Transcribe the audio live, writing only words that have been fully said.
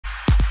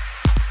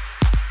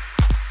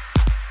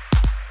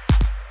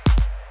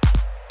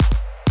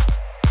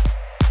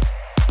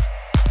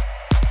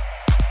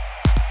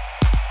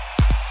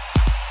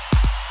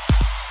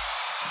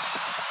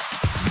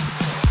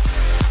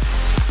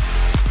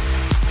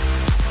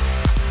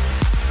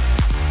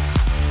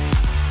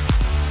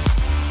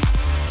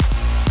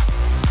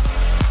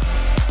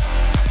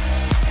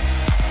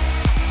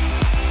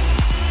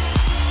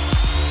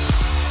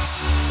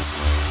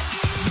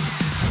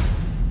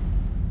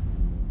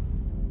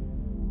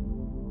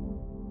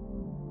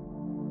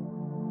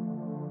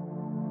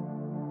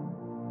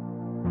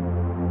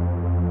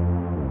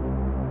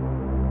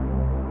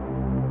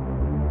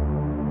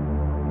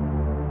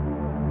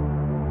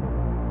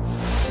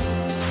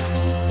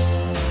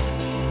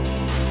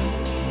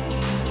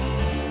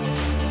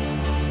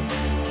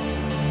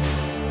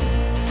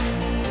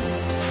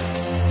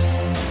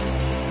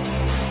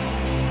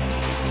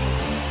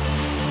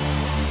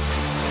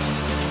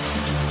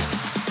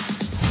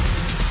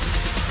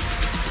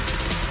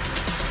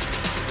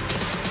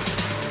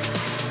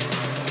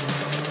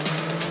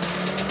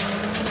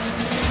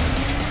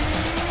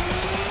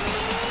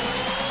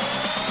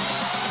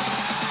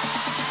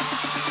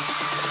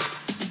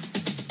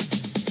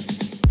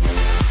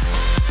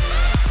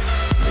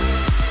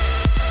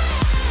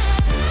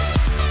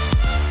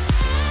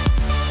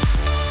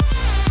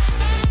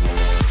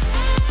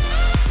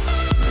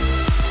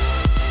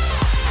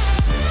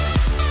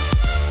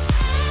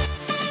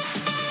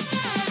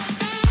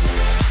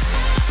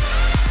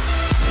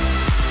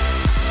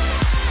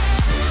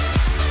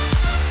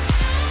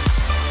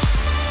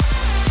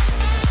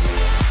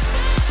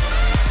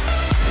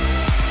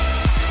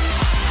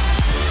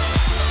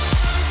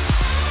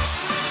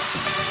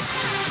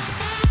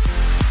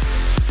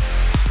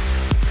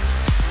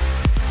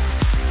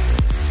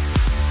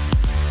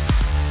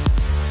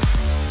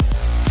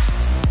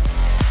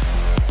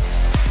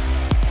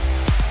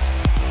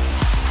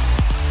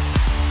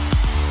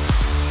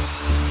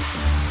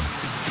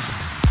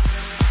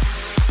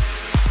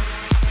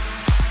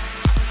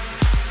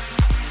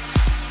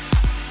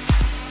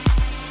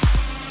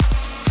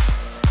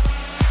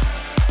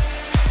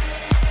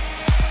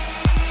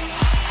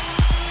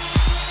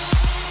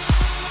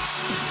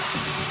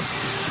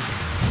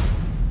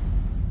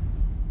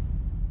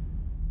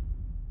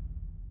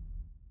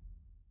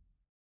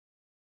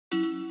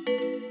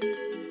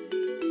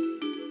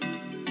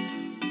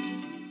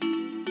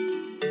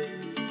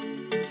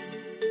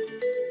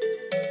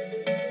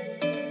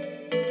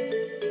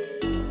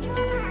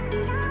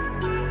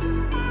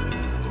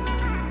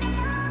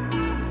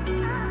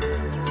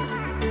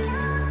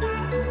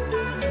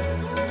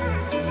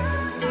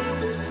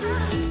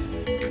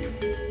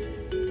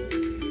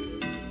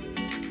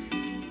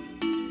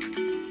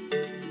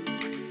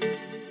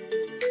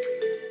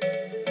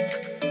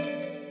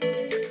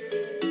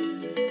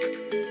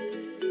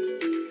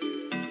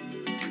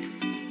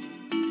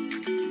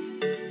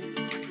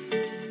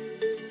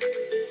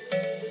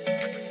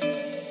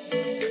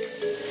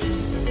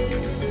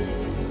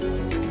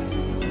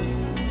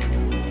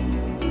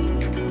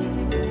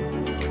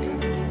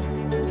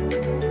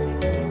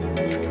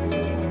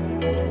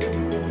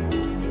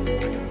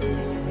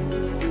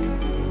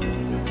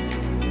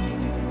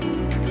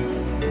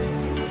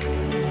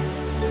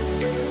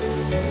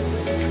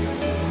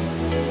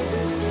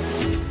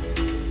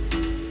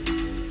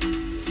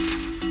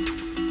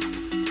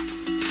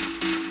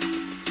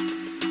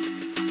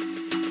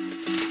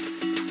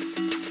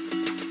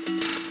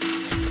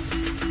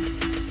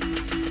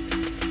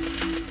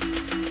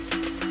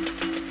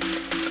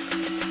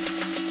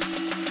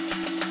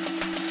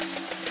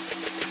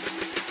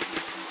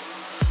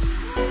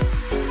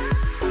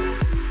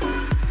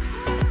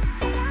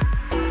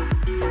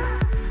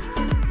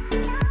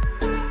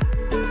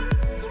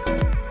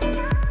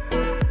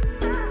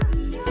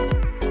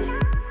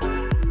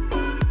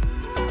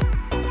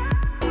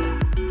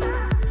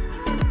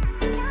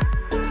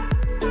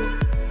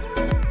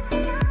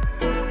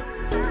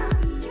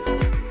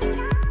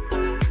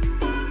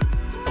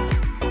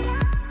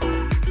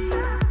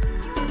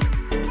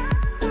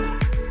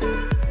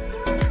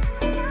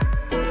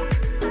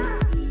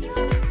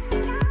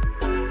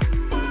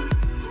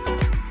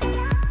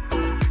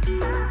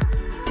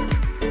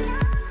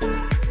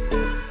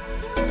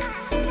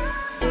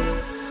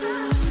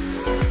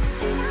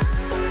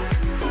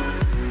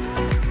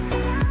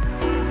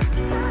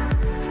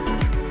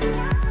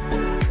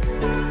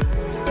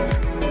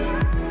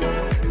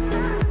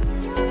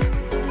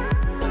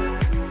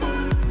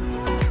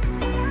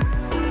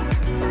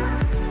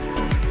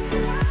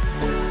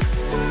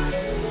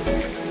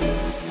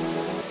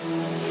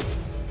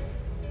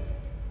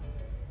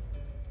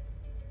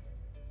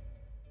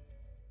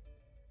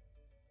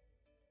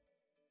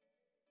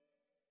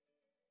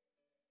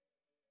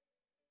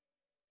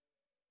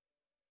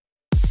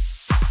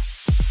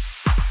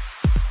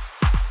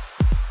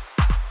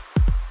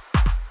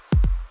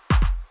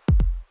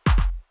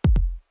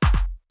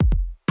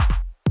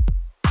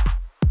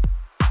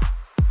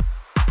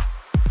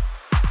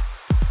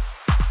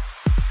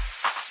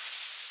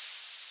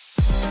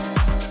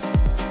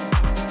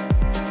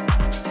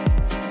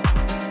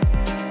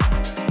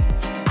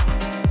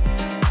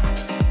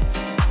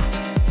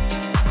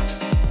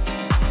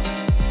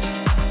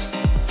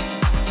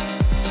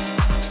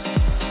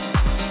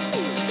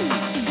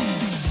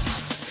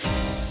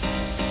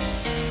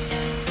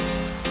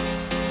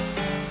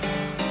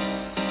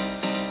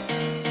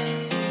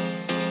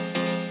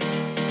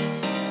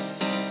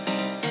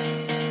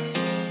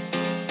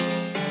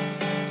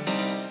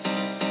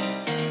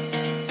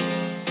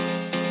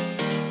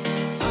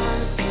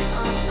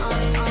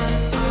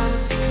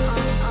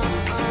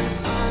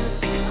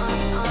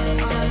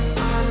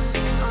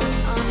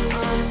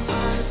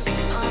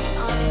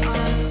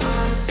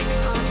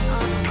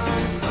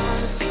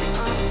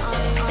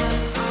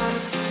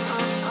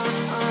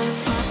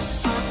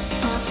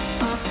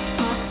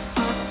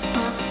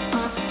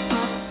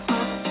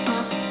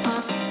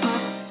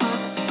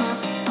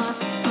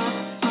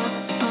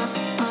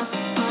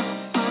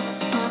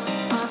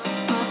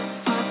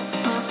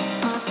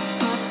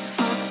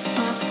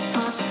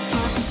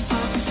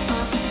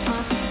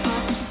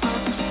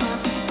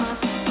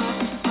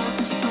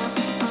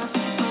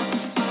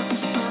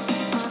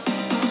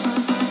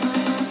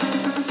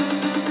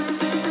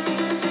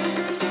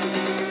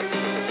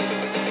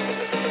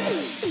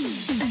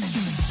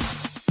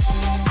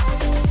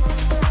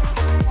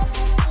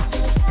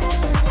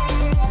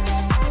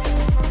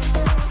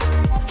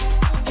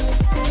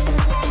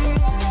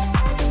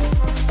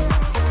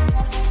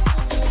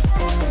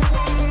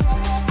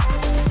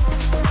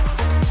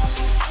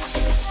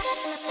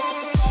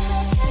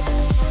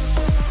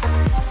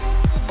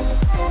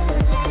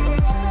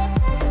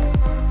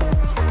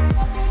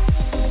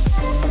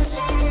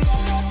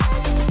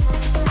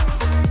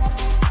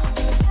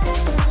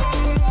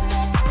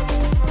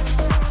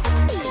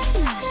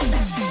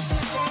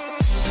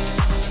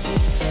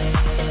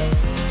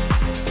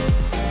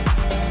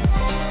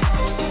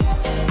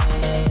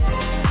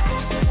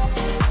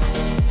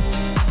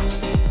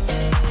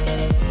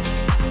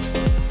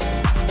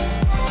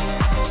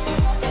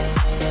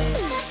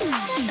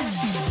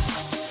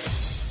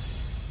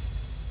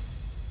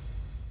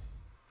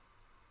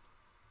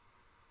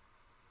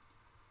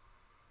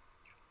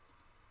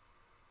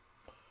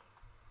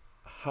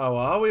How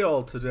are we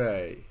all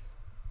today?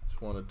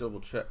 Just want to double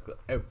check that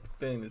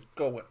everything is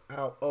going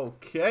out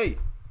okay.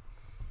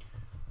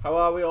 How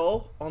are we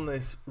all on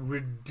this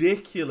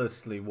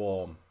ridiculously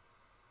warm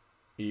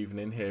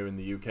evening here in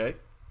the UK?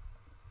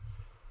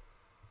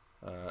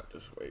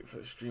 Just wait for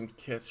the stream to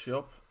catch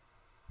up.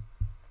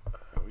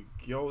 There we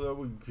go, there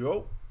we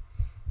go.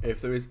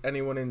 If there is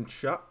anyone in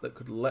chat that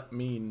could let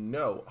me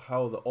know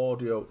how the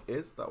audio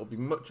is, that would be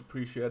much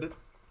appreciated.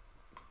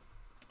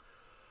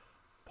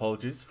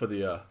 Apologies for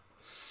the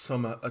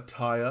summer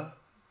attire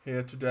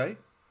here today.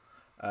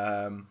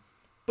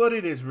 But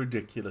it is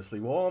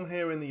ridiculously warm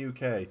here in the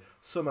UK.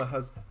 Summer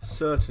has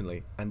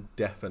certainly and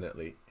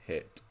definitely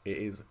hit. It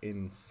is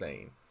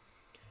insane.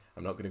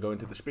 I'm not going to go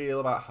into the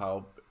spiel about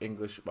how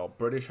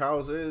British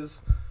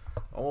houses,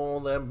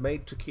 they're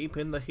made to keep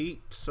in the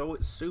heat, so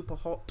it's super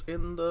hot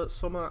in the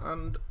summer,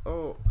 and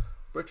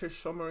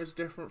British summer is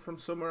different from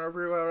summer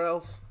everywhere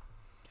else.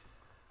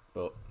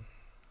 But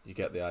you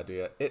get the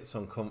idea. It's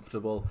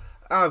uncomfortable.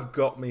 I've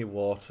got me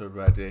water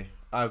ready.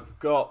 I've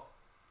got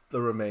the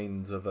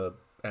remains of a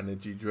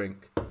energy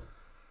drink.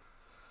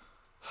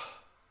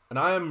 And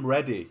I am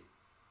ready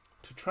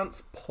to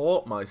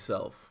transport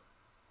myself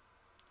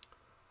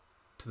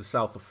to the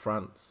south of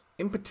France,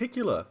 in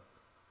particular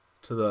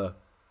to the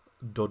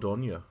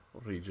Dordogne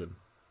region.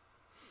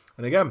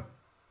 And again,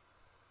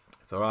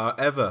 if there are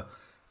ever,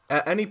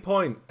 at any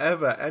point,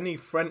 any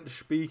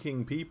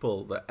French-speaking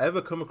people that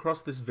ever come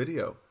across this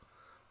video,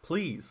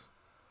 please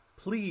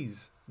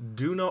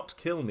do not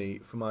kill me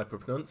for my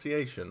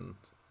pronunciation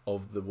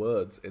of the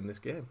words in this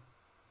game,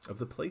 of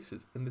the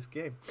places in this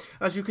game.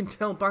 As you can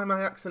tell by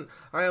my accent,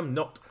 I am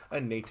not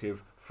a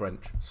native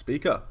French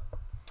speaker.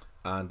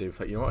 And in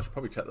fact, you know what, I should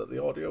probably check that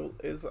the audio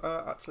is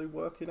actually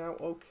working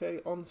out okay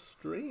on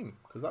stream,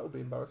 because that would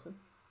be embarrassing.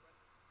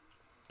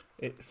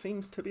 It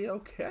seems to be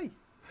okay.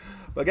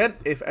 But again,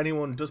 if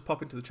anyone does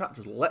pop into the chat,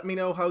 just let me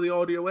know how the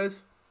audio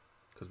is,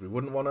 because we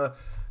wouldn't want to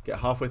get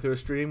halfway through a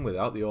stream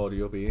without the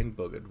audio being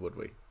buggered, would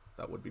we?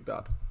 That would be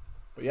bad.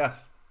 But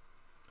yes.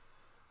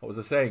 What was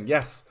I saying?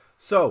 Yes.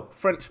 So,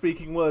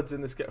 French-speaking words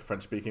in this game.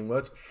 French-speaking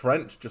words?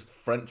 Just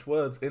French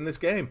words in this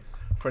game.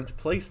 French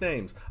place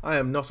names. I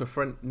am not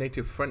a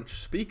native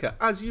French speaker,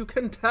 as you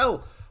can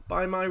tell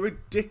by my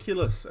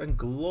ridiculous and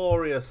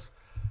glorious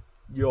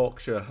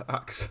Yorkshire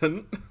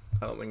accent.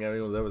 I don't think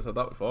anyone's ever said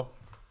that before.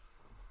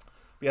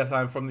 But yes,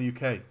 I'm from the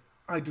UK.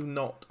 I'm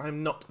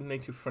not a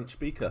native French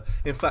speaker.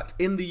 In fact,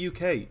 in the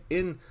UK,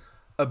 in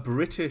a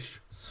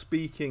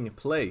British-speaking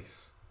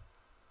place,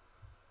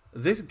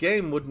 this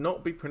game would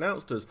not be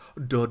pronounced as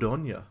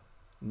Dordogne.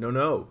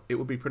 No, it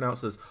would be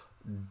pronounced as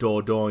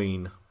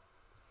Dordogne.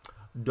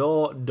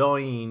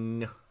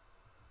 Dordogne.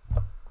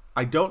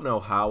 I don't know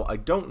how, I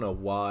don't know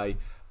why,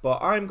 but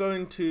I'm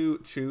going to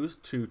choose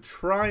to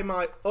try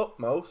my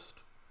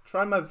utmost,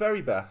 try my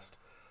very best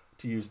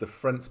to use the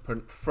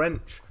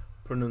French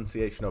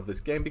pronunciation of this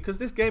game, because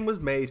this game was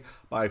made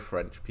by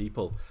French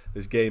people.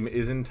 This game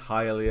is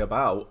entirely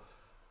about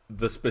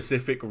the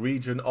specific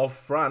region of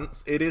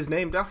France it is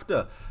named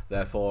after.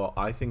 Therefore,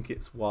 I think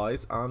it's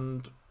wise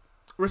and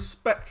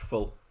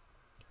respectful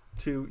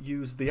to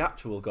use the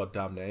actual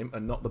goddamn name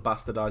and not the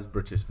bastardized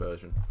British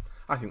version.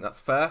 I think that's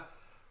fair.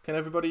 Can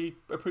everybody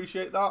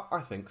appreciate that?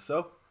 I think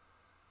so.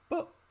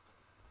 But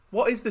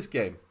what is this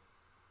game?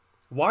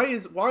 Why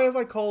have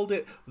I called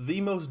it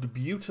the most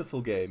beautiful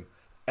game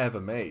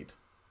ever made?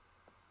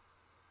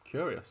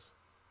 Curious.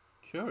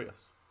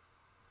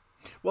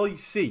 Well, you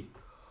see,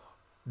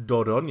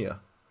 Dordogne,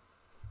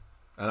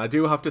 and I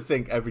do have to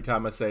think every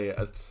time I say it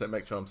as to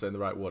make sure I'm saying the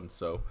right one,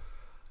 so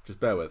just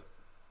bear with.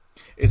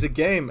 It's a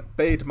game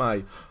made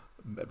by,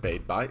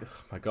 oh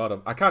my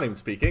god, I can't even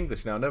speak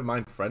English now, never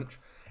mind French.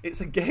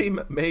 It's a game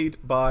made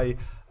by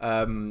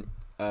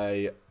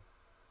a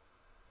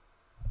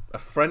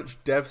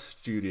French dev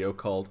studio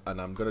called, and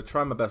I'm going to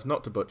try my best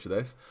not to butcher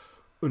this,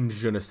 Un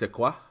je ne sais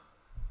quoi.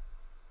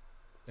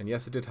 And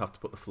yes, I did have to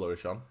put the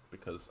flourish on,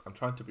 because I'm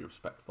trying to be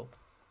respectful,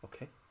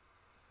 okay?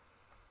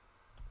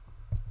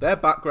 Their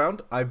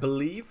background, I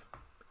believe,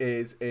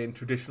 is in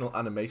traditional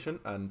animation,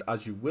 and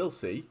as you will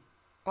see,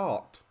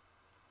 art.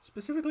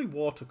 Specifically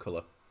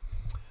watercolour.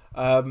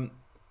 And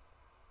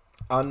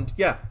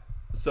yeah,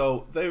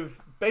 so they've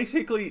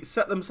basically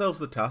set themselves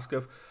the task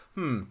of,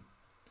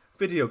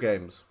 video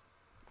games,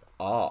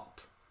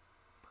 art.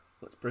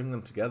 Let's bring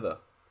them together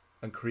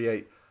and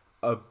create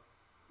a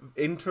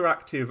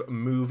interactive,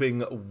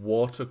 moving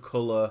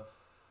watercolour.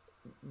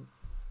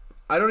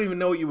 I don't even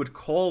know what you would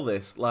call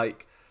this.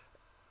 Like,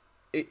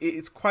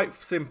 it's quite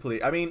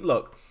simply, I mean,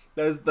 look,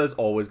 there's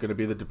always going to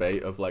be the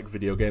debate of, like,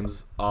 video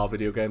games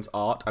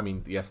art? I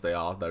mean, yes, they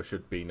are. There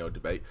should be no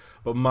debate.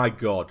 But my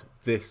god,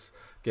 this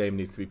game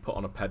needs to be put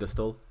on a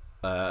pedestal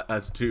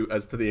as to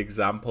the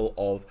example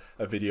of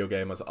a video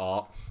game as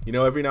art. You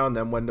know, every now and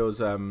then when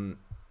those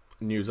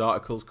news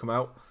articles come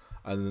out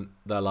and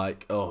they're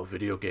like, oh,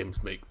 video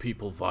games make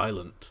people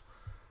violent.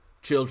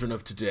 Children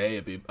of today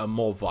are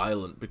more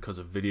violent because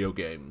of video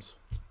games.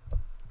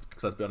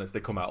 Because let's be honest, they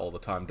come out all the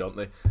time, don't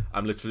they?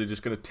 I'm literally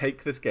just going to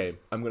take this game.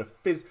 I'm going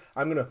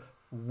to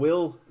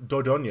will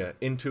Dordogne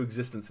into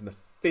existence in the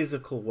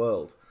physical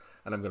world.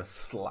 And I'm going to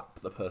slap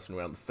the person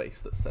around the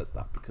face that says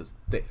that, because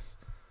this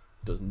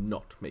does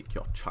not make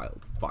your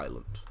child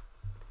violent.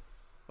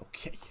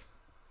 Okay.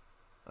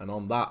 And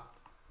on that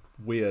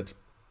weird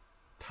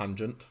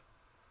tangent,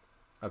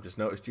 I've just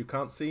noticed you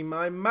can't see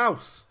my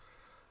mouse.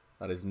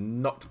 That is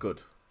not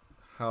good.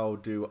 How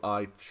do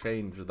I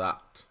change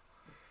that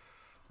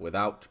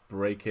without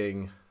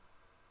breaking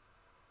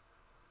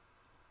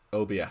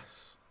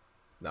OBS?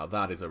 Now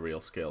that is a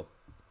real skill.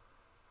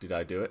 Did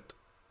I do it?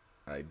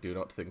 I do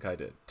not think I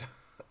did.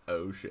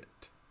 Oh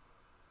shit.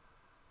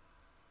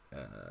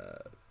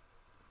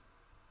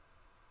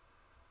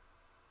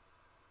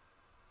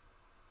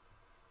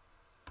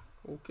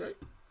 Okay.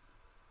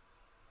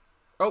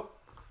 Oh,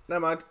 never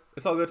mind.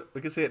 It's all good.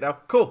 We can see it now.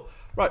 Cool.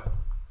 Right.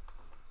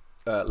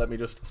 Let me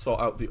just sort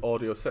out the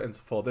audio settings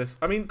for this.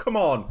 I mean, come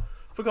on.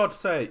 For God's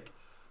sake.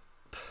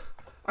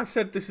 I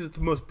said this is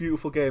the most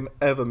beautiful game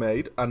ever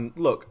made. And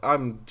look,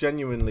 I'm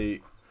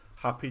genuinely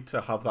happy to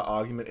have that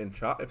argument in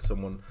chat if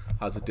someone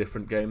has a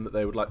different game that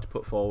they would like to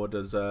put forward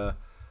as a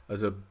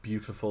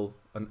beautiful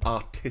and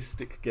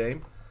artistic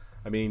game.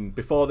 I mean,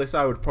 before this,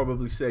 I would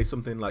probably say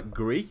something like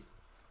Gris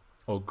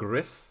or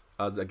Gris,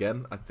 as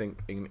again, I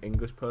think an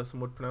English person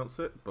would pronounce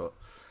it, but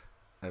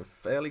I'm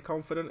fairly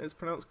confident it's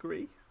pronounced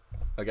Gris.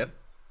 Again,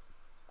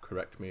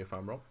 correct me if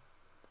I'm wrong.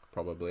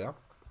 Probably am.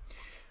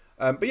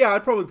 But yeah,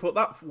 I'd probably put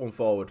that one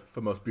forward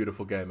for most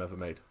beautiful game ever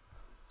made.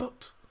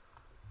 But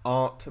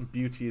art and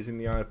beauty is in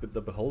the eye of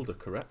the beholder,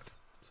 correct?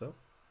 So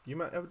you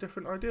might have a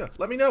different idea.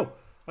 Let me know.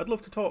 I'd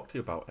love to talk to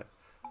you about it.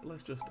 But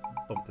let's just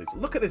bump these.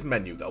 Look at this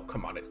menu though.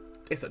 Come on,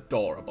 it's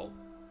adorable.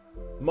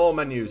 More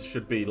menus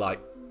should be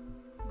like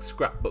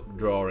scrapbook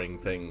drawing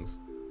things,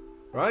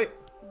 right?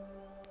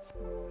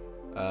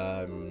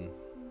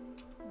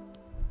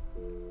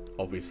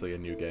 Obviously a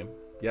new game.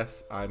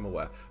 Yes, I'm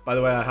aware. By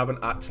the way, I haven't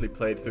actually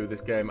played through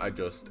this game. I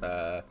just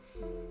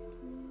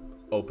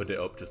opened it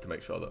up just to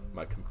make sure that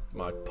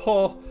my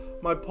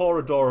poor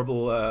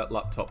adorable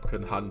laptop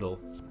can handle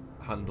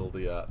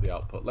the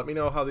output. Let me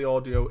know how the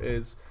audio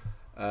is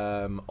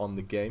on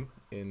the game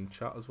in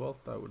chat as well.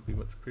 That would be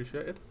much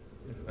appreciated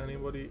if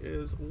anybody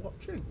is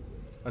watching.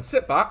 And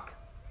sit back,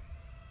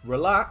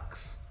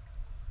 relax,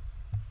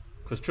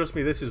 because trust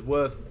me, this is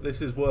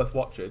worth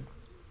watching.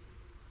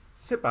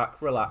 Sit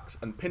back, relax,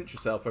 and pinch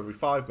yourself every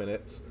 5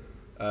 minutes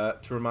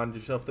to remind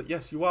yourself that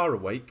yes, you are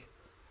awake,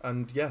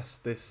 and yes,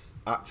 this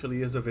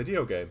actually is a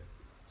video game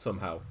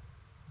somehow.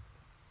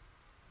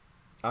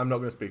 I'm not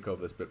going to speak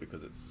over this bit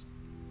because it's...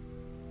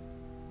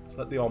 Just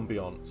let the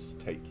ambiance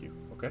take you,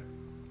 okay?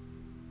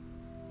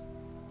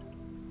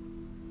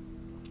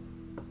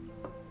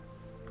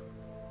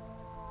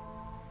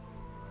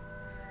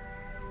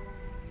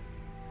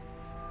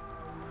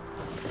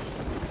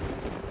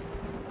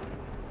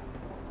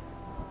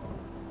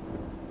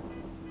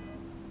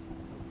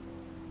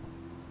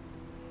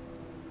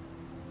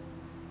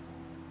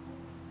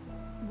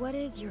 What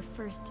is your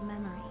first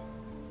memory?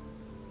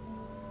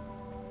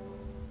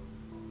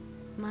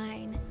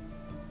 Mine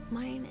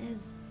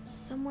is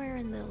somewhere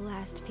in the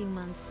last few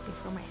months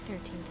before my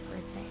 13th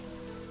birthday.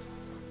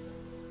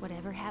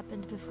 Whatever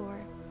happened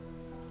before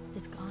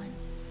is gone.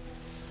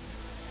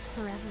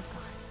 Forever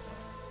gone.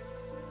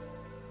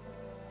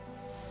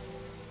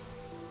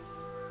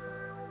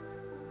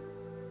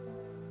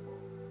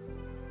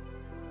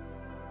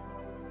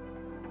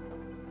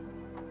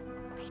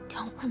 I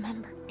don't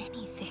remember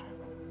anything.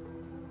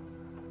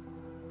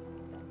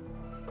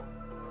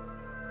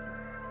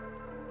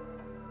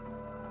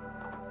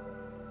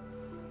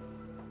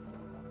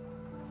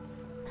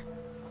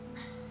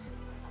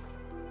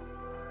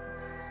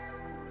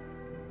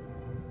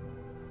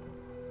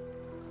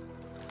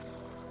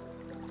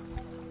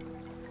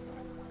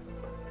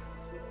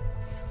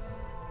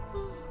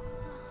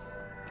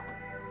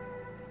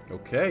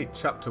 Okay,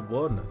 chapter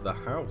 1, the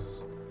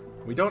house.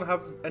 We don't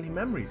have any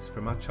memories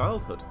from our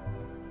childhood.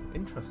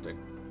 Interesting.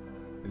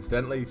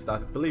 Incidentally, I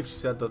believe she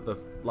said that the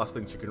last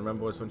thing she can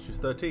remember was when she was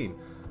 13.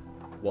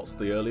 What's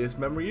the earliest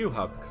memory you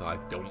have? Because I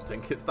don't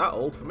think it's that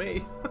old for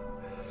me.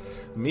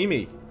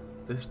 Mimi,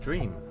 this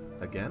dream,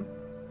 again?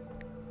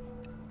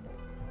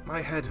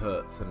 My head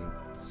hurts, and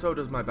so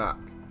does my back.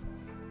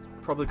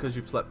 It's probably because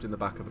you've slept in the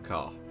back of a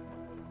car.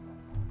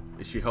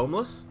 Is she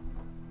homeless?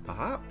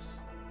 Perhaps.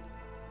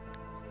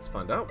 Let's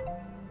find out.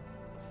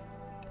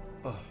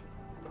 Oh,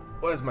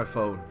 where's my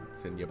phone?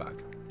 It's in your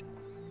bag.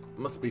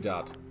 Must be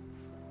Dad.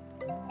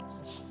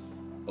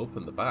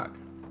 Open the bag.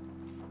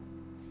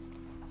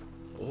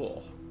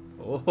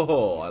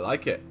 Oh, I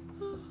like it.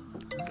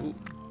 Ooh.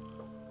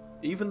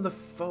 Even the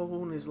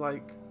phone is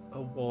like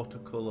a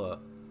watercolour.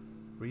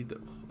 Read that.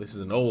 Oh, this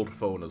is an old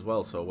phone as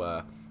well,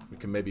 so we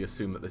can maybe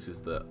assume that this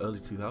is the early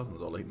 2000s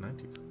or late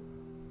 90s.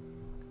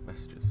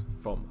 Messages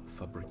from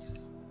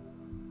Fabrice.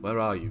 Where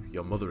are you?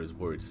 Your mother is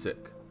worried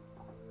sick.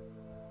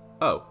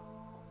 Oh.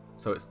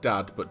 So it's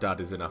Dad, but Dad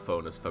is in our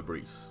phone as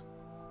Fabrice.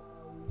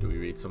 Do we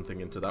read something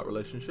into that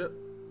relationship?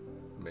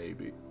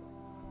 Maybe.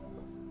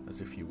 As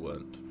if you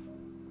weren't.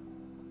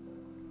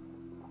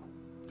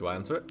 Do I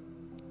answer it?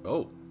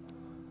 Oh.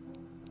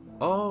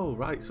 Oh,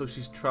 right, so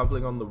she's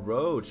travelling on the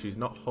road. She's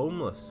not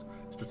homeless.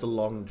 It's just a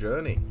long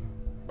journey.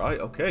 Right,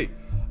 okay.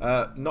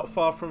 Not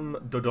far from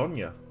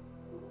Dordogne.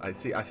 I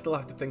see, I still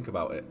have to think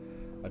about it.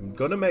 I'm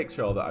going to make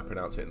sure that I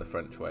pronounce it in the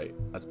French way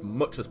as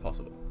much as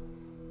possible.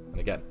 And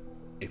again,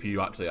 if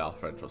you actually are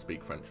French or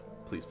speak French,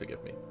 please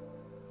forgive me.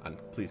 And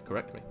please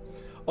correct me.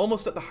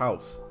 Almost at the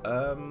house.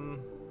 I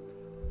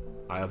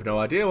have no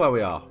idea where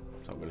we are.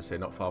 So I'm going to say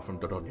not far from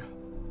Dordogne.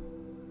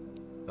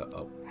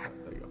 Oh,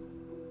 there you go.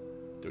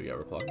 Do we get a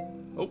reply?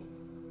 Oh,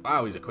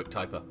 wow, he's a quick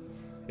typer.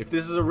 If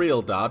this is a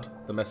real dad,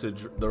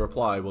 the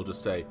reply will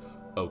just say,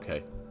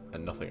 okay,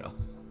 and nothing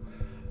else.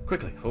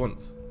 Quickly, for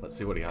once, let's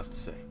see what he has to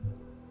say.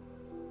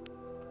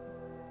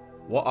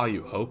 What are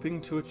you hoping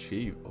to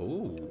achieve?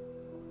 Oh,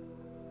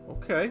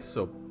 okay,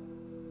 so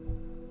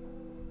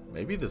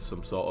maybe there's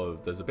some sort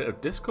of, there's a bit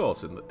of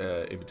discourse in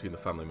between the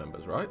family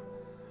members, right?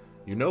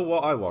 You know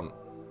what I want?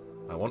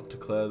 I want to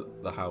clear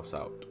the house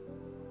out.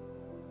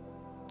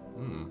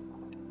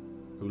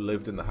 Who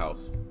lived in the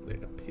house?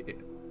 It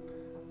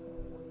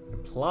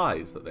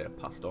implies that they have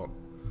passed on.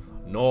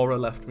 Nora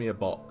left me a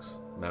box.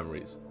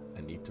 Memories.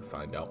 I need to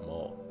find out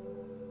more.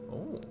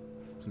 Oh,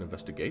 it's an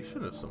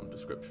investigation of some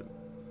description.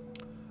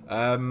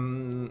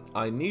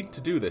 I need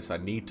to do this. I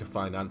need to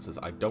find answers.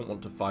 I don't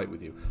want to fight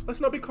with you.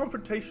 Let's not be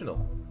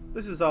confrontational.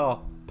 This is our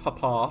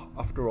papa,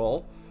 after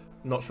all.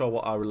 Not sure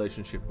what our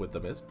relationship with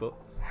them is, but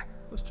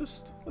let's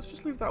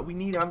just leave that. We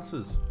need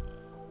answers.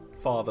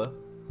 Father,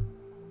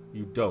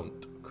 you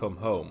don't come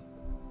home.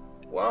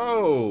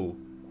 Whoa!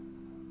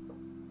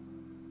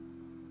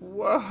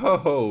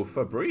 Whoa,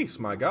 Fabrice,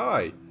 my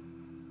guy.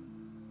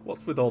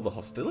 What's with all the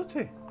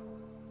hostility?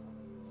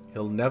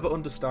 He'll never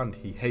understand.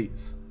 He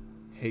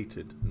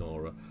hated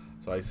Nora.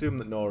 So I assume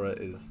that Nora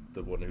is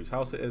the one whose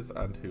house it is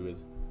and who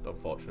is,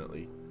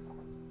 unfortunately,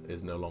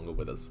 is no longer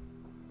with us.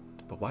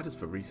 But why does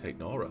Fabrice hate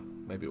Nora?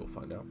 Maybe we'll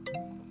find out.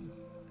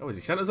 Oh, has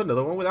he sent us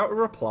another one without a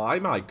reply?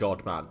 My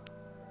god, man.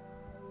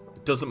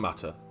 It doesn't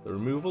matter. The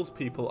removals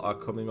people are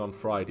coming on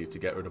Friday to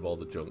get rid of all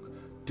the junk.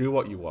 Do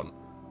what you want,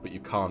 but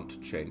you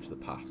can't change the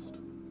past.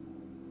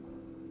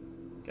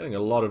 Getting a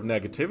lot of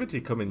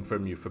negativity coming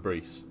from you,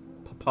 Fabrice.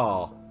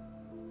 Papa.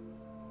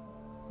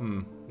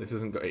 This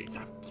isn't good.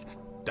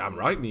 Damn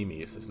right, Mimi.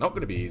 It's not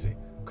going to be easy.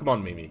 Come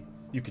on, Mimi.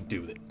 You can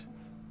do it.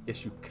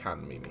 Yes, you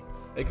can, Mimi.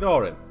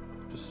 Ignore him.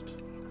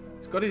 Just,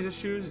 he's got his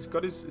issues. He's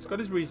got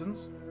his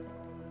reasons.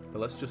 But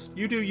let's just,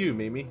 you do you,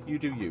 Mimi. You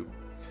do you.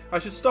 I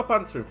should stop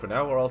answering for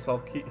now, or else he'll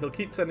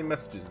keep sending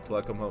messages until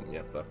I come home.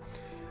 Yeah, fair.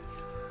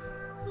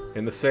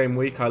 In the same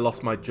week, I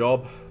lost my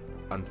job,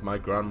 and my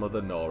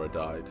grandmother Nora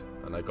died,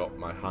 and I got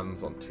my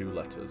hands on 2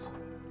 letters.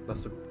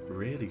 That's a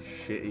really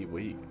shitty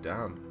week.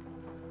 Damn.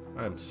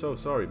 I am so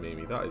sorry,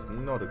 Mimi. That is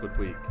not a good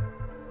week.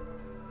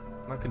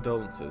 My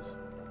condolences.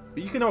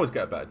 But you can always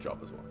get a better job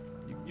as well.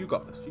 You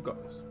got this. You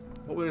got this.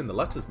 What were in the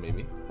letters,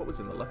 Mimi? What was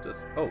in the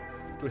letters? Oh,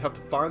 do we have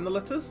to find the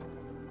letters?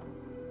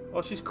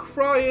 Oh, she's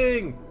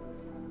crying!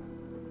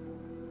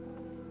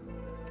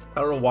 I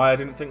don't know why I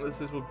didn't think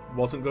this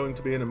wasn't going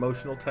to be an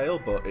emotional tale,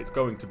 but it's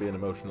going to be an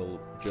emotional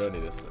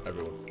journey, this,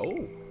 everyone.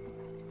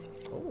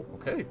 Oh,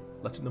 okay.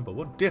 Letter number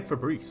 1. Dear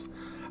Fabrice,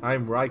 I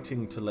am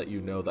writing to let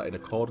you know that in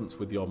accordance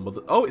with your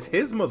mother... Oh, it's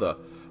his mother!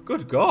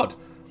 Good God!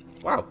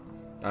 Wow.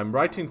 I'm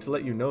writing to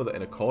let you know that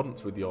in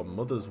accordance with your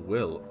mother's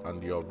will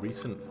and your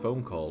recent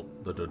phone call,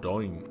 the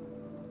Dordogne...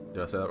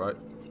 Did I say that right?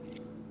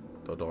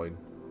 Dordogne.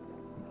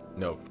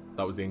 No,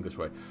 that was the English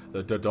way.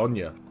 The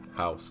Dordogne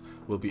house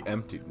will be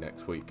emptied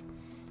next week.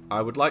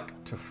 I would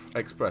like to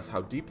express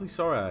how deeply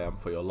sorry I am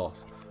for your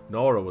loss.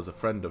 Nora was a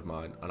friend of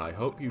mine, and I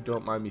hope you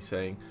don't mind me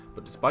saying,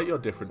 but despite your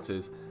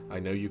differences, I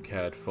know you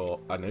cared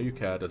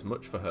as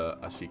much for her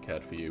as she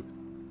cared for you.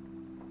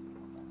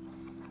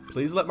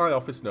 Please let my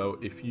office know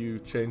if you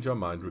change your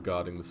mind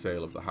regarding the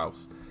sale of the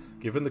house.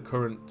 Given the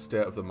current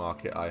state of the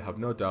market, I have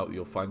no doubt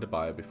you'll find a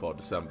buyer before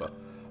December,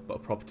 but a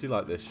property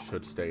like this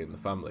should stay in the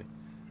family.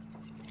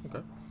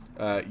 Okay.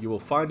 You will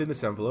find in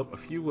this envelope a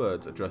few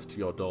words addressed to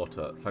your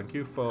daughter. Thank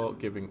you for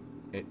giving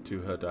it to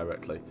her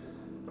directly.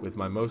 With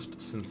my most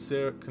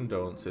sincere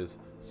condolences,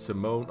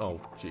 Simone...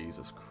 Oh,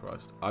 Jesus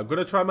Christ. I'm going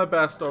to try my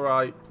best,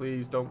 alright?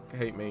 Please don't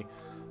hate me.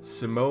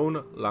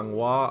 Simone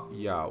Langlois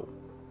Yao.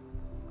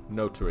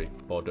 Notary,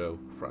 Bordeaux,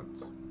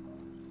 France.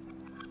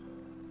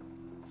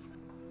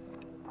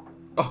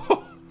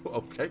 Oh,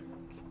 okay.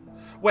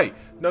 Wait,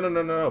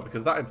 no,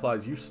 because that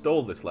implies you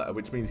stole this letter,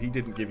 which means he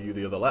didn't give you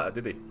the other letter,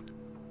 did he?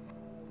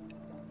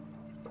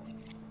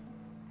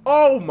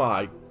 Oh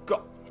my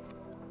god!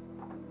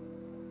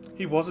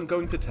 He wasn't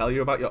going to tell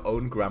you about your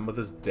own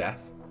grandmother's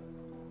death?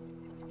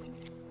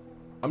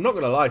 I'm not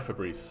going to lie,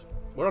 Fabrice.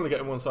 We're only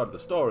getting one side of the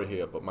story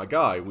here, but my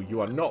guy, you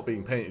are not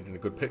being painted in a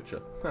good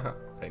picture. Haha,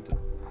 painted.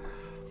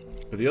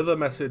 But the other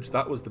message,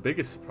 that was the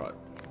biggest surprise.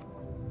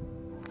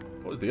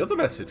 What was the other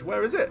message?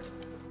 Where is it?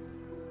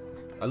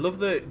 I love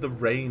the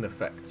rain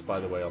effects, by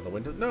the way, on the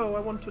window. No, I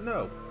want to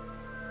know.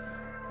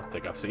 I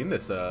think I've seen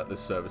this this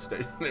service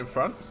station in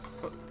France.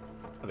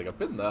 I think I've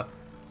been there.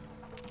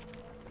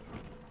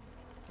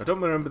 I don't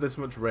remember this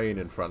much rain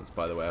in France,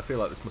 by the way. I feel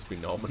like this must be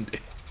Normandy.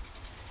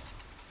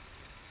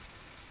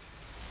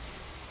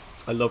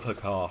 I love her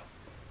car.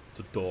 It's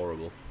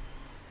adorable.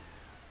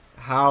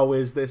 How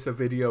is this a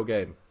video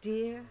game?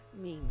 Dear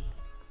Mimi,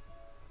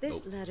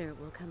 this letter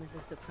will come as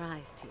a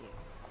surprise to you.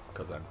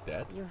 Because I'm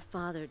dead? Your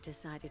father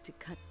decided to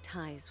cut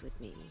ties with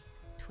me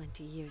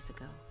 20 years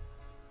ago.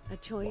 A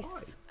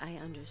choice I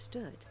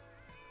understood,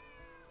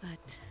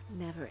 but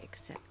never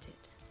accepted.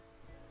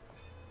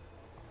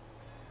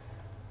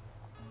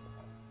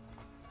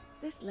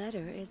 This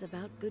letter is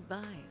about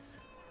goodbyes.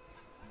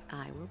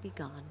 I will be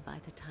gone by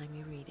the time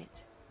you read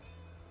it.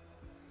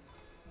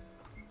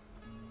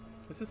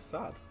 This is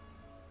sad.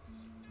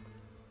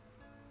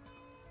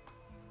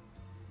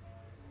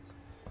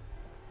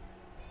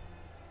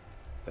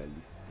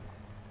 Bellissimo.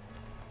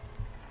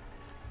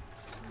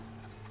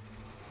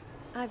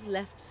 I've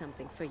left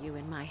something for you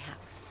in my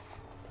house.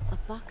 A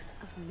box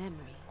of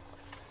memories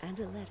and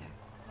a letter.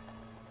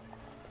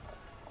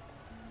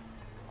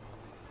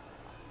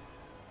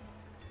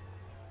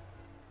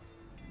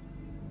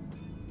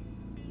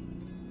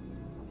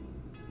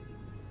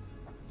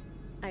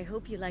 I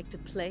hope you like to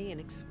play and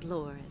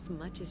explore as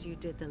much as you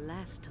did the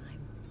last time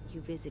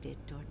you visited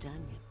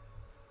Dordogne.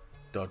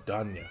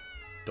 Dordogne.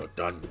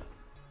 Dordogne.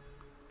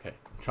 Okay,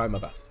 try my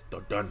best.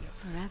 Dordogne.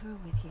 Forever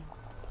with you,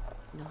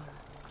 Nora.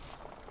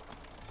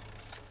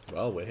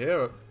 Well, we're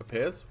here, it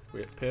appears.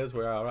 It appears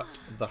we are at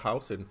the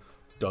house in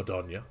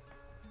Dordogne.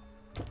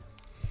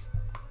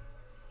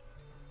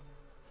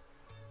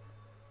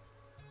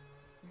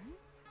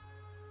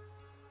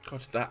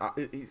 Gosh,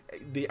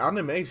 the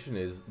animation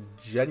is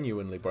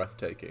genuinely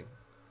breathtaking.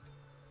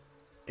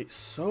 It's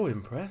so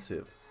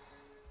impressive.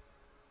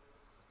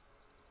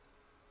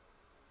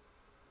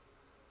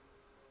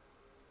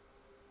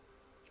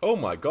 Oh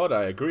my god,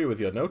 I agree with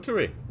your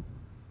notary.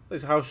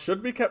 This house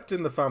should be kept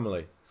in the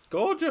family. It's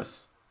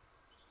gorgeous.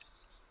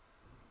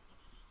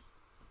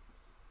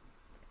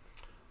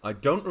 I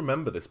don't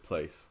remember this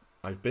place.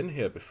 I've been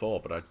here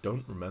before, but I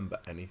don't remember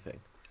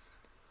anything.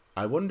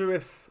 I wonder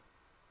if...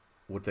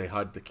 Would they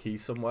hide the key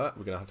somewhere?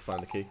 We're going to have to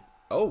find the key.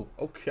 Oh,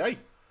 okay.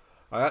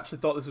 I actually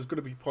thought this was going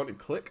to be point and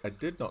click. I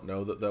did not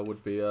know that there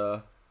would be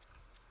a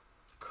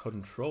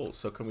control.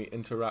 So can we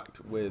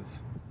interact with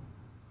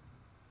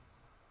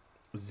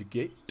the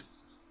gate?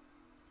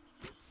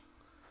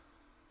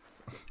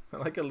 I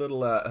like a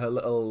little her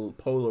little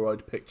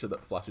Polaroid picture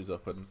that flashes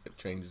up and it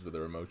changes with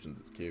her emotions.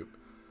 It's cute.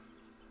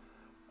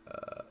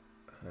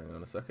 Hang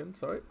on a second.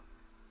 Sorry.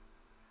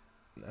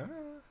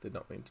 Did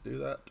not mean to do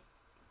that.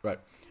 Right.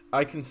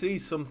 I can see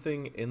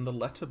something in the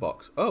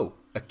letterbox. Oh,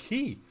 a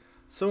key.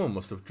 Someone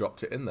must have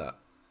dropped it in there.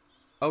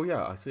 Oh,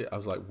 yeah, I see it. I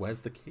was like, where's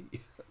the key?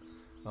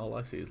 All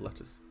I see is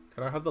letters.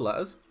 Can I have the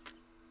letters?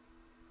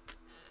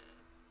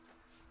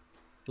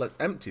 Let's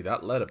empty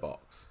that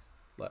letterbox.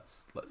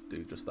 Let's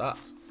do just that.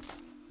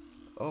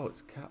 Oh,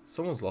 it's a cat.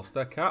 Someone's lost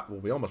their cat.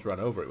 Well, we almost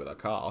ran over it with our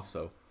car,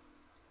 so...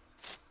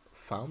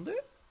 Found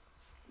it?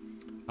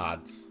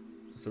 Ads.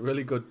 It's a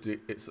really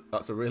good...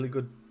 That's a really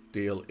good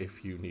deal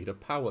if you need a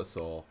power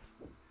saw.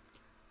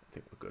 I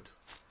think we're good.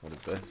 What is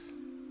this?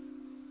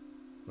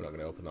 We're not going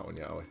to open that one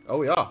yet, are we? Oh,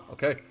 we are.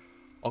 Okay.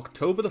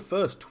 October the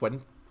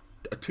 1st,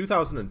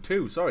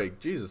 2002. Sorry,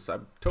 Jesus, I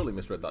totally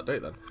misread that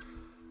date then.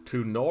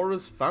 To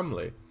Nora's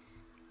family.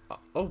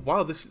 Oh,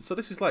 wow. So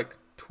this is like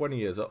 20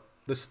 years old.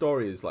 This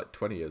story is like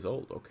 20 years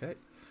old. Okay.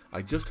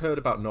 I just heard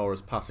about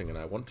Nora's passing and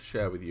I want to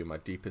share with you my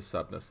deepest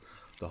sadness.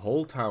 The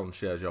whole town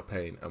shares your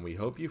pain and we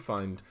hope you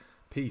find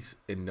peace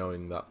in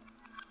knowing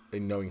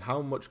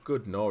how much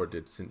good Nora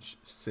did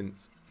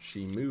since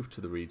she moved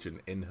to the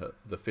region in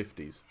the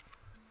 50s.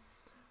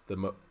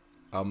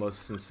 Our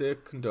most sincere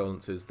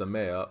condolences, the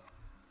mayor,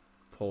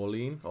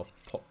 Pauline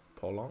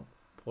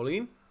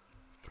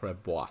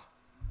Prebois,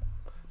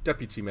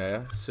 Deputy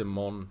Mayor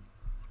Simon.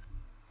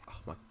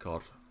 Oh my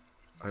God,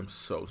 I'm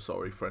so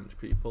sorry, French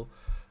people.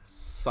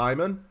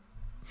 Simon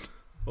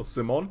or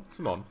Simon,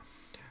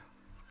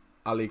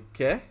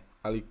 Alique.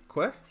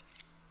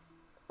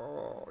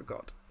 Oh my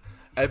God.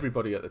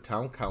 Everybody at the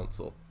town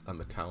council and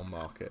the town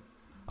market.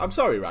 I'm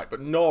sorry, right,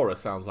 but Nora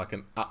sounds like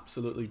an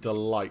absolutely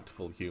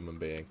delightful human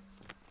being.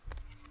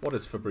 What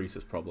is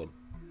Fabrice's problem?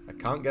 I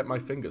can't get my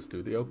fingers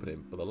through the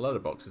opening, but the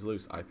letterbox is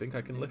loose. I think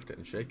I can lift it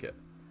and shake it.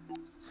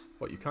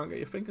 What, you can't get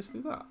your fingers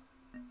through that?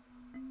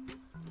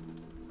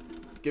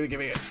 Give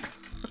me it.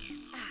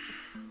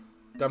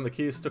 Damn, the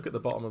key is stuck at the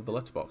bottom of the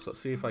letterbox. Let's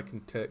see if I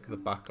can take the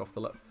back off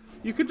the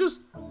You could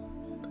just...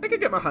 I could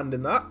get my hand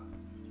in that.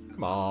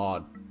 Come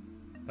on.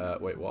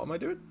 Wait, what am I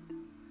doing?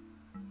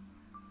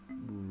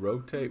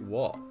 Rotate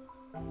what?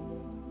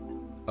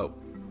 Oh.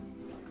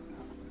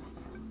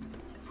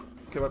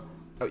 Come on.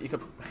 Oh, you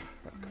come.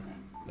 Right, come.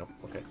 No,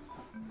 okay.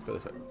 Let's go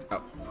this way.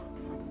 Oh.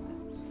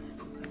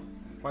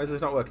 Why is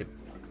this not working?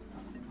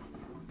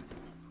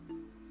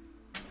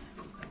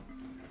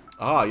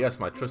 Ah, yes,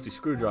 my trusty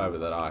screwdriver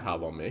that I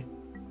have on me.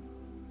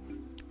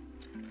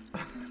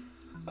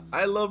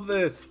 I love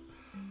this.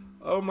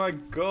 Oh my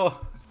God.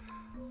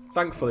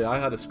 Thankfully, I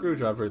had a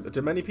screwdriver.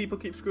 Do many people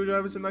keep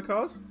screwdrivers in their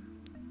cars?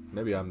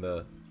 Maybe I'm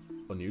the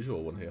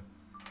unusual one here.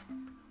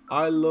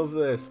 I love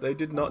this. They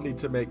did not need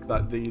to make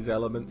these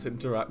elements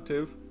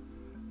interactive.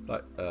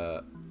 Like,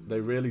 they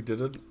really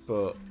didn't,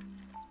 but...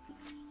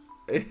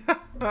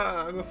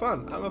 I'm a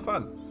fan. I'm a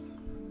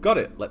fan. Got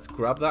it. Let's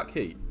grab that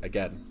key.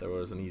 Again, there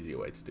was an easier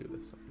way to do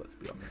this. Let's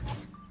be honest.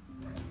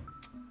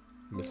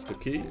 Mr.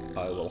 Key,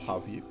 I will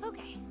have you.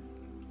 Okay.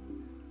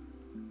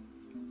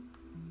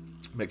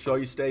 Make sure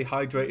you stay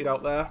hydrated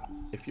out there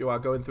if you are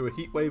going through a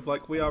heat wave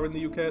like we are in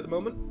the UK at the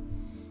moment.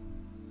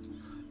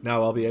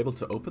 Now I'll be able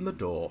to open the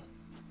door.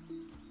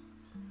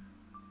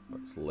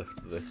 Let's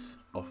lift this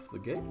off the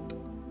gate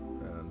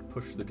and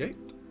push the gate.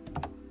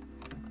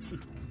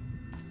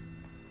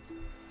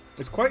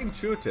 It's quite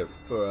intuitive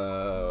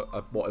for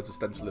what is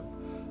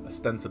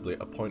ostensibly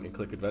a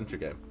point-and-click adventure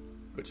game,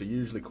 which are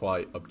usually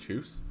quite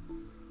obtuse.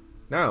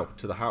 Now,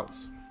 to the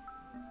house.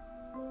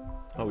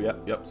 Oh,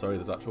 yep, sorry,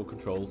 there's actual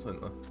controls,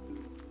 isn't there?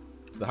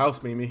 To the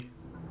house, Mimi.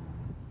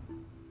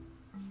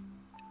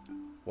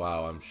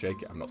 Wow, I'm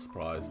shaking. I'm not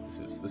surprised.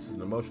 This is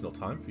an emotional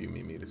time for you,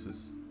 Mimi. This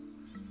is...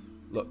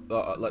 Look,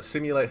 let's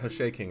simulate her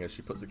shaking as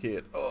she puts the key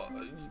in. Oh,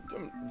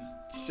 I'm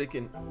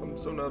shaking. I'm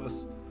so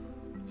nervous.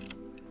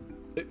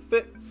 It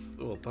fits.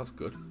 Oh, that's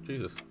good.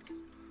 Jesus.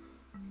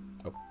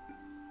 Oh.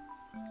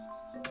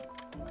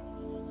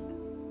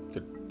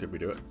 Did we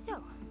do it?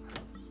 So.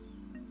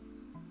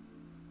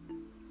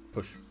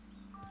 Push.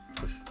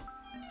 Push.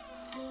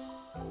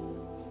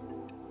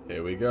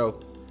 Here we go.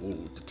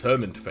 Ooh,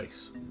 determined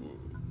face. Ooh.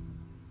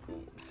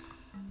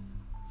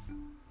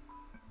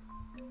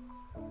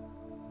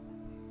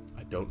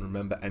 I don't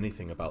remember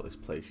anything about this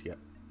place yet.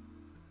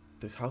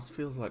 This house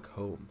feels like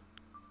home.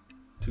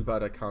 Too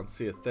bad I can't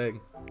see a thing.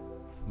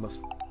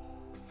 Must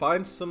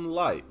find some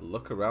light.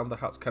 Look around the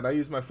house. Can I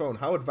use my phone?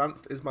 How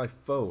advanced is my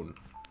phone?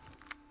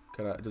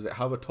 Does it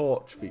have a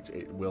torch feature?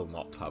 It will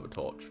not have a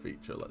torch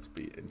feature, let's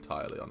be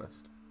entirely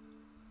honest.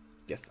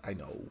 Yes, I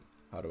know.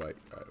 How do I...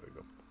 There we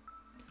go.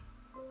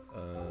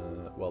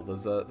 Well,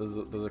 there's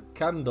a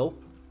candle.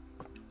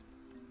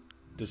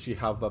 Does she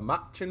have a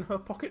match in her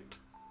pocket?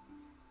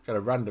 She had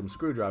a random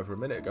screwdriver a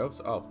minute ago.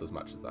 So, oh, there's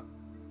matches there.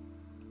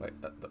 Wait,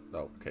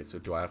 oh, okay, so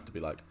do I have to be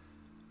like...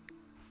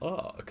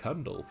 Ah, a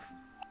candle.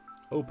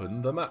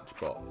 Open the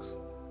matchbox.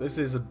 This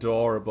is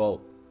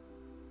adorable.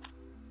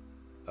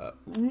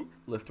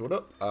 Lift one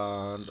up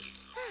and...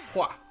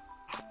 Wha!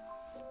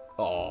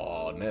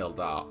 Oh, nailed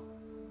that.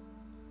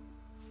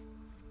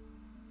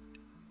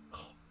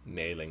 Oh,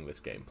 nailing this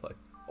gameplay.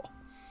 Oh.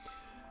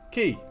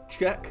 Key,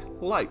 check.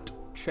 Light,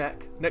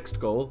 check. Next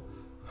goal.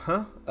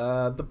 Huh?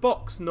 The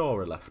box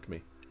Nora left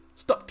me.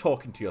 Stop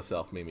talking to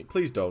yourself, Mimi.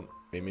 Please don't,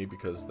 Mimi,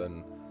 because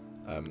then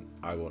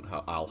I won't.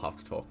 I'll have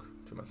to talk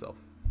to myself.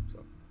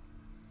 So.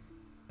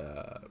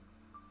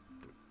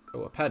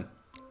 Oh, a pen.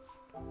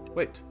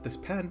 Wait, this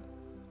pen.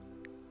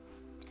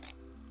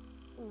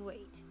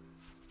 Wait.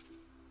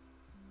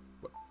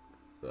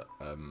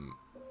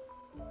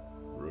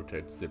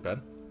 Rotate the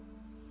pen.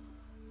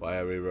 Why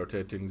are we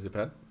rotating the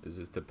pen?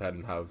 Does the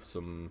pen have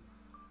some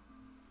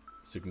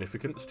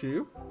significance to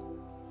you?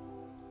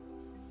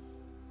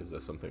 Is there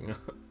something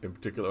in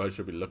particular I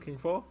should be looking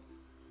for?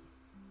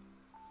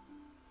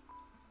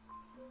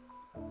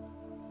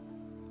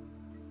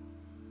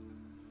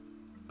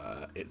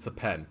 It's a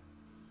pen.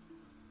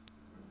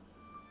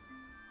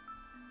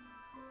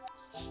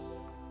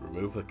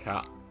 Remove the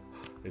cap.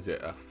 Is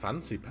it a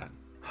fancy pen?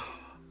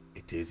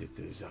 It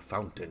is a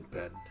fountain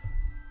pen.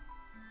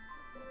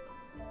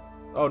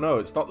 Oh no,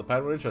 it's not the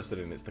pen we're interested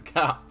in, it's the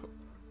cap.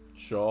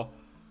 Sure.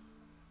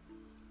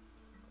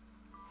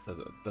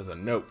 There's a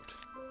note.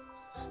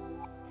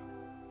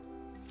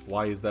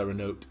 Why is there a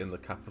note in the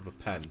cap of a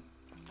pen?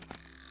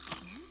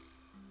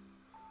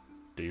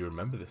 Do you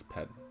remember this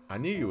pen? I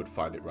knew you would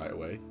find it right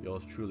away.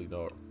 Yours truly,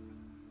 Nora.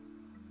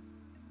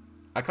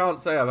 I can't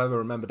say I've ever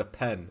remembered a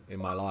pen in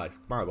my life.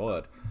 My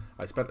word.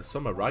 I spent a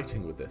summer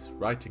writing with this.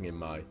 Writing in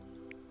my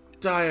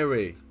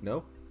diary.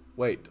 No?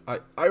 Wait.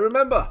 I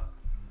remember!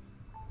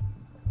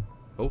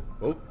 Oh.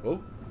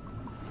 Oh,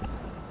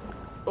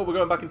 we're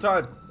going back in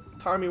time.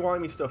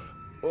 Timey-wimey stuff.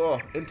 Oh,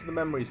 into the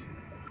memories.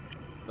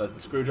 There's the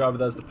screwdriver,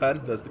 there's the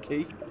pen, there's the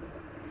key.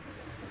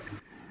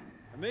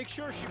 And make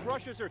sure she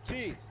brushes her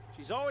teeth.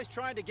 She's always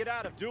trying to get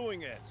out of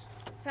doing it.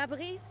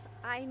 Fabrice,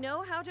 I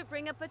know how to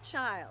bring up a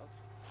child.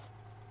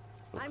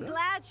 Okay. I'm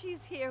glad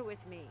she's here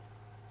with me.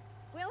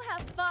 We'll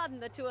have fun,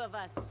 the two of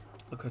us.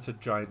 Look at her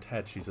giant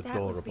head, she's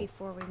adorable. That was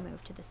before we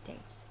moved to the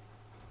States.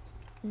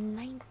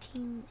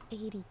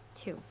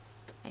 1982,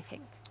 I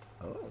think.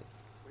 Oh.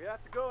 We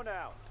have to go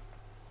now.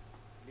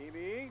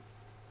 Mimi?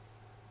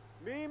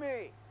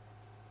 Mimi!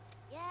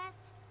 Yes?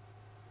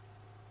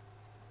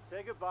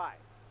 Say goodbye.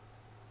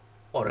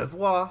 Au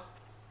revoir.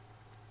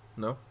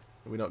 No? Are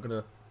we not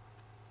gonna...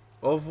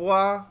 Au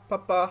revoir,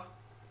 papa.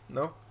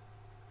 No?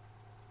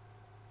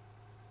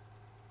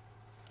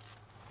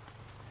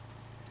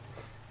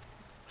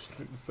 She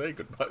didn't say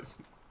goodbye.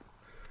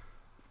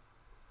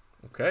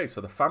 Okay,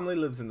 so the family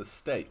lives in the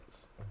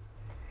States.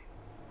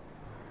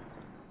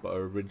 But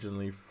are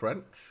originally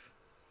French?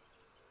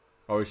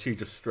 Or is she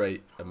just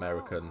straight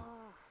American?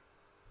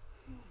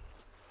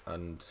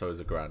 And so is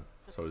a Gran.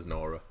 So is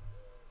Nora.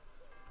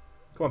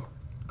 Come on.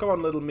 Come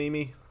on, little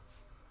Mimi.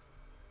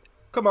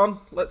 Come on.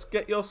 Let's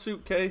get your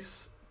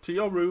suitcase to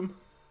your room.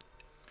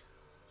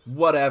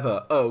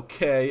 Whatever.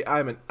 Okay.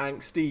 I'm an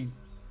angsty...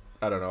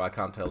 I don't know. I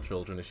can't tell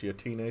children. Is she a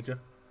teenager?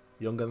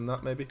 Younger than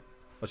that, maybe?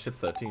 Well, she was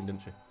 13,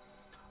 didn't she?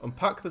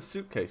 Unpack the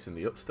suitcase in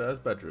the upstairs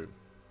bedroom.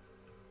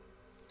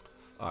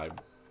 Oh.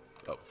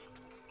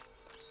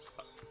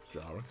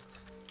 Jarring.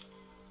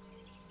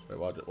 Wait,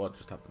 what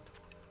just happened?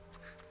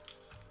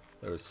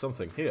 There is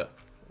something here.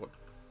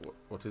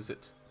 What is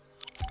it?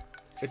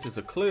 It is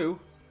a clue.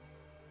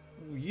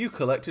 You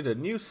collected a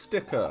new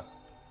sticker.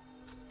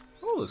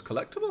 Oh, there's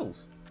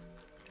collectibles.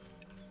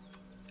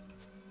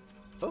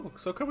 Oh,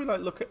 so can we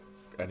like look at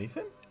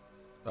anything?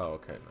 Oh,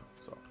 okay, no.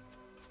 So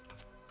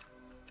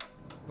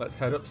let's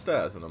head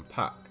upstairs and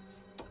unpack.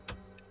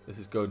 This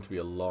is going to be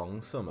a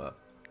long summer.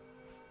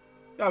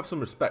 You have some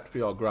respect for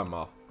your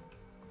grandma.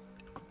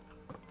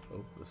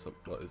 Oh, there's some,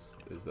 what is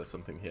there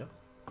something here?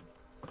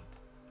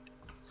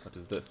 What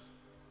is this?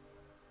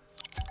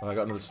 Have I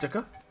got another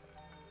sticker?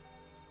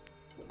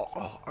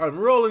 Oh, I'm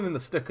rolling in the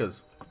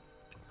stickers.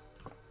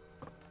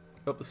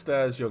 Up the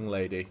stairs, young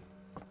lady.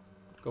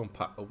 Go and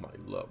pack. Oh my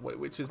lord. Wait,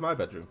 which is my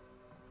bedroom?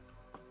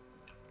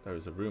 There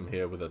is a room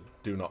here with a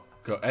do not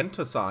go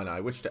enter sign.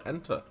 I wish to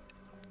enter.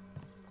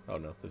 Oh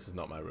no, this is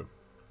not my room.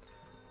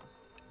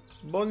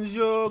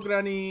 Bonjour,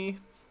 Granny.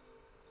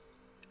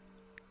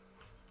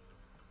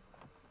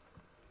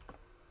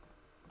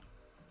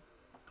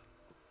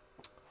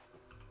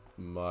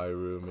 My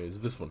room is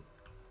this one.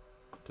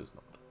 It is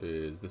not.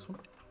 Is this one?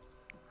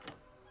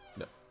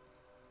 No.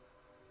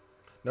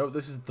 No,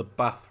 this is the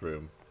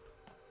bathroom.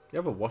 You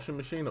have a washing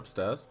machine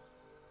upstairs?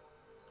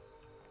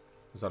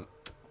 Is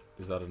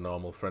that a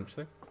normal French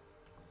thing?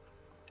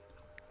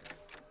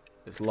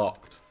 It's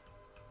locked.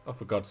 Oh,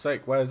 for God's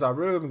sake, where's our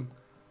room?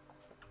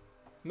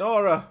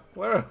 Nora,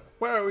 where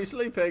are we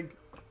sleeping?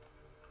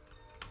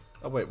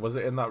 Oh wait, was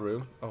it in that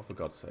room? Oh, for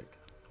God's sake.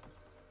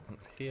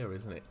 It's here,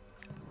 isn't it?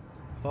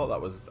 I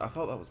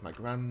thought that was my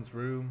Gran's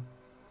room.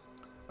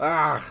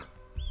 Ah!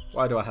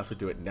 Why do I have to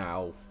do it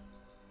now?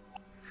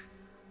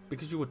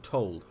 Because you were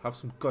told. Have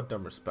some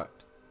goddamn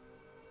respect.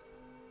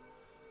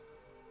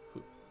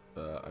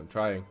 I'm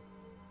trying.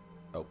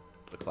 Oh,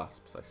 the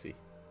clasps, I see.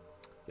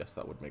 Yes,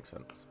 that would make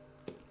sense.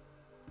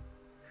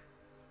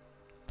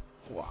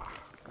 Wow.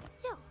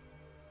 So.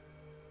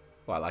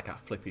 Well, I like our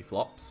flippy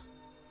flops.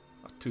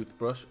 Our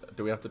toothbrush.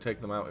 Do we have to take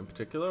them out in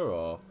particular,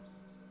 or?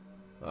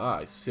 Ah,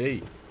 I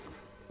see.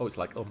 Oh, it's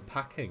like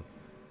unpacking.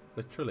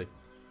 Literally.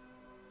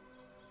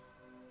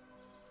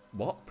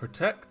 What?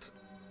 Protect?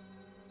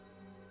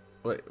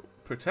 Wait,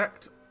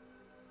 protect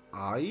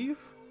Ive?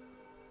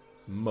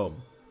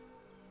 Mum.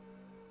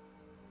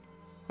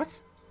 What?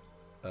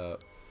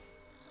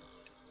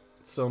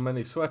 So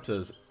many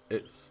sweaters.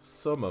 It's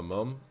summer,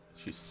 Mum.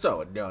 She's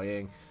so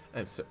annoying.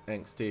 I'm so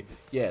angsty.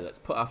 Yeah, let's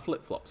put our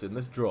flip-flops in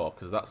this drawer,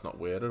 because that's not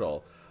weird at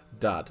all.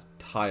 Dad,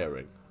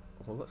 tiring.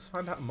 Well, let's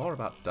find out more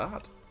about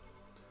Dad.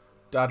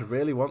 Dad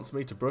really wants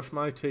me to brush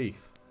my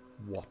teeth.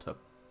 What a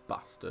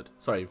bastard.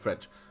 Sorry,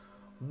 French.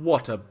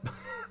 What a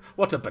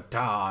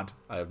batard.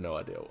 I have no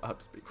idea how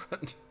to speak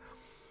French.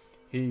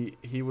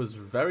 He was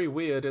very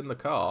weird in the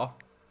car.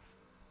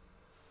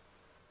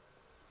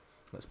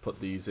 Let's put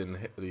these in.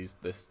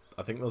 This.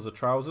 I think those are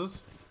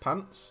trousers,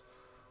 pants,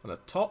 and a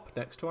top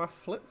next to our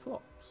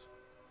flip-flops.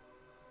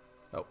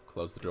 Oh,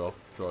 close the drawer.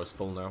 Drawer is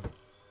full now.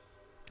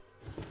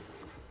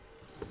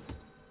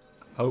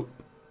 Hope.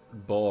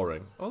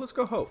 Boring. Oh, let's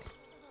go hope.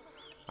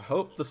 I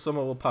hope the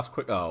summer will pass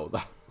quick. Oh,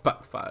 that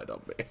backfired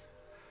on me.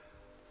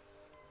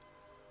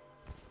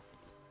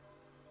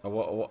 Oh,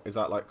 what is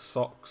that, like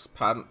socks,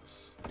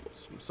 pants,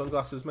 some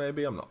sunglasses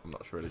maybe? I'm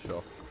not really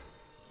sure.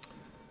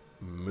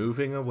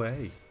 Moving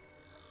away.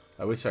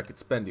 I wish I could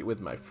spend it with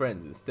my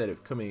friends instead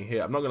of coming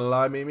here. I'm not going to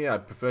lie, Mimi. I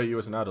prefer you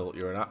as an adult.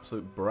 You're an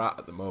absolute brat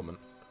at the moment.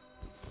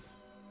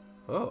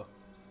 Oh.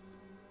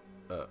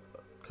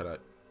 Can I...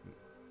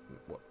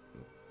 What?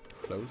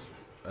 Close?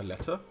 A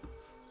letter?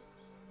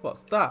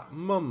 What's that?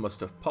 Mum must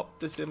have popped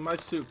this in my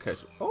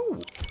suitcase.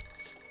 Oh!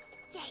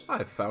 Yay.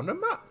 I found a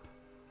map.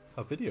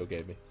 A video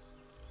gave me.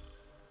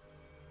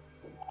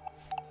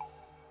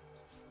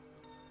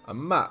 A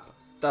map.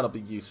 That'll be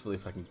useful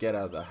if I can get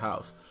out of the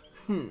house.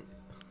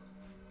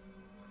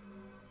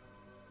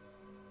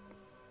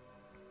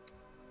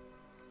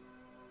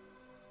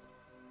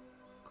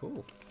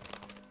 Cool.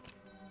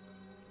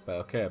 But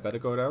okay, I better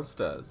go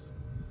downstairs.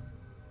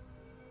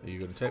 Are you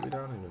going to take me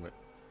down?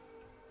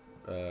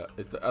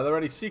 Are there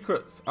any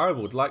secrets? I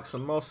would like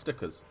some more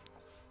stickers.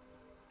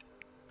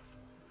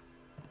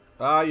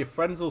 Ah, your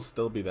friends will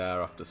still be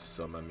there after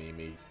summer,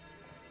 Mimi.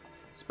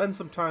 Spend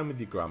some time with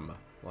your grandma.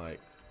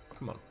 Like,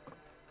 come on.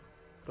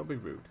 Don't be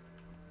rude.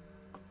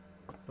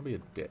 Don't be a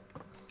dick.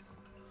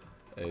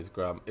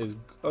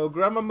 Oh,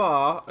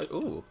 Grandmama.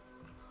 Ooh.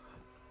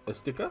 A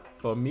sticker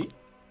for me?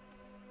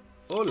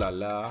 Oh la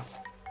la.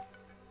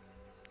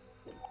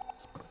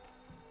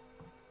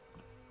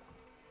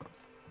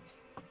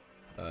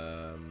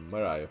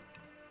 Where are you?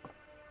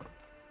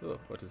 Oh,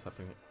 what is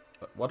happening?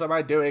 What am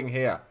I doing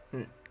here?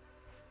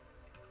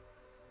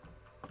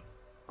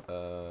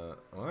 I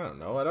don't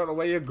know. I don't know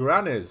where your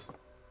gran is.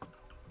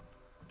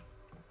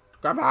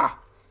 Grandma!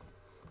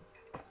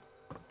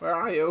 Where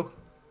are you?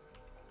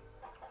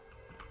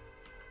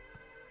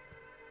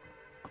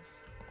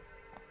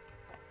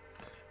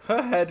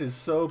 Her head is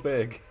so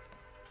big.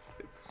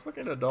 It's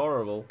fucking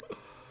adorable.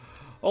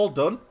 All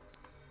done?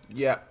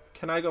 Yeah.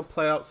 Can I go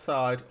play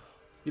outside?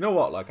 You know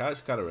what? Like, I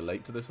actually kind of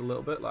relate to this a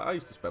little bit. Like, I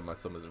used to spend my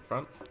summers in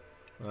France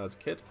when I was a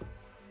kid.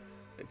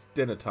 It's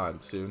dinner time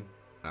soon.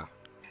 Ah.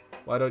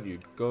 Why don't you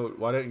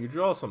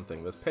draw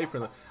something? There's paper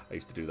in the... I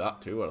used to do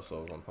that too when I was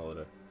on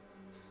holiday.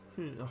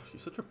 Oh,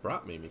 she's such a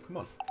brat, Mimi. Come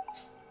on.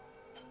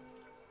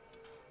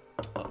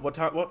 What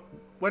time? What?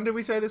 When did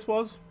we say this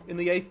was? In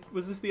the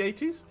Was this the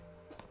 80s?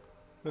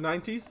 The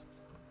 90s?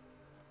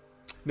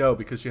 No,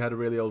 because she had a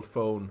really old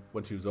phone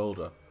when she was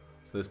older.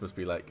 So this must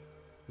be like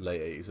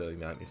late 80s, early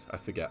 90s. I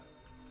forget.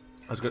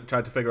 I was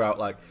trying to figure out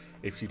like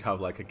if she'd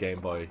have like a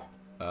Game Boy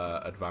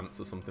Advance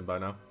or something by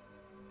now.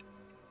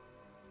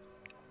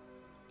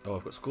 Oh,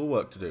 I've got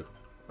schoolwork to do.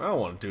 I don't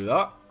want to do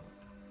that.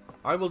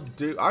 I will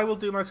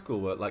do my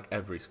schoolwork like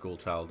every school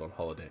child on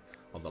holiday.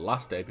 On the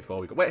last day before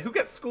we go. Wait, who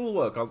gets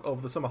schoolwork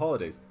over the summer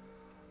holidays?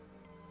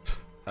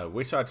 I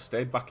wish I'd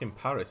stayed back in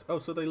Paris. Oh,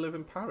 so they live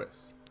in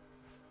Paris.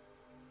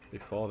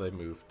 Before they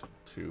moved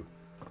to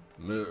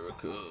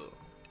America.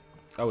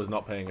 I was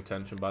not paying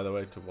attention, by the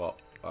way, to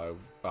what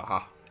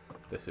aha.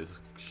 This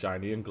is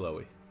shiny and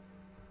glowy.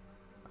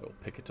 I will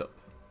pick it up.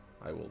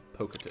 I will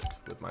poke at it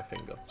with my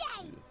finger.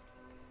 Yay!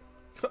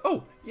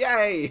 Oh,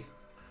 yay!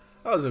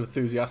 That was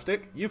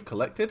enthusiastic. You've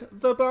collected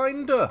the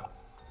binder.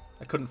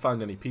 I couldn't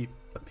find any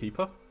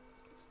peeper.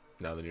 It's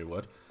now the new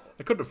word.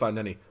 I couldn't find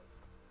any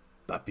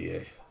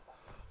papier.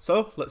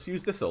 So, let's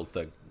use this old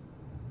thing.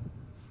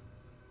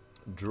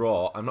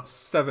 Draw. I'm not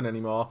 7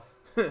 anymore.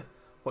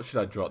 What should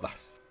I draw?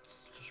 That's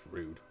just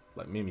rude.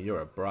 Like, Mimi,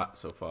 you're a brat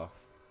so far.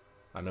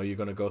 I know you're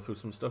going to go through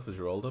some stuff as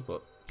you're older,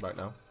 but right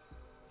now.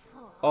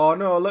 Oh,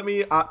 no, let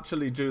me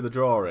actually do the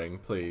drawing,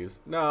 please.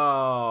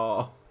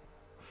 No.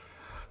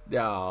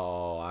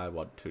 No, I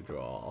want to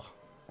draw.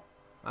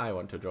 I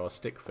want to draw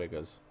stick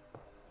figures.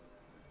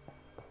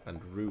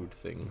 And rude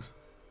things.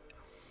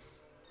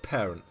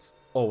 Parents.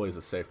 Always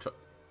a safe choice.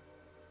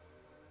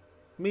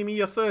 Mimi,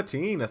 you're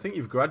 13. I think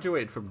you've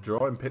graduated from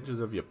drawing pictures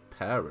of your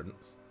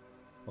parents.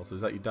 Also,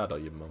 is that your dad or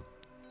your mum?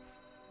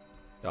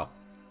 Oh,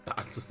 that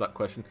answers that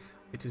question.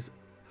 It is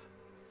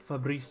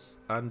Fabrice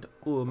and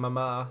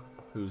Mama,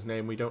 whose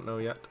name we don't know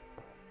yet.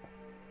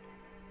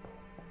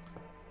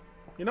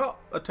 You're not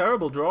a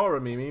terrible drawer,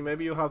 Mimi.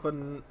 Maybe you have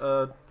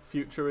a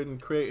future in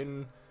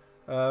creating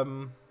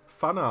fan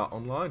art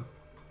online.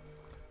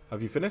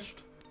 Have you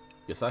finished?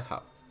 Yes, I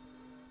have.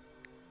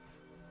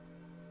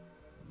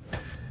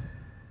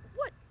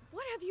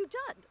 What have you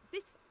done?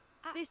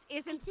 This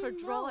isn't for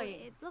drawing.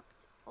 It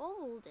looked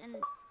old and...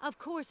 Of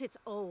course it's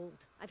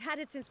old. I've had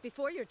it since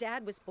before your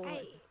dad was born.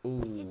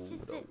 It's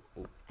just that...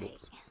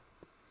 Oops.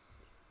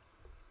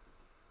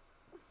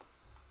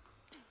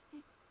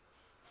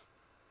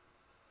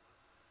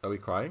 Are we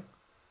crying?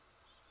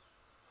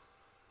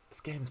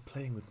 This game's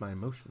playing with my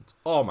emotions.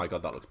 Oh my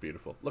god, that looks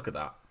beautiful. Look at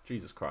that.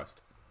 Jesus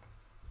Christ.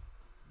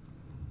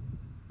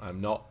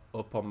 I'm not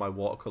up on my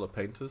watercolour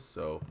painters,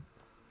 so...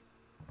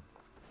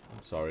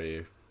 I'm sorry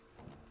if...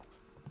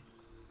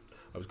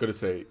 I was going to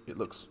say, it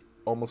looks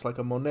almost like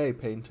a Monet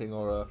painting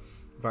or a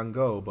Van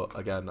Gogh, but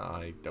again,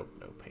 I don't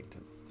know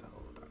painters, so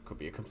that could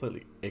be a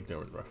completely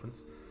ignorant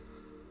reference.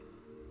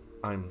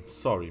 I'm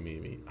sorry,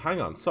 Mimi. Hang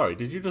on, sorry,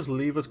 did you just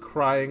leave us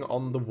crying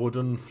on the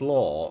wooden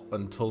floor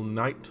until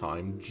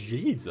nighttime?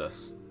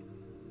 Jesus.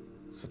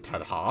 It's a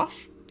tad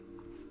harsh.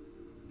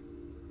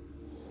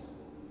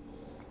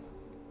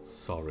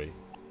 Sorry.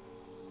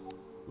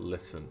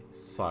 Listen,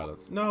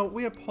 silence. No,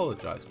 we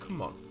apologize.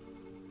 Come on.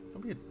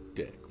 Don't be a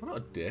dick. We're not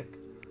a dick.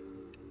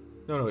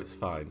 No, it's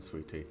fine,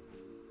 sweetie.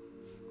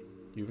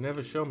 You've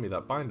never shown me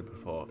that binder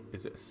before.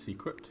 Is it a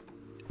secret?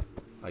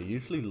 I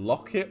usually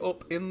lock it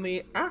up in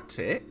the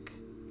attic.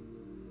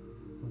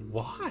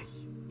 Why?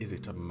 Is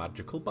it a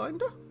magical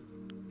binder?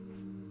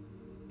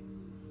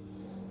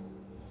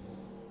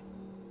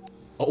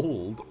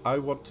 Old? I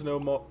want to know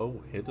more.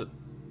 Oh, hidden.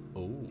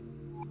 Oh.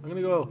 I'm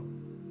gonna go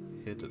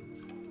hidden.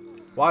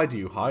 Why do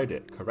you hide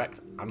it? Correct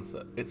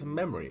answer. It's a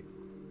memory.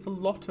 It's a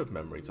lot of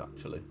memories,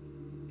 actually.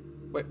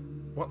 Wait,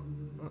 what?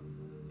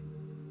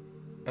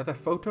 Are there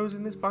photos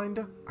in this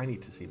binder? I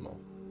need to see more.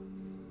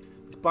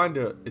 This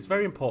binder is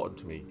very important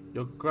to me.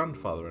 Your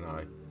grandfather and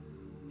I,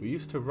 we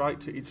used to write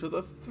to each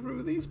other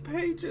through these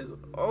pages.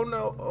 Oh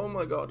no, oh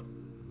my god.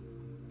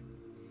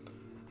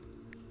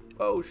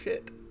 Oh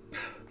shit.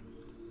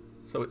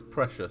 So it's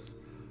precious.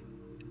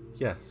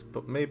 Yes,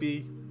 but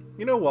maybe...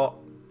 You know what?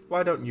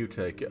 Why don't you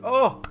take it?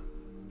 Oh!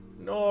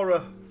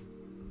 Nora!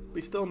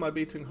 Be still my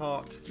beating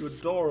heart. You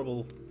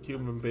adorable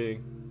human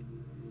being.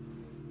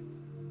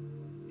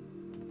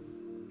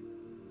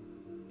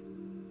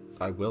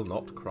 I will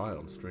not cry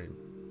on stream.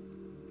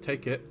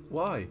 Take it.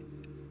 Why?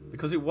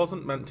 Because it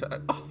wasn't meant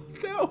to... Oh,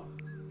 no!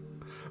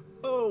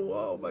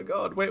 my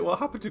god. Wait, what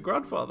happened to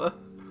grandfather?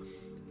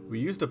 We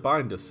used a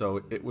binder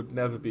so it would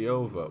never be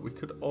over. We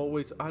could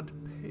always add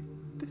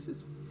This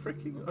is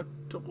freaking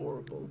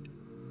adorable.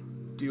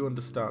 Do you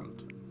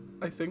understand?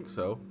 I think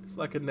so. It's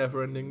like a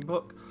never-ending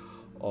book.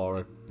 Or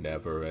a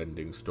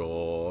never-ending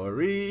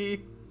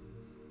story.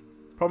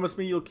 Promise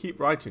me you'll keep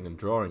writing and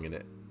drawing in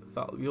it.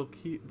 You'll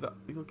keep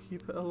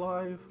it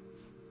alive.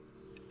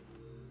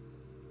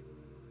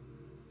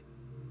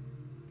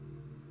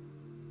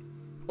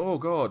 Oh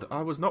god,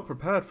 I was not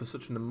prepared for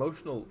such a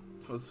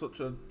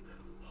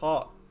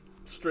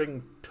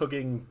heartstring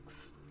tugging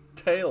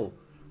tale.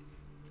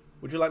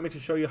 Would you like me to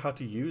show you how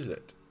to use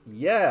it?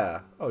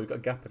 Yeah. Oh, you've got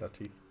a gap in our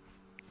teeth.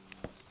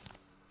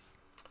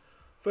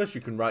 First, you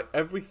can write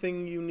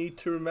everything you need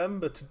to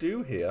remember to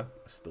do here.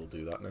 I still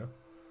do that now.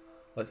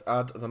 Let's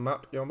add the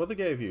map your mother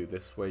gave you.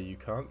 This way you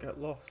can't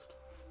get lost.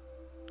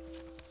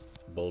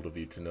 Bold of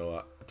you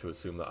to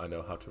assume that I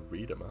know how to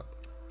read a map.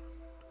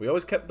 We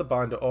always kept the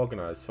binder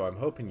organised, so I'm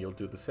hoping you'll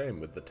do the same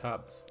with the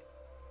tabs.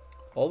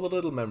 All the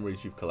little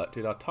memories you've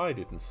collected are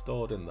tidied and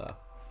stored in there.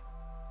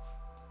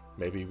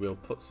 Maybe we'll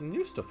put some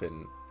new stuff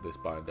in this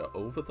binder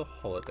over the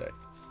holiday.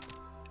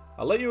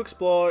 I'll let you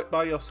explore it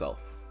by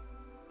yourself.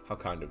 How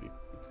kind of you.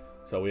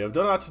 So we have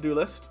done our to-do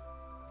list.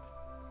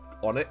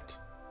 On it.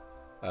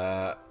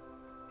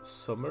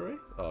 Summary?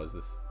 Oh, is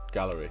this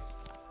gallery?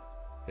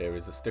 Here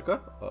is a sticker.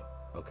 Oh,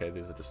 okay,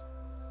 these are just...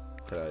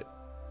 Okay.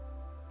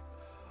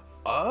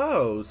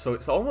 Oh, so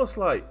it's almost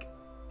like...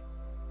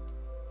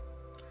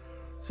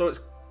 So it's...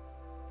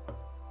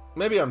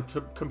 Maybe I'm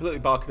completely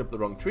barking up the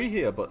wrong tree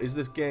here, but is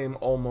this game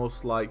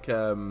almost like...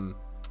 Oh,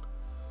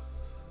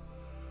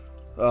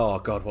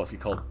 God, what's he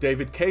called?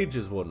 David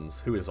Cage's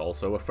ones, who is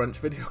also a French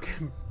video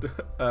game.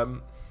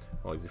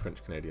 Oh, he's a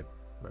French-Canadian.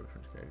 Maybe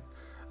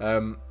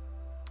French-Canadian.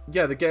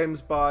 Yeah, the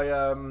game's by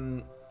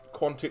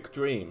Quantic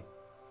Dream,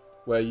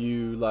 where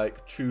you,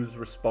 like, choose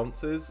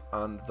responses,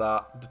 and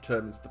that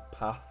determines the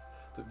path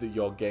that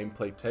your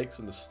gameplay takes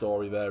and the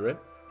story therein.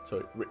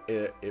 So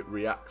it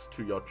reacts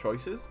to your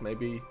choices.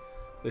 Maybe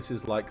this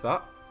is like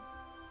that.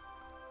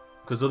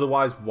 Because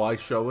otherwise, why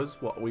show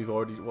us what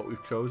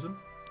we've chosen?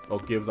 Or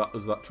give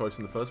us that choice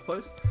in the first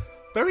place?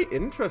 Very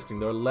interesting.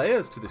 There are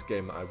layers to this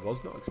game that I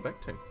was not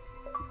expecting.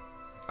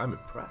 I'm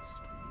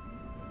impressed.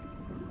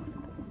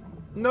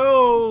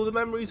 No, the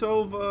memory's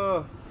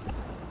over.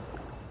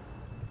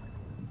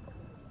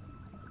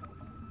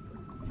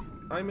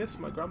 I miss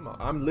my grandma.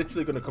 I'm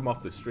literally going to come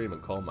off this stream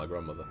and call my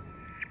grandmother.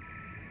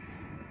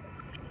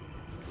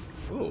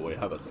 Oh, we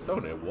have a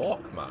Sony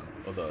Walkman.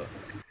 Other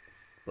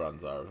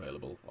brands are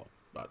available. Well,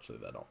 actually,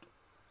 they're not.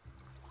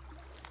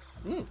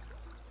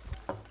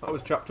 That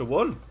was chapter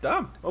 1.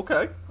 Damn.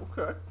 Okay.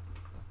 Okay.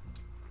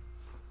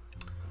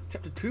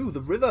 Chapter 2,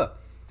 the river.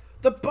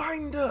 The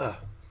binder.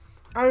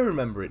 I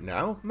remember it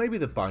now. Maybe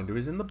the binder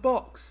is in the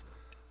box.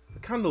 The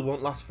candle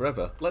won't last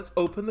forever. Let's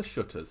open the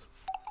shutters.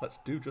 Let's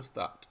do just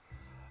that.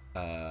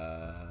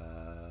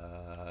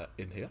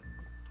 In here.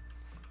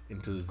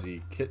 Into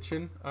the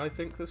kitchen, I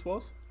think this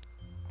was.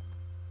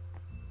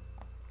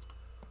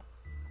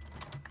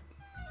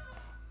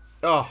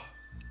 Ah,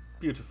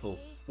 beautiful,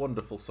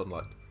 wonderful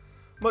sunlight.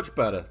 Much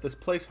better. This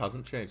place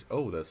hasn't changed.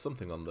 Oh, there's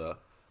something on the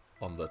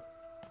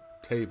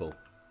table.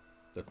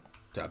 The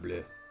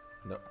tableau.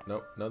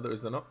 No, there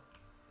is not.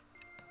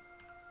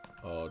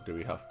 Or do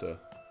we have to...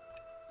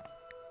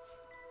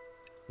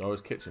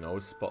 Always kitchen,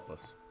 always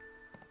spotless.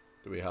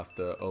 Do we have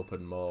to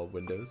open more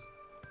windows?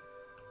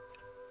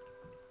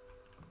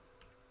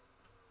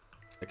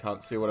 I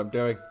can't see what I'm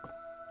doing.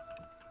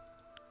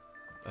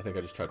 I think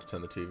I just tried to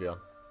turn the TV on.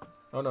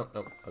 Oh, no,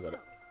 I got it.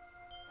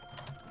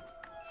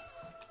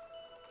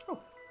 Oh.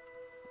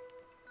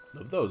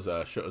 Love those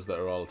shutters that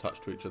are all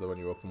attached to each other when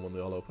you open one, they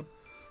all open.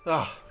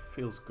 Ah,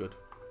 feels good.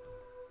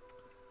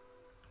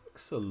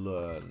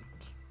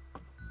 Excellent.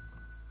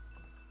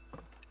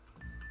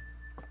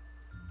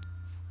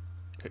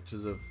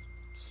 Pictures of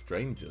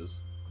strangers.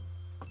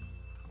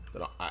 They're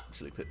not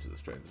actually pictures of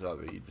strangers, are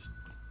they? You just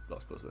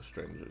not suppose they're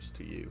strangers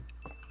to you.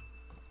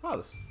 Ah,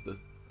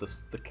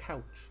 there's the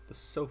couch, the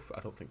sofa. I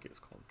don't think it's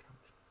called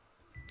couch.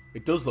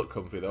 It does look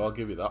comfy though. I'll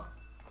give you that.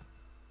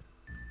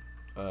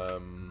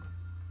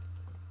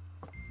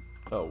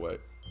 Oh wait,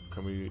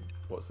 can we?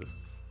 What's this?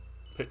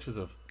 Pictures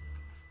of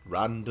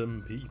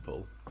random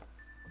people.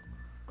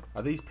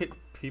 Are these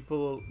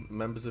people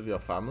members of your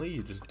family?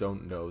 You just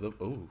don't know them.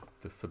 Oh,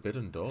 the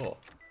forbidden door.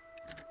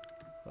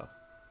 Well,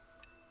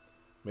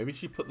 maybe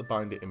she put the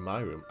binder in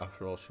my room.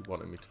 After all, she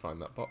wanted me to find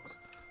that box.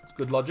 It's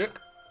good logic.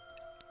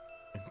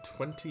 In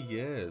 20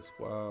 years.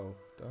 Wow.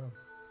 Damn.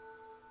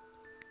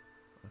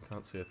 I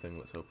can't see a thing.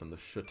 Let's open the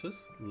shutters.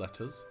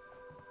 Letters.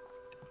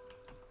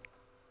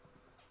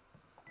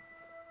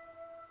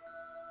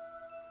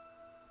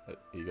 Are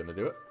you going to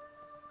do it?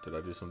 Did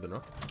I do something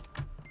wrong?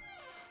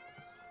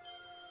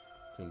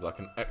 Seems like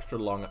an extra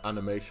long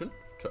animation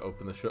to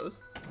open the shutters.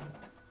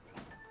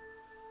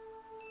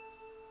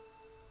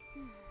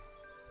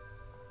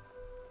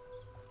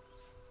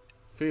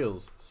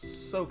 Feels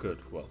so good.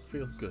 Well,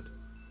 feels good.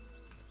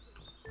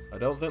 I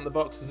don't think the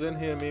box is in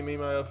here, Mimi,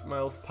 my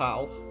old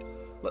pal.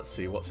 Let's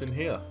see what's in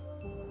here.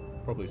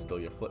 Probably still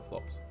your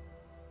flip-flops.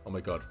 Oh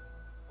my god.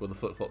 Will the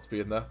flip-flops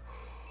be in there?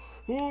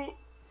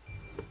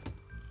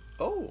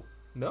 Oh,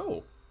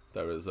 no.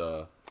 There is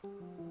a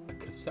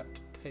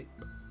cassette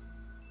tape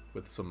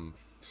with some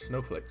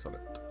snowflakes on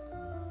it.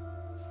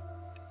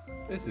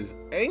 This is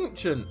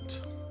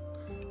ancient.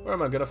 Where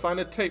am I going to find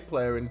a tape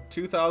player in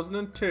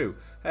 2002?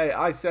 Hey,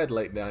 I said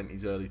late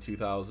 90s, early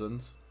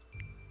 2000s.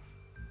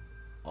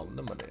 On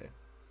the money.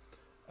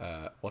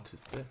 What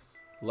is this?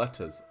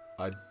 Letters.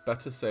 I'd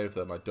better save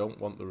them. I don't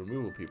want the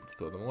removal people to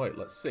throw them away.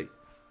 Let's see.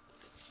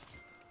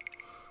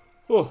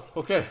 Oh,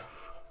 okay.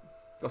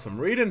 Got some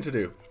reading to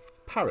do.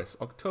 Paris,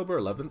 October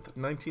 11th,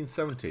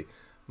 1970.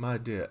 My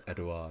dear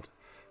Edouard,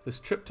 this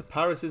trip to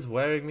Paris is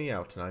wearing me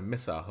out and I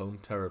miss our home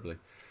terribly.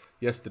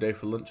 Yesterday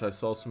for lunch I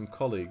saw some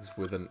colleagues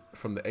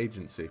from the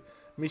agency.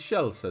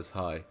 Michelle says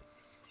hi.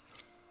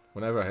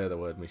 Whenever I hear the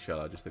word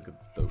Michelle, I just think of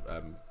the,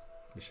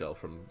 Michelle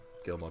from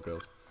Gilmore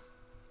Girls.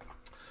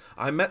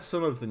 I met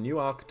some of the new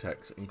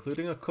architects,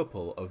 including a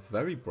couple of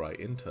very bright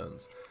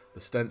interns. The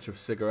stench of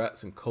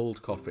cigarettes and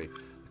cold coffee.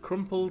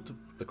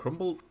 The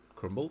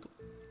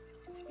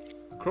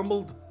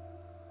crumbled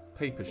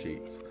paper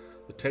sheets.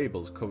 The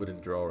tables covered in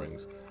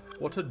drawings.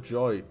 What a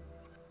joy.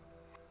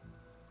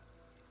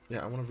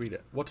 Yeah, I want to read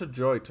it. What a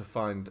joy to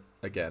find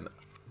again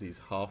these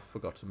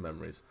half-forgotten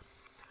memories.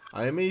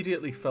 I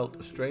immediately felt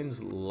a strange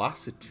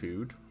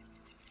lassitude.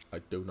 I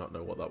do not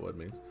know what that word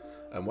means.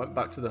 And went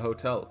back to the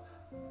hotel.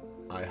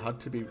 I had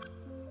to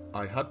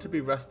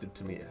be rested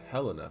to meet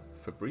Helena,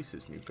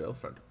 Fabrice's new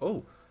girlfriend.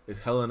 Oh, is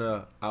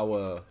Helena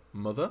our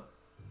mother?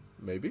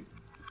 Maybe.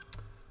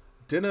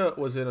 Dinner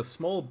was in a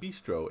small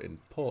bistro in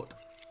Port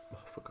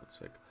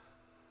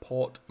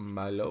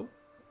Malo.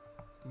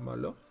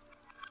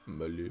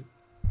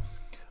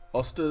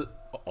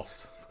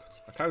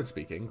 I can't even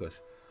speak English.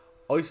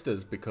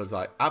 Oysters because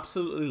I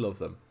absolutely love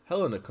them.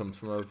 Helena comes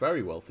from a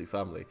very wealthy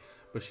family,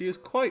 but she is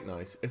quite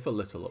nice, if a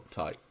little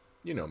uptight.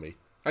 You know me.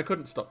 I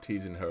couldn't stop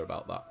teasing her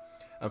about that.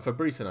 And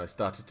Fabrice and I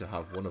started to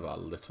have one of our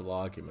little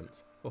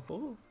arguments.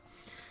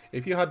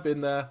 If you had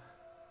been there,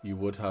 you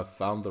would have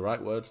found the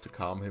right words to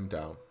calm him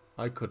down.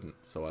 I couldn't,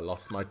 so I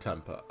lost my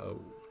temper.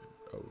 Oh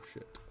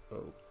shit.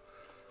 Oh.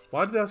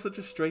 Why do they have such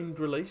a strained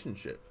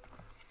relationship?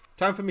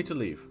 Time for me to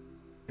leave.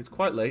 It's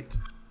quite late,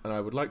 and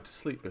I would like to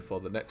sleep before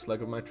the next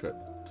leg of my trip.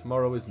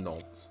 Tomorrow is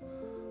Nantes.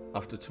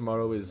 After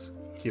tomorrow is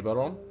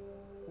Quiberon.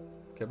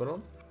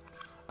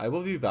 I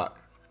will be back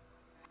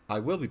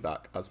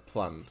as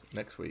planned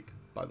next week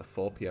by the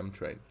 4 PM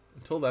train.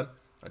 Until then,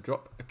 I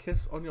drop a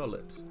kiss on your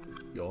lips.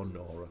 Your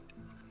Nora.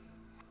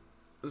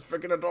 It's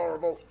freaking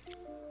adorable.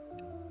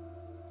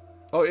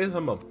 Oh, it is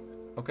her mum.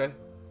 Okay.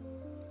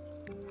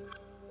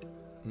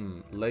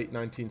 Late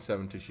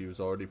 1970, she was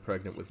already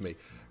pregnant with me.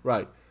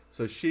 Right,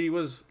 so she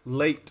was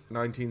late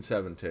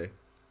 1970.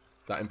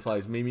 That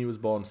implies Mimi was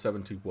born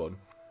 71.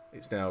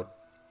 It's now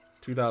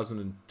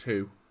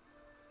 2002,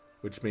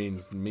 which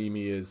means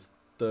Mimi is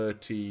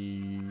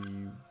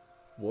 31.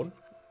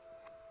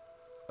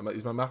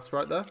 Is my maths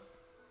right there?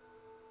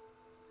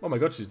 Oh my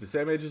god, she's the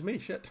same age as me.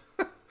 Shit.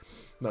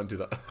 Don't do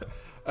that.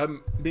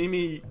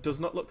 Mimi does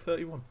not look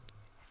 31.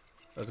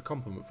 There's a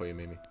compliment for you,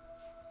 Mimi.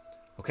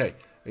 Okay,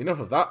 enough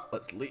of that.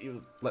 Let's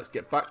leave. Let's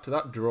get back to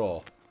that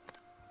drawer.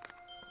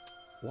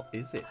 What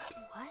is it?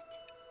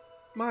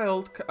 What?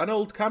 An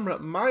old camera.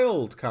 My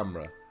old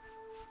camera.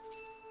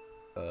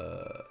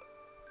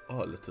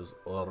 Let us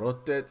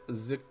rotate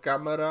the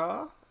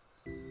camera.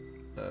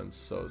 I'm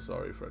so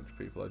sorry, French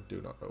people. I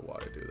do not know why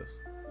I do this.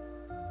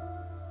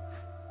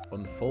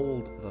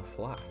 Unfold the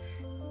flash.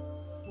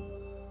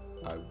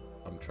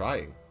 I'm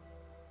trying.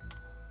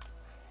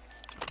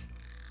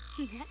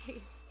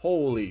 Nice.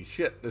 Holy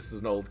shit, this is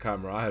an old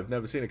camera. I have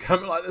never seen a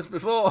camera like this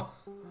before.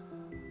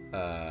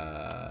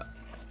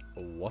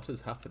 What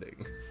is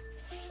happening?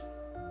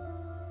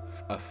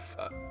 A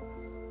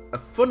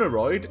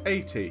Funaroid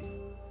 80.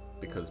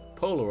 Because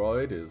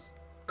Polaroid is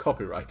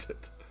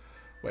copyrighted.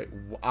 Wait,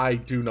 I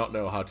do not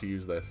know how to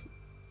use this.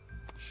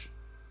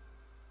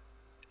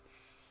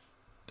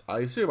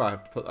 I assume I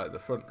have to put that in the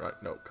front, right?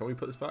 No, can we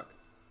put this back?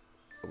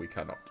 Oh, we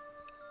cannot.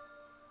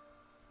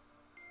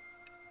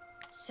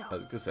 So. I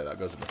was going to say that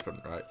goes in the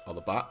front, right? Or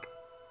the back.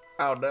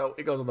 Oh no,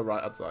 it goes on the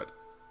right hand side.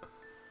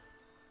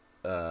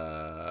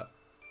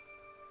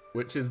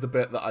 Which is the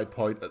bit that I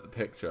point at the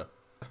picture.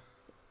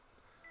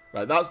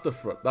 Right, that's the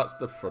front. That's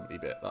the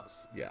fronty bit.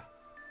 That's, yeah.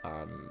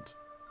 And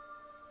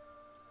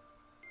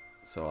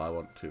so I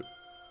want to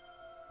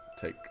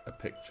take a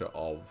picture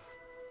of...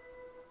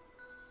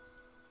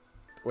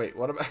 Wait,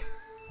 what am I...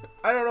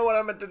 I don't know what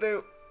I'm meant to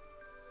do.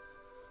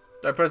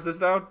 Do I press this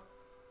down?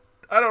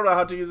 I don't know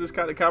how to use this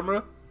kind of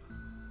camera.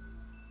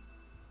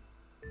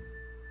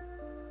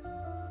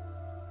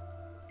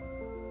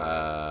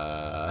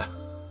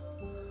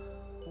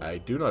 I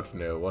do not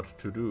know what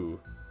to do.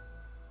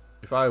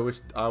 If I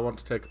want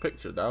to take a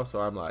picture now, so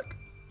I'm like,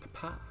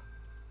 Papa.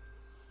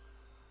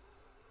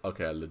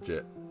 Okay, I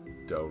legit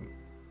don't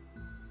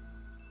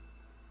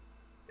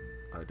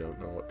I don't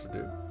know what to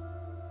do.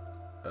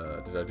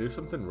 Did I do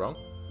something wrong?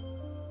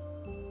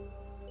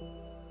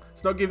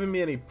 It's not giving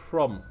me any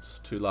prompts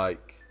to,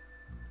 like...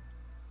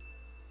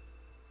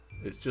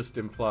 It's just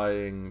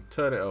implying,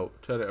 turn it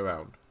up, turn it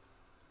around.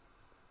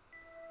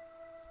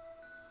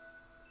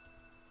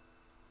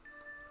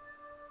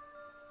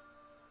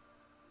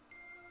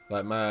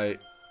 Like, my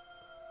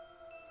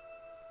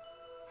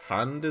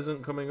hand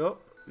isn't coming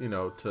up, you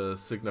know, to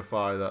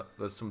signify that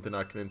there's something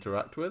I can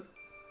interact with.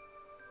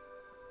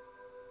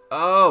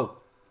 Oh!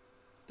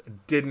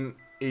 Didn't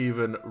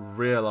even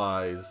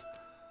realise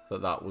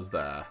that that was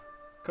there.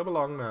 Come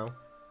along now.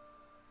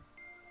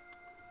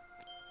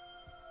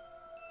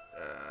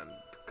 And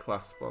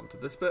clasp onto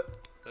this bit.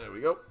 There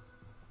we go.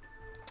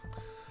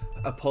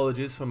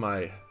 Apologies for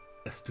my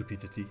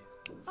stupidity.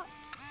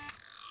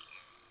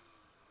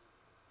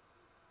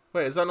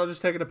 Wait, is that not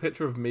just taking a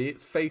picture of me?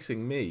 It's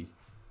facing me.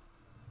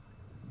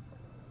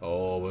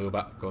 Oh, we're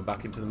going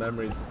back into the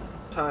memories.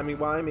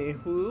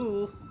 Timey-wimey.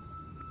 Woo.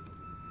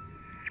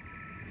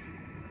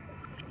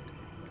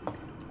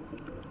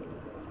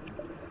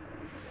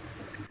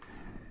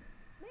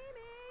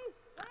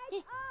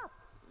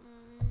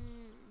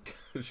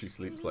 She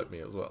sleeps like me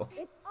as well.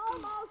 It's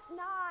almost 9.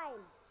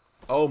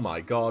 Oh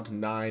my god,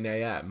 9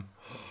 AM.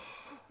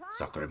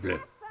 Sacre bleu.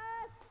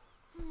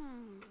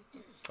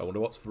 I wonder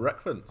what's for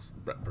breakfast.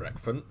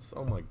 Breakfast?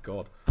 Oh my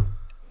god.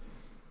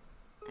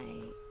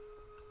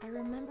 I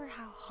remember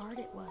how hard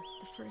it was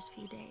the first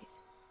few days.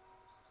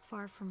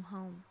 Far from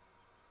home.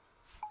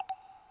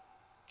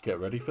 Get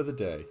ready for the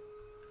day.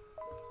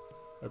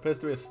 There appears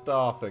to be a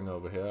star thing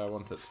over here. I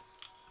want it.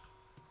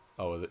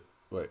 Oh, is it?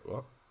 Wait,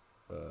 what?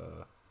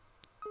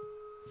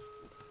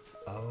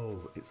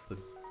 Oh, it's the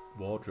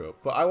wardrobe.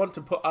 But I want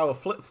to put our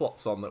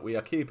flip-flops on that we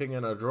are keeping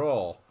in a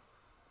drawer.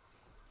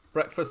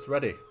 Breakfast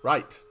ready.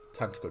 Right.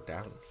 Time to go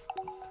down.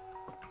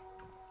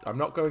 I'm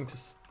not going to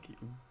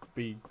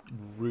be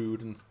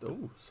rude and...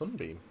 Oh,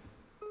 sunbeam.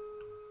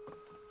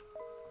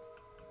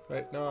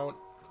 Wait, no, I want...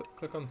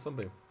 Click on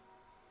sunbeam.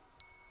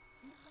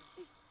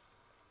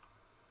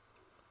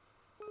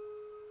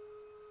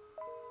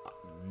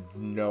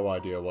 No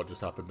idea what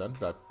just happened then.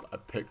 Did I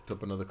picked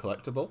up another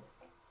collectible?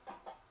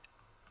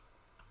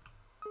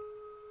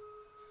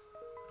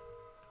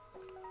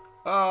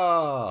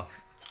 Ah!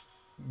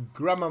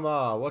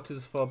 Grandmama, what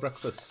is for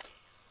breakfast?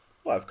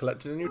 Oh, I've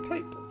collected a new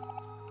tape.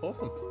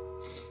 Awesome.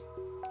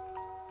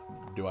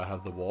 Do I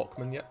have the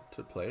Walkman yet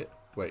to play it?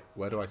 Wait,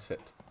 where do I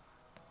sit?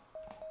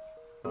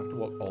 I have to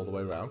walk all the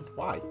way around.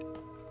 Why?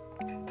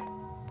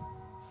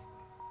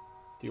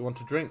 Do you want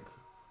to drink?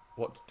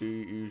 What do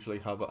you usually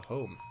have at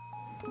home?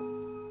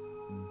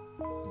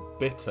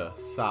 Bitter,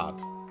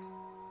 sad.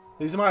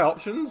 These are my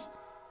options?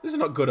 These are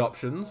not good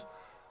options.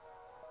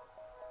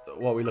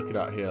 What are we looking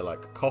at here?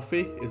 Like,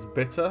 coffee is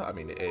bitter. I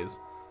mean, it is.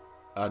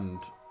 And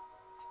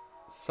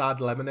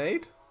sad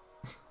lemonade?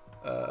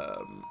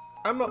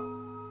 I'm not...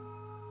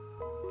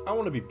 I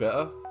want to be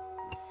bitter.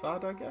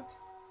 Sad, I guess.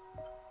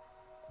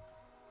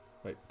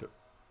 Wait,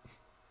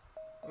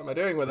 what am I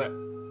doing with it?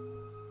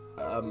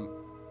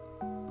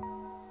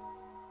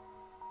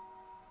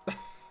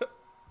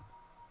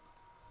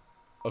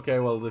 Okay,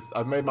 well,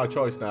 I've made my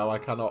choice now. I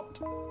cannot...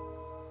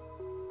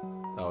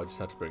 Oh, I just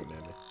had to bring it near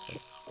me.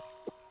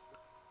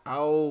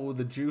 Ow,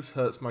 the juice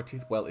hurts my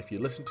teeth. Well, if you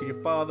listen to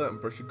your father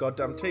and brush your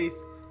goddamn teeth,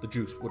 the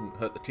juice wouldn't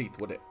hurt the teeth,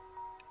 would it?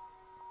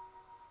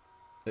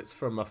 It's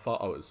from a farm.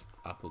 Oh, it was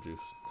apple juice.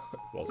 It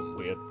wasn't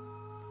weird.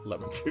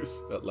 Lemon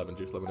juice.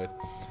 Lemonade.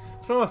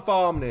 It's from a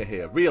farm near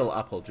here. Real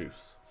apple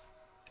juice.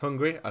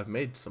 Hungry? I've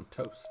made some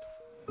toast.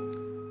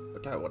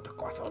 But I want a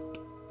croissant.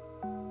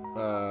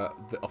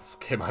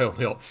 Okay, my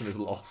only option is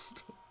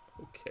lost.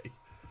 Okay.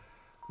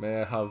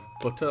 May I have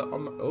butter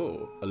on...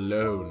 Oh,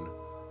 alone.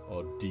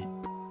 Or deep.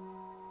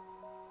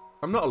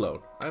 I'm not alone.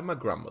 I have my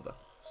grandmother.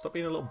 Stop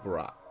being a little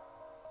brat.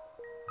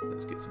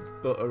 Let's get some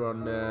butter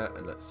on there,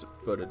 and let's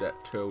butter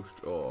that toast.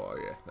 Oh,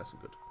 yeah, nice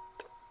and good.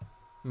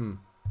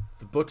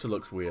 The butter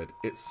looks weird.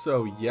 It's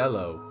so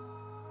yellow.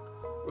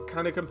 What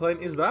kind of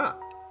complaint is that?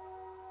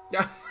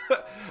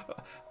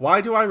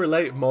 Why do I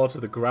relate more to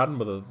the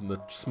grandmother than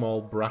the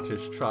small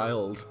bratish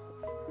child?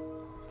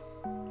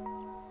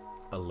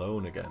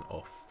 Alone again,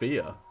 or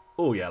fear?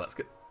 Oh, yeah, let's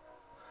get...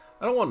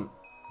 I don't want...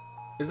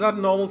 Is that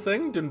a normal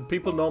thing? Do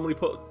people normally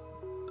put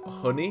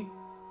honey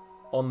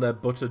on their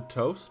buttered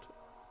toast?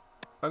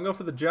 I'm going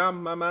for the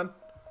jam, my man.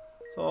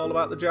 It's all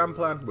about the jam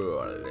plan.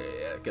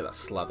 Get that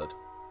slathered.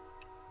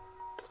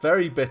 It's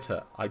very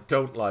bitter. I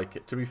don't like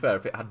it. To be fair,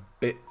 if it had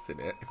bits in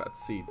it, if it had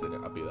seeds in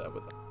it, I'd be there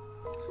with it.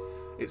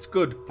 It's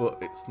good, but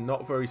it's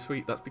not very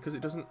sweet. That's because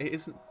it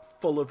isn't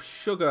full of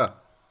sugar.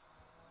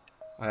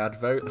 I had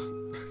very...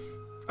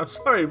 I'm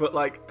sorry, but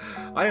like,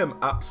 I am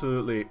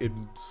absolutely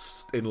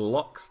in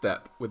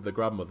lockstep with the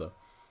grandmother.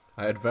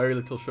 I had very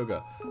little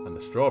sugar, and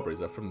the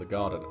strawberries are from the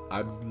garden.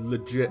 I'm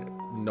legit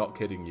not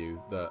kidding you.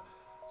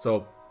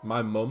 So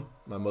my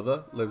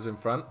mother, lives in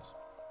France,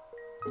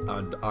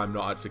 and I'm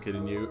not actually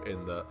kidding you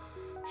in that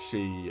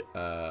she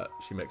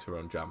makes her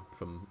own jam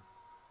from.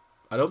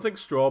 I don't think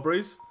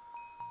strawberries,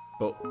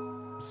 but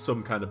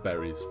some kind of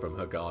berries from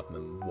her garden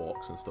and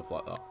walks and stuff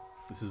like that.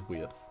 This is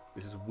weird.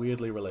 This is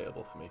weirdly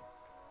relatable for me.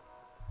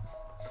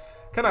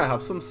 Can I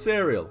have some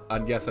cereal?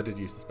 And yes, I did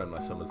used to spend my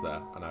summers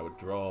there, and I would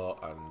draw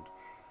and,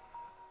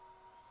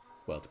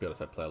 well, to be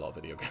honest, I'd play a lot of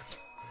video games.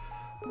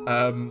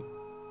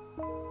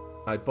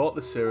 I bought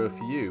the cereal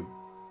for you,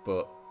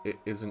 but it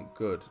isn't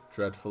good.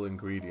 Dreadful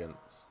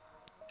ingredients.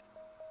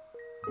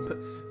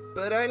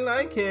 But I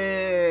like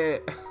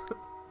it.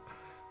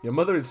 Your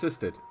mother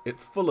insisted.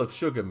 It's full of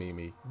sugar,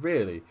 Mimi.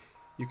 Really?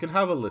 You can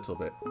have a little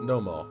bit.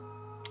 No more.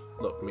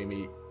 Look,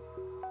 Mimi.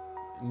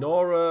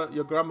 Nora,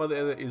 your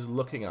grandmother is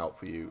looking out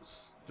for you.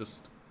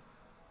 Just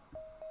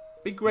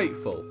be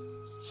grateful.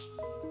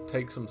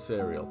 Take some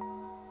cereal.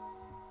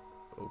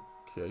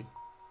 Okay.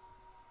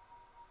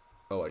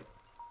 Oh, wait.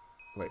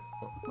 Wait.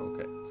 Oh,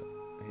 okay. So,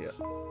 here.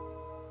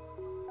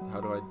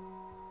 How do I...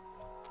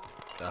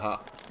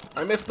 Aha.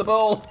 I missed the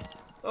ball!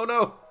 Oh,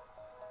 no!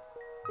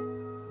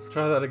 Let's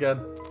try that again.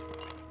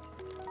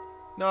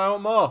 No, I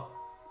want more!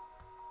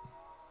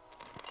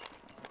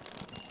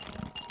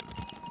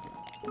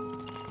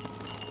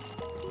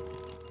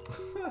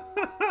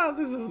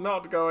 This is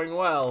not going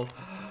well.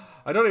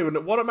 I don't even know.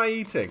 What am I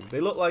eating?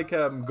 They look like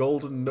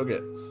golden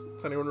nuggets.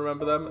 Does anyone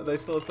remember them? Are they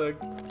still a thing?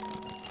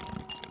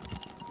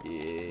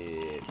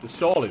 Yeah.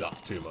 Surely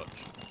that's too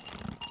much.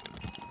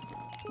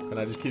 Can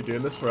I just keep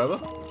doing this forever?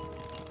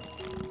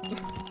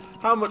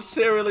 How much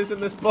cereal is in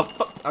this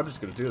box? I'm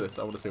just going to do this.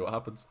 I want to see what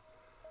happens.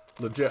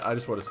 Legit, I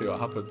just want to see what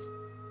happens.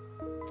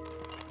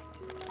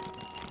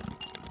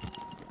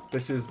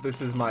 This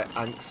is my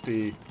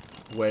angsty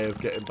way of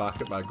getting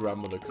back at my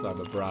grandmother because I'm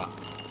a brat.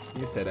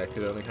 You said I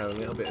could only have a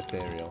little bit of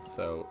cereal,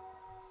 so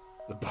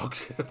the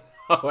box is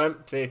now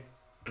empty.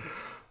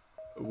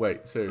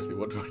 Wait, seriously,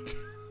 what do I do?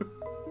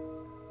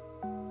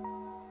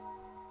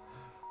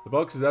 The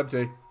box is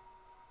empty.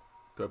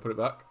 Do I put it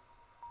back?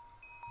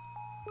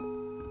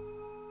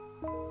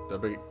 Do I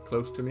bring it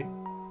close to me?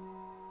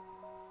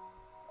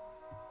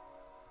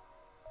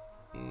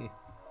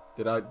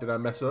 Did I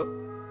mess up?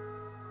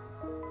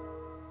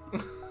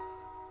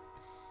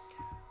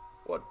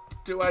 What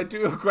do I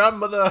do,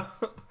 grandmother?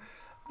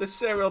 The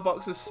cereal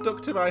box is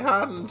stuck to my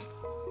hand.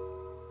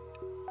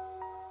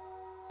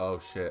 Oh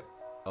shit.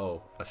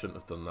 Oh, I shouldn't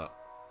have done that.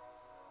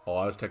 Oh,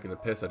 I was taking a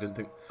piss. I didn't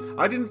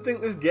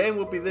think this game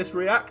would be this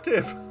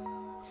reactive.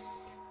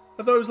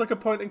 I thought it was like a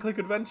point and click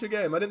adventure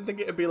game. I didn't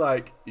think it'd be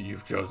like,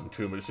 you've chosen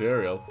too much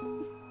cereal.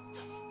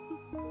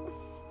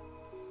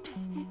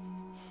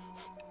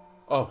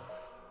 Oh,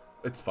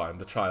 it's fine.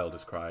 The child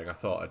is crying. I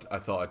thought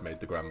I'd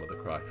made the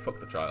grandmother cry. Fuck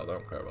the child. I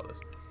don't care about this.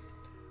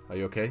 Are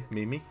you okay,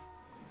 Mimi?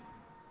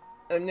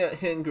 I'm not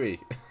hungry.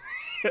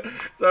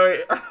 Sorry,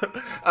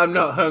 I'm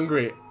not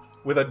hungry.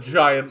 With a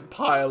giant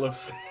pile of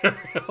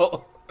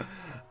cereal.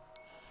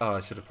 Oh,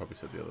 I should have probably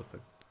said the other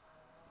thing.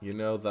 You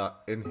know that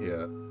in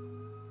here,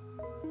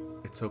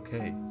 it's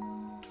okay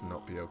to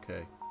not be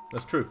okay.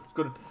 That's true. It's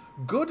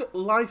good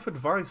life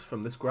advice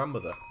from this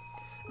grandmother.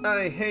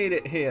 I hate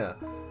it here.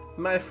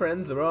 My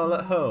friends are all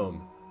at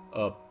home.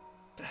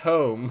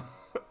 Home.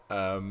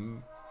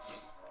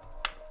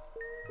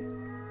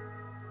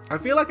 I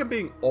feel like I'm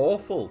being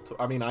awful to...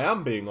 I mean, I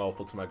am being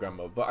awful to my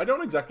grandma, but I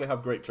don't exactly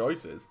have great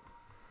choices.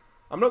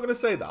 I'm not going to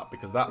say that,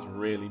 because that's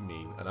really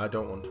mean, and I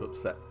don't want to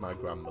upset my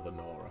grandmother,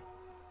 Nora.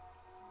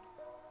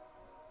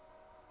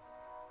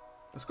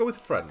 Let's go with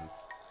friends.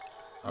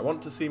 I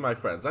want to see my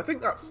friends. I think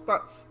that's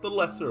the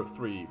lesser of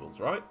three evils,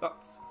 right?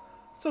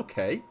 It's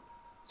okay.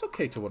 It's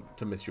okay to want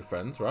to miss your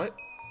friends, right?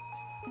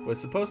 We're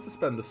supposed to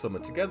spend the summer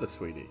together,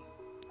 sweetie.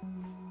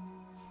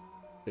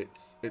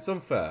 It's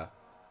unfair.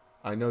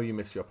 I know you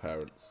miss your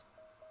parents.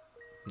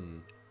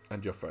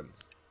 And your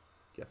friends.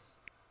 Yes.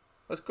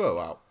 Let's go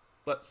out.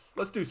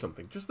 Let's do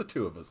something. Just the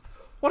two of us.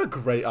 What a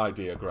great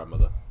idea,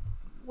 grandmother.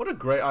 What a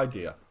great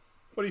idea.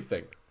 What do you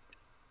think?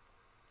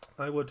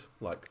 I would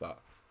like that.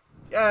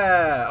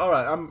 Yeah, all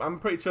right. I'm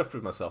pretty chuffed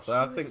with myself.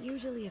 I think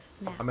usually have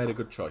snapped I made a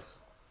good choice.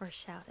 or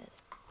shouted,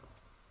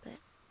 but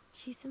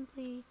she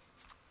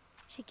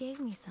gave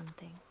me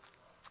something.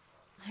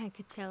 I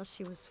could tell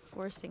she was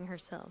forcing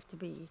herself to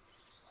be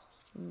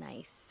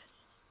nice.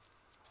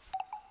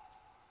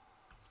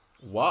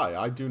 Why?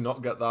 I do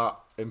not get that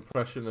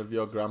impression of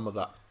your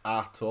grandmother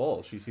at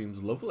all. She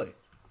seems lovely.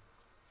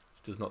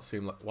 She does not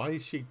seem like... Why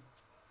is she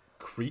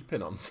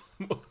creeping on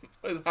someone?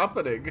 What is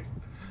happening?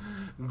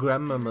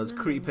 Grandmama's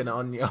creeping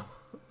on you.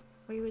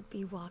 We would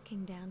be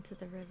walking down to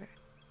the river.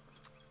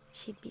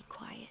 She'd be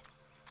quiet,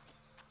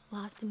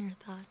 lost in her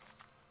thoughts.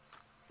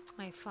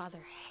 My father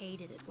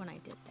hated it when I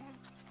did that.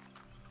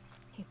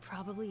 He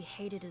probably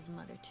hated his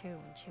mother too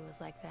when she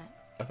was like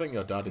that. I think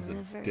your dad is a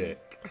river,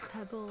 dick. The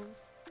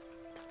pebbles,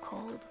 the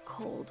cold,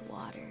 cold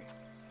water,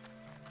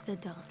 the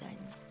Dordogne.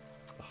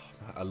 Oh,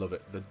 man, I love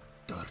it. The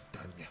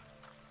Dordogne.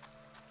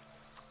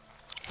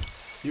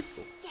 You...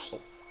 Oh.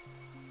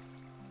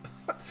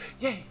 Oh.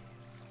 Yay!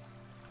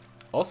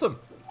 Awesome.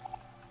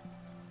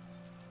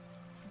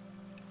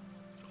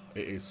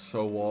 It is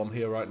so warm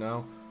here right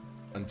now.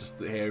 And just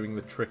hearing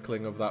the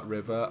trickling of that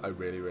river, I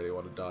really, really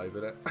want to dive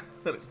in it.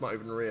 And it's not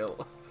even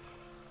real.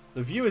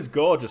 The view is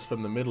gorgeous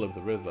from the middle of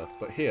the river,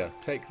 but here,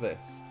 take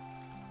this.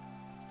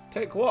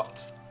 Take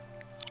what?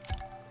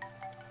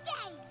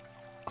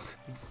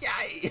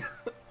 Yay! Yay!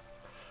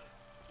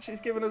 She's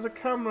given us a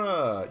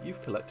camera.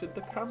 You've collected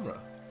the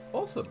camera.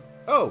 Awesome.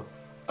 Oh,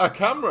 a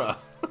camera.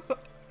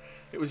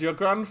 It was your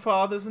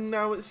grandfather's and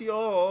now it's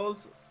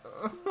yours.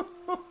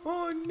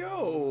 Oh,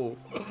 no.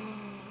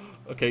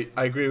 Okay,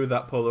 I agree with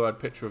that Polaroid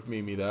picture of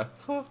Mimi there.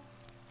 Huh.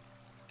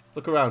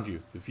 Look around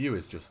you. The view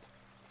is just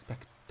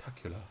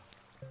spectacular.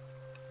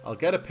 I'll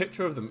get a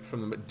picture of them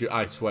from the...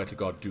 I swear to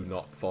God, do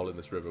not fall in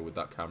this river with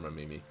that camera,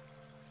 Mimi.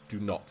 Do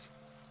not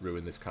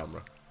ruin this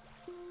camera.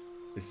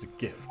 This is a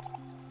gift.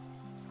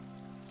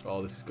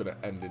 Oh, this is going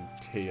to end in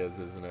tears,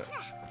 isn't it?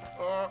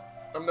 Oh,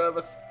 I'm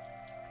nervous.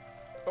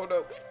 Oh,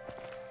 no.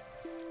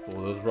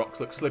 Oh, those rocks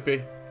look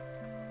slippy.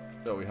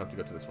 Oh, we have to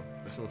go to this one.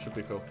 This one should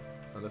be cool.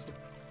 And this one.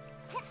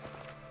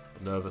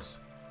 I'm nervous.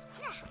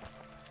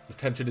 The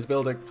tension is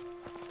building.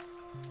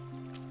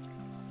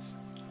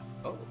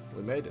 Oh,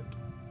 we made it.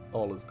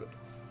 All is good.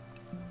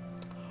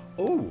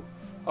 Oh,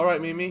 all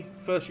right, Mimi.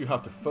 First, you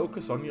have to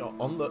focus on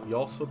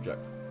your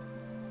subject.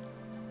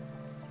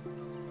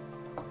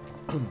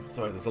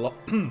 Sorry, there's a lot.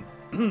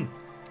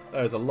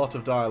 There's a lot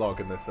of dialogue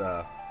in this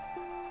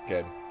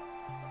game.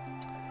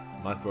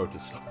 My throat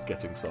is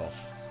getting sore.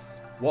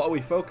 What are we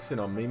focusing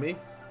on, Mimi?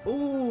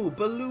 Ooh,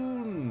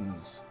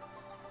 balloons.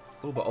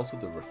 Oh, but also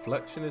the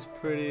reflection is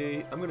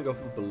pretty. I'm gonna go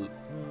for the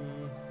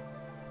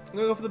I'm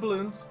gonna go for the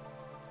balloons.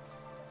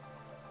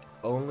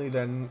 Only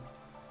then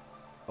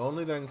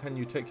can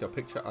you take your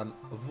picture and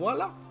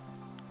voila.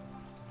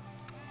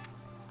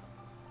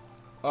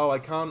 Oh, I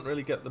can't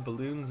really get the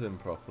balloons in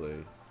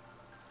properly.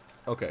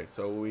 Okay,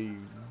 so we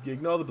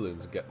ignore the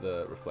balloons and get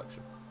the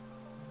reflection.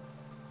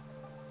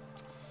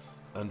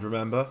 And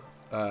remember,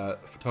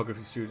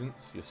 photography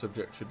students, your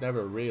subject should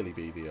never really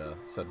be the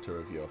center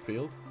of your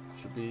field.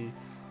 It should be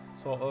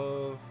sort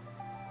of...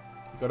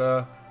 You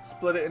gotta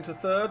split it into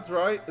thirds,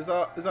 right? Is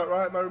that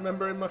right? Am I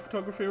remembering my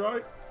photography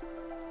right?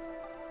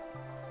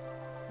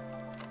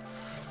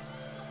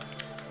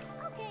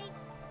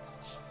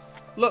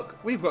 Look,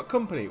 we've got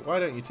company. Why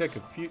don't you take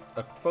a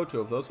photo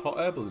of those hot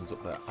air balloons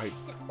up there?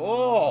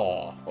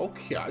 Oh,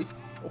 okay.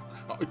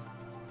 Okay.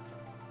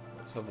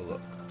 Let's have a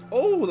look.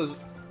 Oh, there's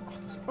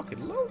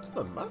fucking loads of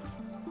them, man.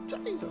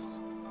 Jesus.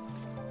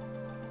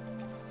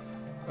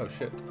 Oh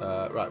shit.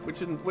 Right,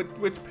 which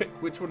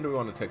one do we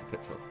want to take a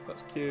picture of?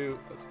 That's cute.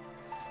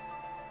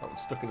 That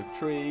one's stuck in a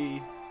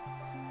tree.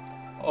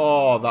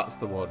 Oh, that's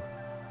the one.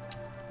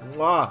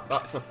 Mwah,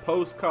 that's a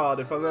postcard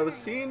if I've ever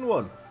seen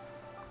one.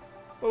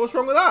 Well, what's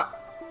wrong with that?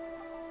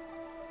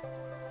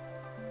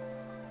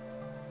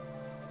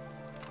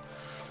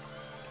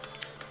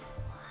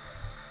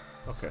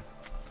 Okay.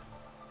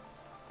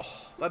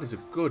 Oh, that is a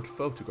good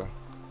photograph.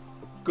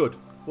 Good.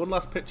 One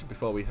last picture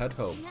before we head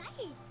home.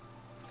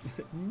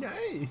 Nice.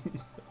 Nice.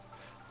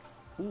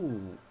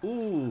 Ooh.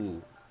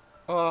 Ooh.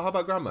 Oh, how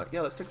about Grandma?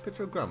 Yeah, let's take a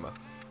picture of Grandma.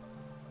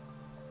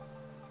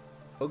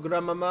 Oh,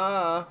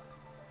 Grandmama.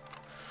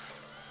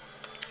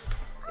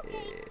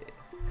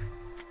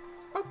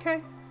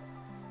 Okay.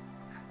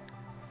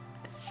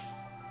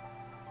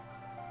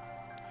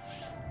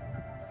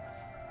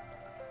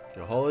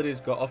 Your holidays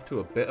got off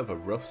to a bit of a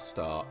rough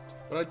start,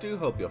 but I do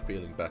hope you're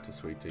feeling better,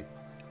 sweetie.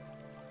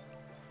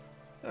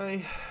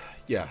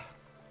 Yeah.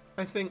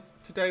 I think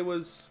today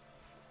was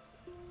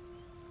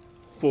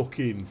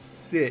fucking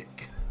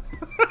sick.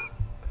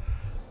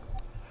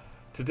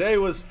 Today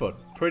was fun.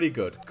 Pretty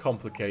good.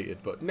 Complicated,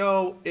 but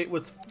no, it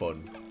was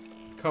fun.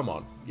 Come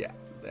on. Yeah,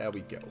 there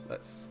we go.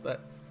 Let's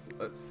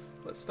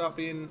start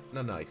being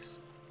a nice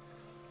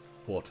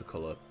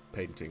watercolour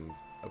painting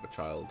of a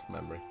child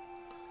memory.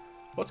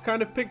 What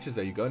kind of pictures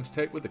are you going to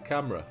take with the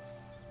camera?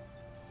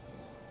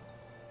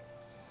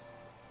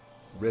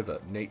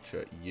 River,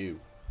 nature, you.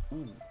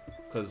 Ooh,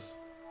 because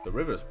the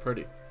river is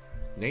pretty.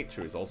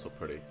 Nature is also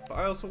pretty. But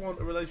I also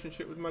want a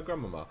relationship with my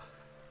grandmama.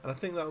 And I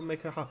think that will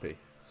make her happy.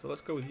 So let's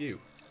go with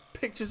you.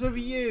 Pictures of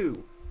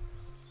you!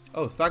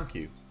 Oh, thank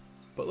you.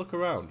 But look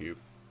around you.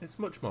 It's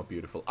much more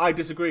beautiful. I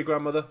disagree,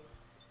 grandmother.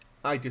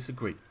 I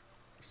disagree.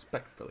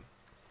 Respectfully.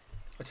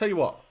 I tell you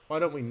what. Why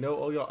don't we note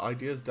all your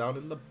ideas down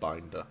in the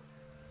binder?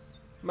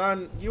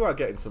 Man, you are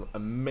getting some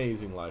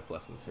amazing life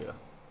lessons here.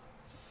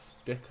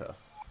 Sticker.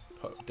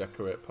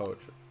 Decorate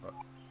poetry.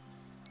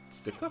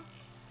 Sticker?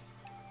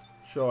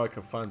 Sure I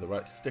can find the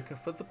right sticker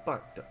for the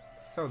binder.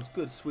 Sounds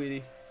good,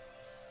 sweetie.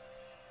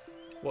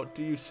 What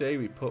do you say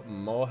we put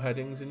more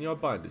headings in your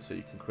binder so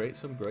you can create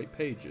some great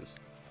pages?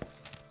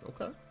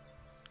 Okay.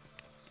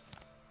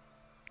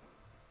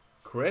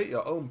 Create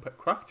your own,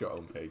 craft your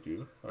own page, you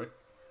know, right?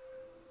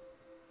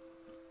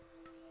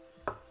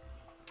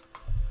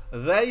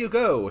 There you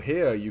go.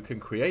 Here you can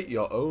create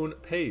your own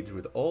page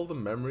with all the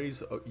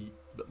memories,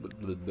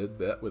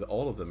 with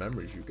all of the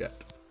memories you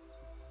get.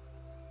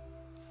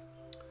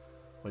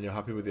 When you're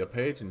happy with your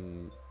page,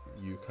 and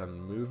you can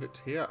move it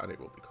here, and it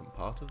will become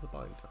part of the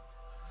binder.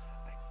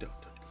 I don't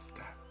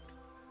understand.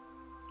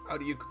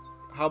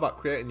 How about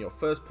creating your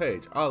first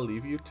page? I'll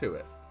leave you to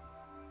it.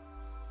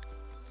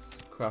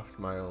 Craft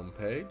my own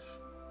page.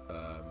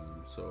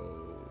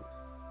 So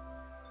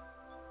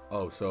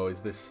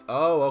is this...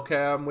 Oh,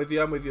 okay, I'm with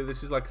you.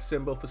 This is like a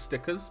symbol for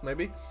stickers,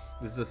 maybe.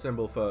 This is a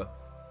symbol for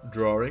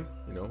drawing,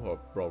 you know,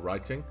 or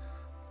writing.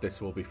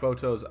 This will be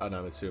photos, and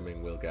I'm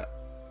assuming we'll get...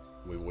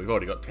 We've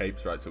already got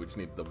tapes, right? So we just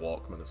need the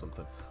Walkman or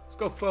something. Let's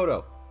go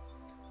photo.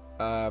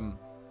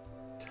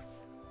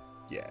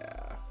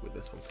 Yeah, with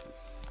this one because it's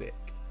sick.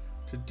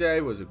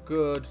 Today was a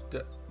good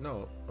day.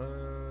 No,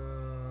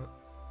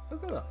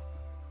 look at that.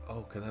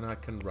 Okay, then I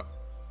can write.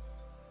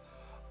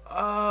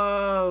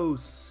 Oh,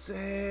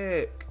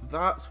 sick.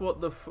 That's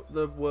what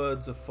the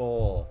words are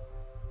for.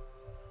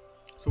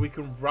 So we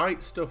can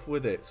write stuff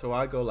with it. So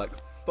I go like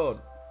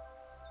fun.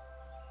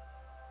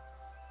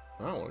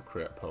 I don't want to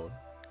create a poem.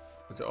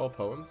 Is it all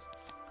poems?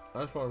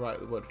 I just want to write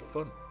the word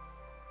fun.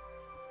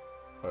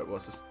 Alright,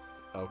 what's this?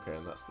 Okay,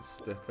 and that's the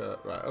sticker.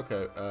 Right,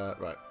 okay,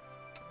 right.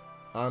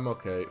 I'm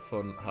okay.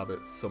 Fun,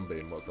 habits,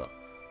 sunbeam. What's that?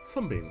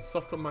 Sunbeam,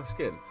 soft on my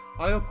skin.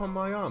 I open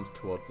my arms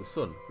towards the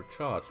sun,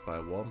 recharged by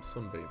a warm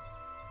sunbeam.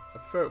 I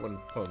prefer it when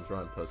poems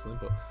rhyme, personally,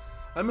 but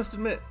I must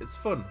admit, it's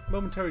fun,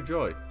 momentary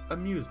joy,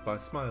 amused by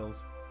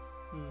smiles.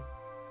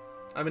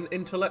 I'm an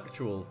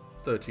intellectual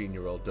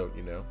 13-year-old, don't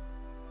you know?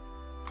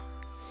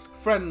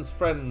 Friends,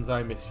 friends,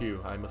 I miss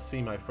you. I must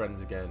see my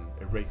friends again.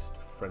 Erased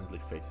friendly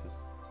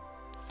faces.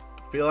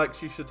 I feel like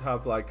she should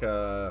have like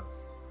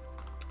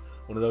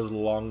one of those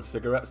long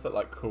cigarettes that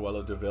like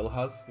Cruella de Vil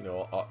has, you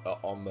know,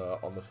 on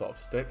the sort of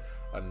stick,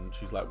 and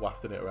she's like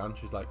wafting it around.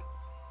 She's like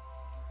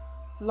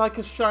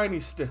a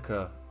shiny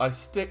sticker, I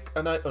stick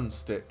and I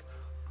unstick,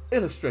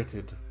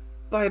 illustrated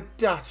by a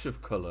dash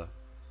of colour.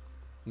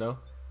 No?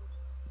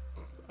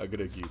 I'm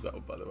gonna use that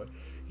one, by the way.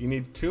 You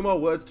need 2 more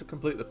words to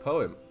complete the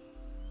poem.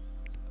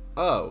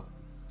 Oh,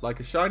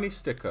 like a shiny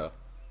sticker.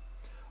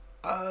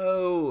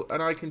 Oh,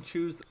 and I can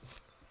choose...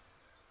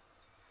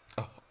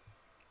 Oh,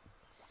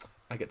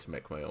 I get to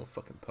make my own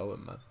fucking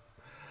poem, man.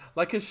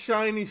 Like a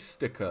shiny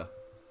sticker.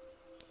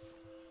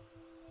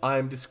 I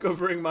am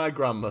discovering my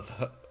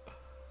grandmother.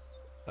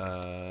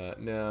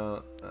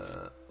 Now,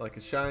 like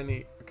a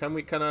shiny... Can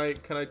I...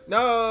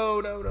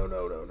 No!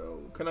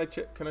 Can I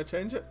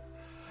change it?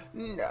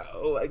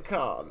 No, I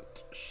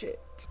can't.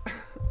 Shit.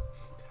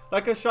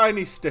 Like a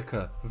shiny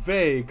sticker,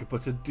 vague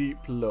but a deep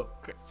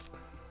look.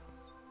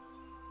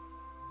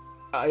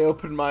 I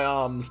open my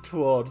arms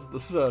towards the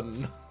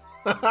sun.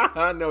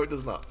 No, it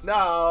does not.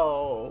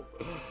 No!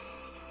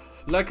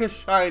 Like a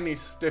shiny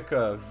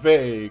sticker,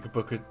 vague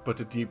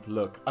but a deep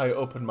look. I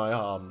open my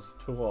arms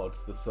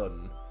towards the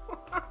sun.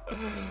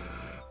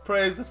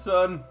 Praise the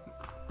sun.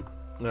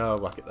 No,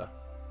 whack it there.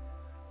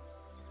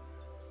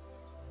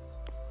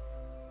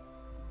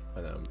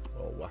 And then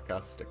we'll whack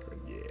our sticker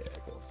and yeah,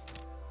 go on.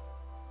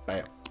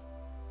 Bam.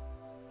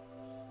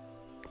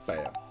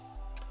 Bam.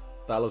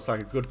 That looks like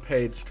a good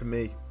page to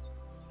me.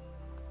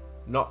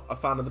 Not a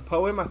fan of the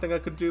poem. I think I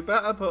could do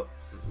better, but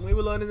we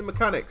were learning the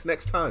mechanics.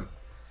 Next time.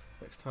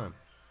 Next time.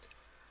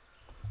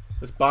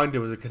 This binder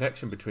was a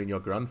connection between your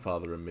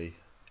grandfather and me.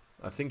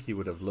 I think he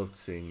would have loved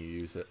seeing you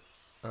use it.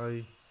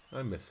 I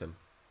miss him.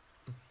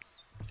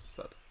 It's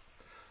sad.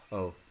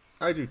 Oh,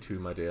 I do too,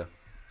 my dear.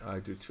 I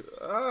do too.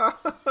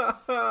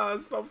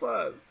 It's not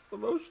fair. It's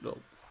emotional.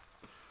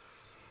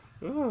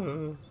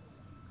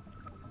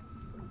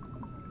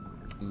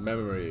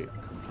 Memory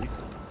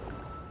completed.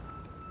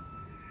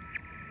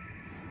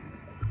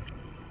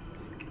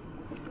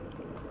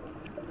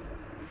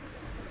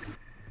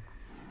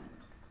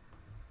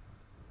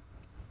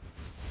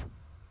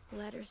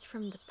 Letters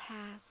from the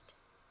past,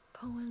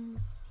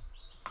 poems,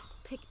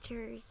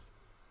 pictures,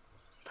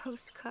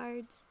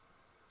 postcards.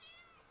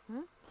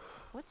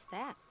 What's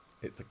that?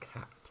 It's a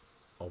cat,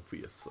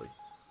 obviously.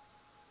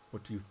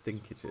 What do you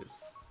think it is?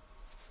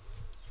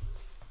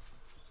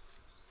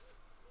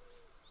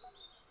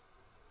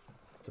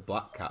 It's a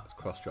black cat's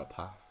crossed your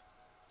path.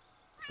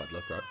 It's bad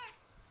luck, right?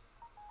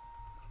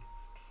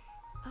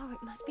 Oh,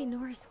 it must be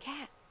Nora's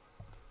cat.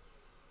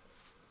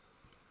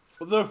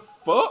 What the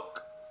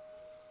fuck?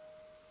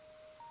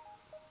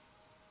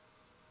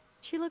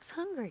 She looks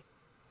hungry.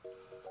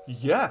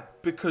 Yeah,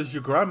 because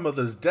your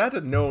grandmother's dead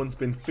and no one's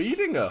been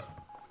feeding her.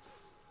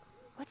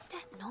 What's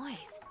that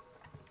noise?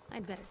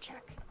 I'd better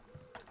check.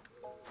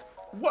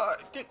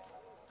 What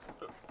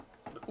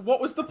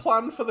was the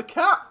plan for the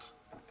cat?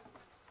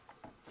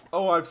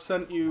 Oh, I've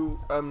sent you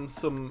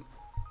some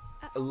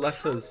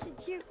letters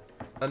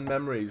and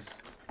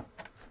memories.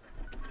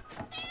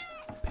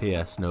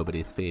 P.S.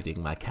 Nobody's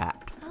feeding my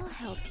cat. I'll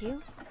help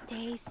you.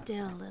 Stay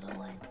still, little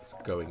one. It's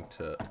going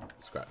to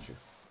scratch you.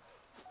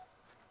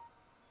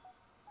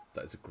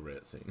 That is a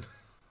great scene.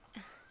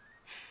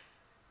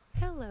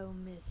 Hello,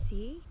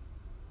 Missy.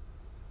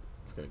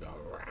 It's gonna go.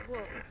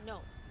 Whoa,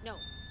 no.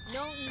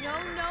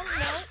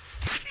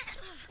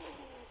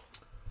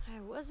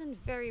 I wasn't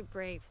very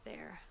brave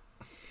there.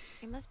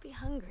 I must be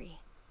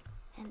hungry.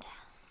 And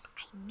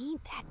I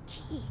need that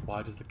key.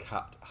 Why does the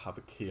cat have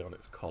a key on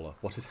its collar?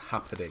 What is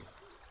happening?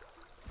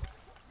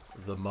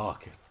 The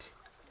market.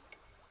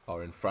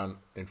 Or in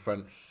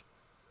French,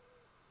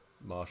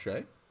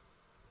 marché?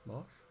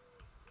 Marsh?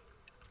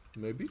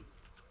 Maybe?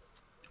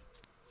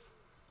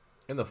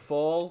 In the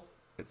fall,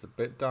 it's a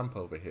bit damp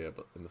over here,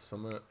 but in the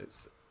summer,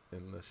 it's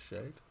in the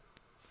shade.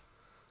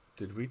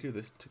 Did we do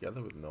this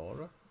together with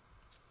Nora?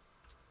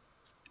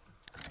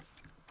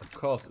 Of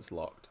course it's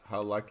locked.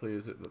 How likely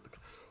is it that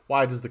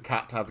why does the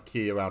cat have a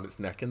key around its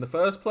neck in the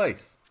first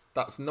place?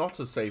 That's not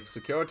a safe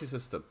security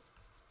system.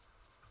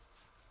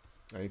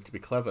 I need to be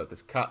clever.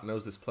 This cat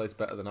knows this place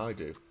better than I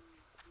do.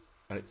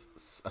 And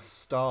it's a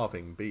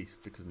starving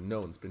beast because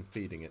no one's been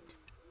feeding it.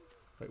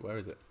 Wait, where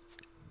is it?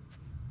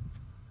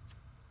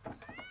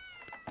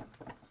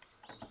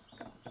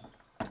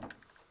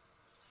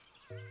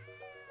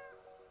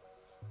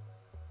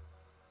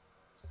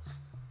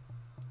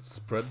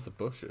 Spread the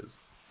bushes.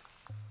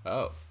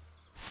 Oh.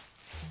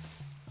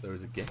 There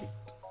is a gate.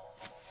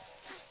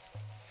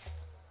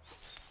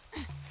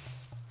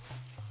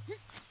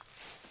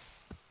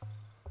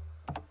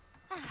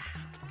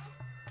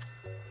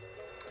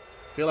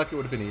 I feel like it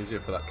would have been easier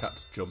for that cat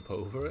to jump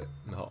over it,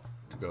 not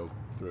to go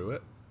through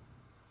it.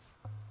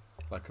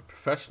 Like a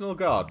professional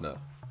gardener.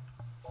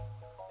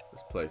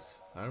 This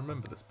place. I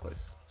remember this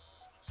place.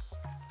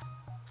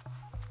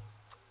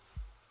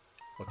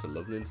 What a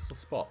lovely little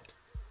spot.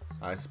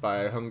 I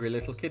spy a hungry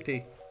little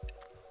kitty.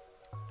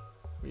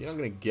 Well, you're not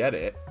going to get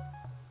it.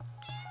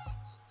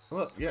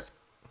 Well, yeah.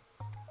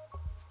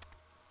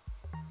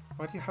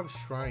 Why do you have a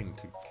shrine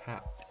to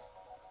cats?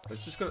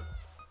 It's just going to...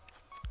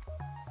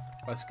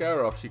 If I scare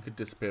her off, she could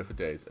disappear for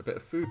days. A bit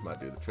of food might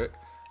do the trick.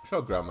 I'm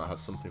sure Grandma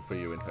has something for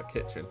you in her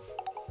kitchen.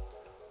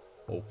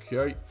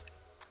 Okay.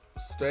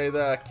 Stay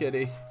there,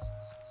 kitty.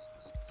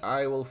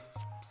 I will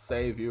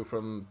save you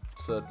from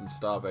certain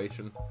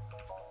starvation.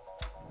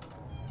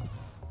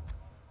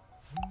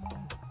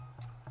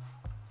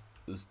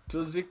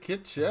 To the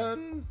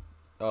kitchen.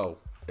 Oh,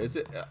 is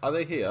it? Are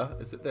they here?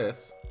 Is it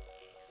this?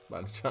 By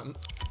any chance?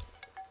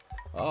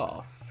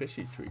 Ah,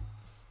 fishy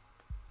treats.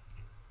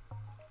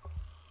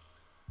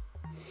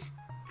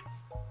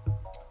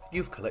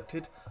 You've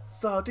collected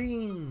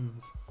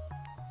sardines.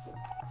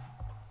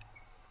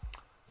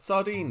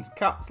 Sardines.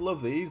 Cats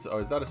love these,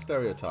 or is that a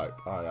stereotype?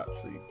 I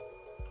actually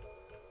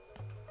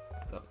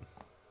don't.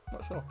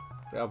 Not sure.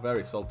 They are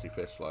very salty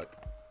fish, like.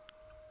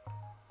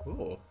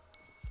 Ooh.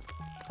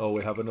 Oh,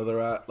 we have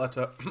another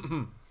letter.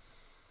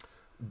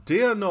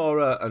 Dear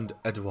Nora and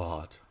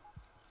Edward.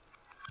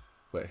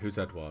 Wait, who's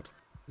Edward?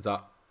 Is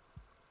that...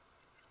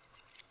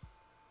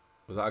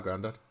 Was that a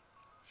granddad?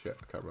 Shit,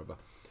 I can't remember.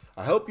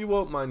 I hope you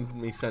won't mind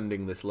me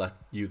sending this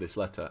this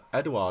letter.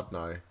 Edward and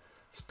I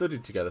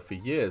studied together for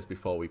years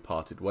before we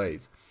parted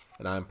ways,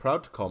 and I am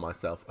proud to call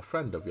myself a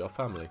friend of your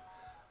family.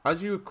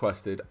 As you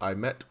requested, I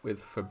met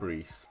with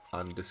Fabrice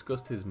and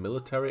discussed his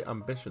military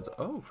ambitions.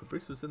 Oh,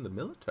 Fabrice was in the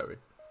military.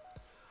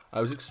 I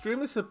was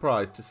extremely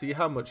surprised to see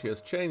how much he has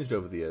changed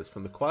over the years,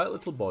 from the quiet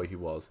little boy he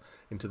was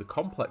into the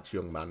complex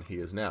young man he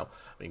is now.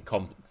 I mean,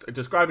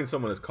 describing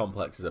someone as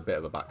complex is a bit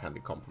of a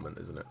backhanded compliment,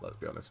 isn't it? Let's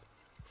be honest.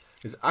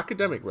 His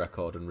academic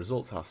record and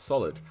results are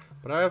solid,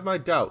 but I have my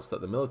doubts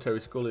that the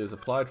military school he has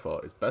applied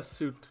for is best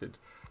suited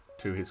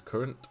to his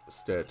current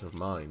state of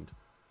mind.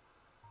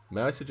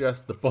 May I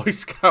suggest the Boy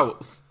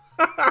Scouts?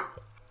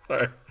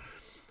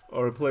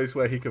 Or a place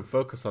where he can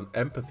focus on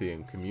empathy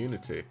and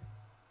community.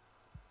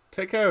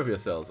 Take care of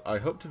yourselves. I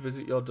hope to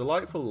visit your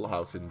delightful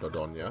house in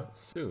Dordogne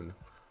soon.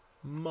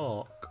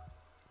 Mark.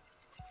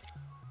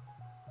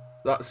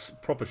 That's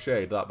proper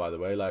shade, that, by the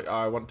way. Like,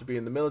 I want to be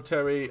in the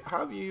military.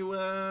 Have you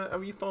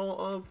thought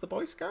of the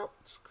Boy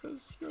Scouts? Because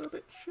you're a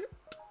bit shit.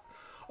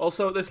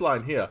 Also, this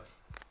line here.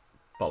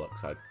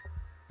 Bollocks, I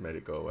made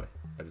it go away.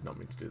 I did not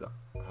mean to do that.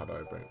 How do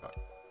I bring it back?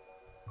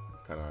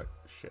 Can I?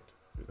 Shit.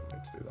 We don't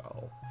mean to do that at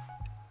all.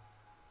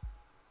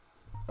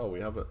 Oh,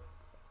 we have it.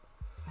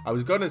 I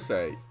was going to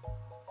say...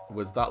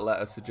 Was that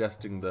letter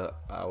suggesting that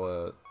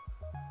our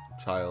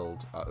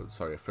child,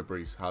 sorry,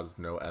 Fabrice has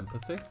no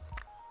empathy?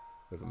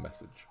 We have a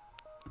message.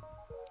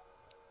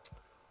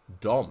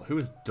 Dom. Who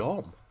is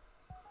Dom?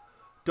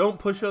 Don't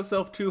push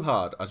yourself too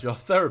hard. As your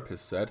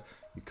therapist said,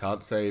 you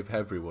can't save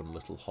everyone,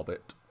 little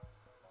hobbit.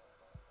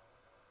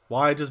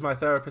 Why does my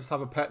therapist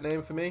have a pet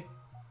name for me?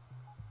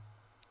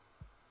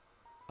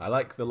 I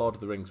like the Lord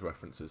of the Rings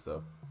references,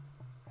 though.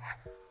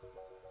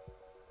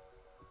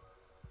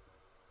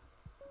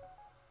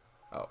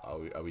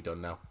 Oh, are we done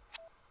now?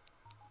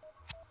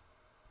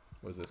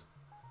 What is this?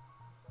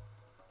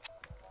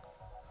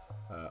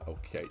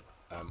 Okay.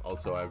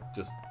 Also, I've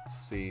just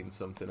seen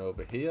something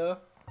over here.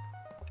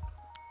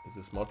 Is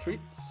this more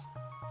treats?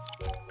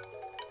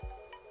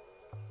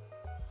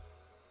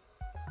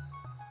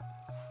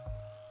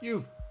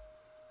 You've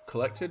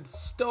collected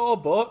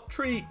store-bought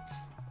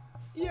treats!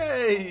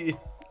 Yay!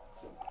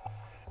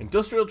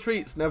 Industrial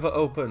treats never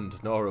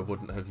opened. Nora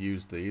wouldn't have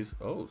used these.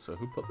 Oh, so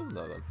who put them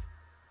there then?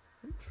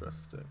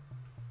 Interesting.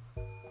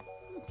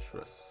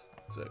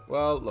 Interesting.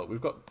 Well, look,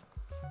 we've got...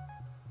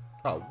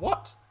 Oh,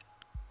 what?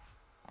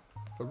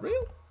 For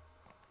real?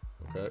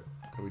 Okay,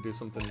 can we do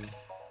something...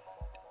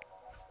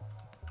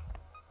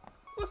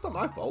 Well, it's not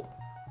my fault.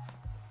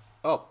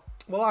 Oh,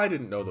 well, I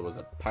didn't know there was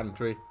a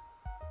pantry.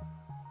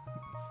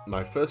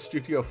 My first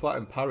studio flat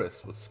in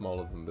Paris was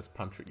smaller than this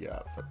pantry. Yeah,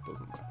 that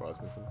doesn't surprise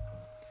me so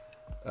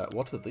much.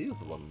 What are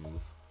these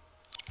ones?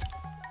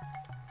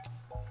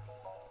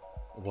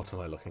 What am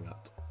I looking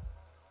at?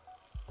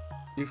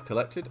 You've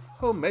collected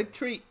homemade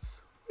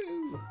treats.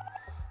 Woo.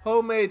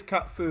 Homemade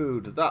cat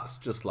food. That's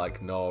just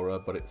like Nora,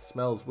 but it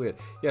smells weird.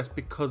 Yes,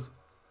 because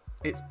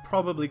it's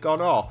probably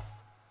gone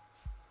off.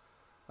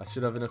 I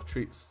should have enough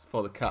treats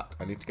for the cat.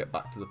 I need to get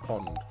back to the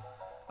pond.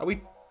 Are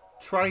we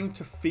trying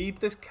to feed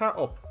this cat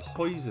or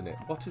poison it?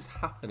 What is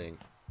happening?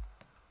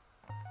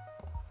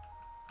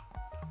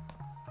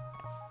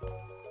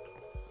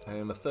 I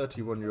am a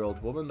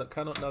 31-year-old woman that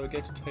cannot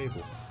navigate a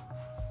table.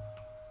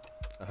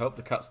 I hope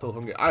the cat's still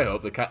hungry. I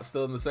hope the cat's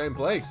still in the same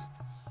place.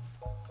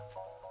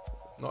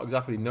 Not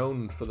exactly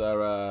known for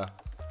their, Oh,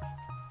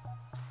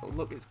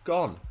 look, it's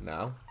gone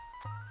now.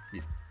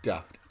 You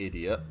daft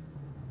idiot.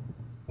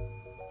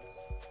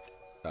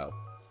 Oh.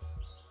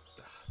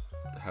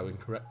 How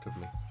incorrect of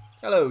me.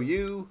 Hello,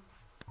 you.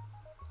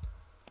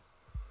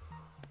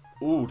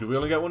 Ooh, do we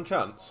only get one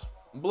chance?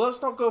 Well,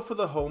 let's not go for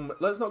the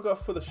Let's not go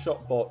for the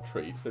shop-bought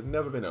treats. They've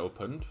never been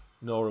opened.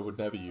 Nora would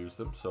never use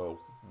them, so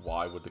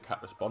why would the cat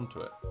respond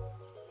to it?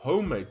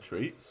 Homemade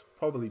treats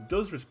probably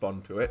does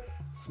respond to it.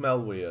 Smell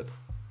weird.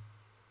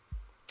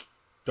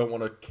 Don't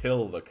want to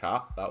kill the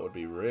cat. That would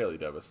be really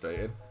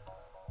devastating.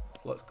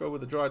 So let's go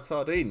with the dried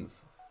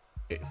sardines.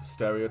 It's a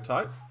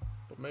stereotype,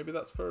 but maybe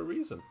that's for a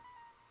reason.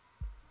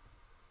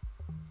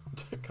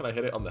 Can I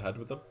hit it on the head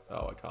with them?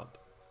 Oh, I can't.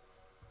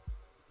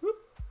 Whoop.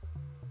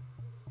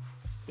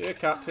 Here,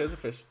 cat. Here's a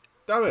fish.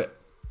 Damn it.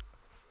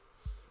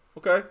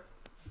 Okay.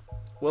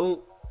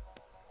 Well,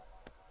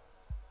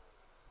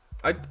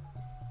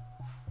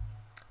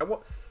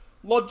 what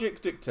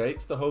logic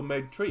dictates the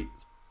homemade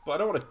treats, but I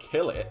don't want to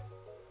kill it.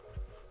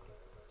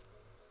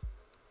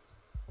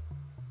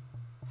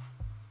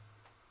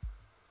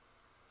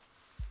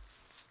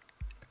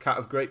 A cat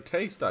of great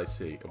taste, I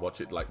see. And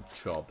watch it like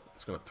chop.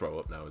 It's gonna throw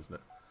up now, isn't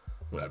it?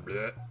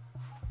 Bleh.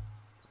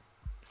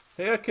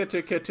 Here,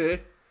 kitty,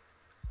 kitty.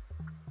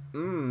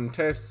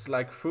 Tastes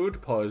like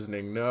food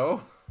poisoning,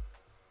 no?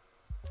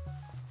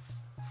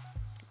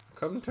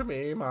 Come to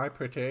me, my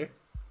pretty.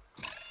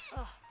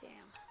 Oh,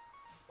 damn.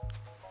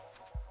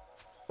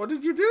 What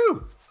did you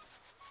do?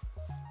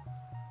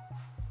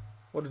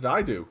 What did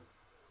I do?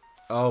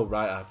 Oh,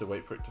 right, I have to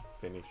wait for it to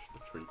finish the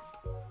treat.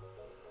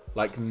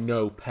 Like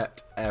no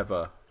pet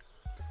ever.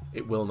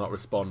 It will not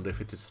respond if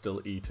it is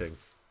still eating.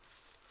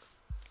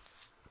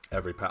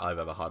 Every pet I've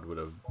ever had would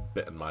have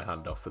bitten my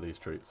hand off for these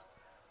treats.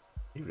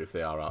 Even if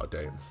they are out of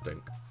date and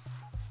stink.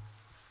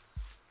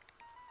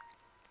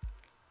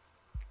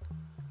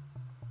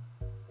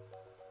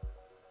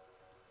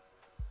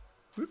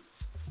 Whoop.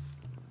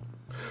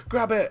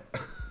 Grab it!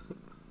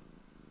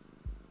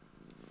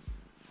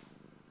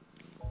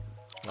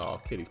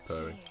 Oh, kitty's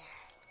purring.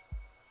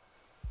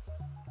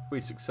 We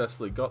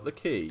successfully got the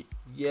key.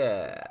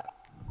 Yeah!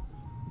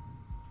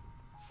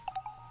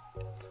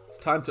 It's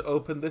time to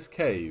open this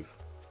cave.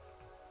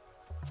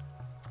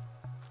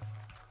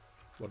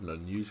 What an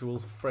unusual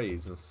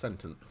phrase and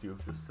sentence you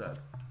have just said.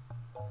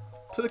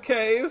 To the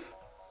cave!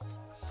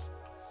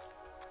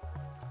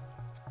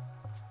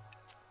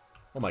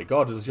 Oh my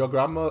god, it was your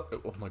grandma.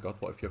 Oh my god,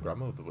 what if your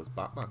grandmother was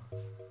Batman?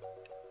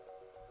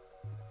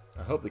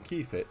 I hope the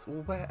key fits.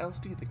 Well, where else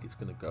do you think it's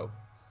going to go?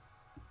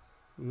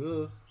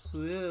 Oh,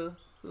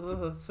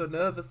 so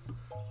nervous.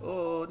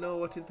 Oh no,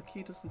 what if the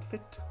key doesn't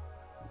fit?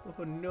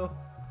 Oh no.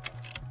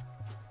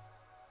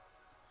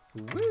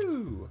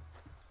 Woo!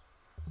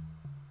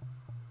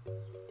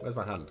 Where's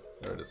my hand?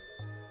 There it is.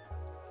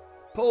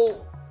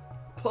 Pull!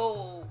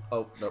 Pull!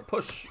 Oh, no,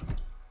 push!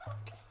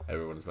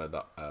 Everyone's made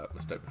that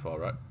mistake before,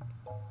 right?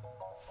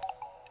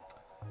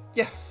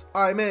 Yes,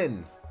 I'm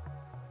in!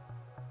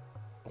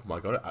 Oh my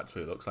god, it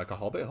actually looks like a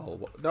hobbit hole.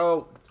 What?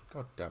 No!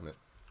 God damn it.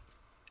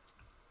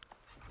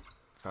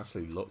 It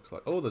actually looks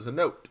like... Oh, there's a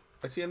note!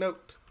 I see a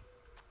note!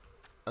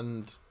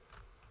 And...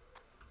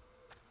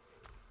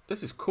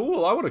 This is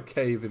cool! I want a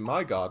cave in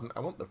my garden.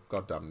 I want the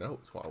goddamn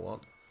note, is what I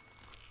want.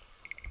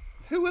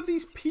 Who are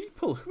these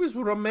people? Who is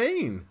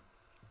Romain?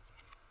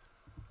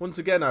 Once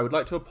again, I would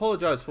like to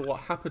apologise for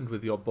what happened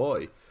with your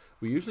boy.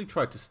 We usually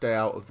try to stay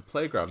out of the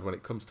playground when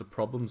it comes to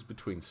problems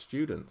between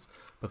students,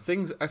 but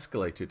things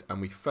escalated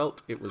and we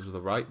felt it was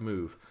the right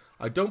move.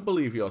 I don't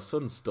believe your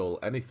son stole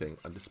anything,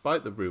 and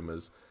despite the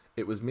rumours,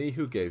 it was me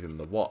who gave him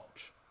the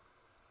watch.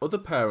 Other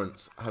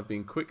parents have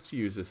been quick to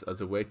use this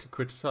as a way to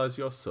criticise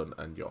your son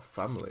and your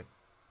family.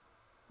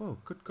 Whoa,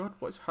 good God,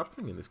 what is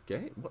happening in this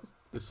game? What is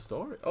this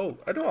story? Oh,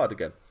 I know that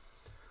again.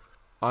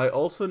 I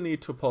also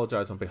need to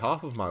apologise on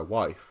behalf of my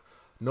wife.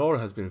 Nora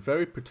has been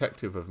very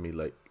protective of me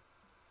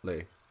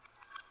lately.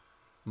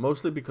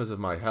 Mostly because of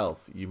my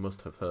health, you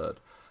must have heard.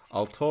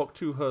 I'll talk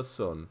to her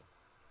son.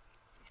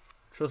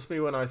 Trust me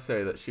when I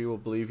say that she will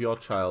believe your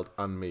child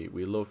and me.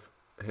 We love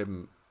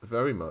him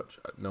very much,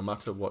 no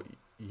matter what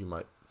you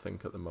might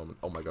think at the moment.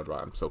 Oh my god,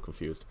 right, I'm so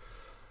confused.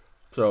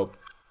 So,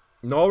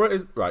 Nora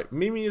is... Right,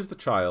 Mimi is the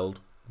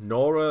child.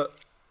 Nora...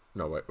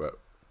 No, wait.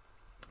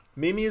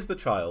 Mimi is the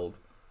child.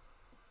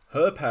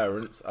 Her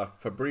parents are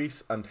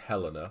Fabrice and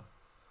Helena.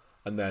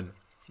 And then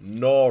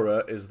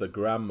Nora is the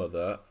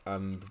grandmother.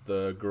 And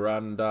the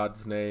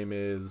granddad's name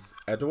is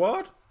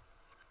Edward?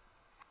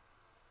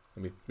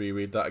 Let me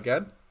reread that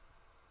again.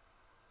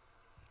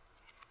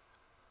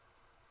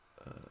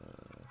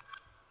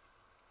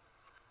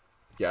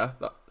 Yeah,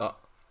 that...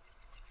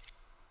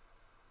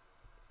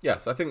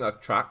 Yes, I think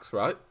that tracks,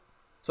 right?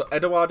 So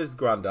Edouard is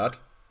granddad.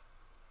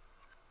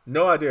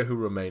 No idea who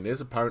Romain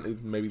is. Apparently,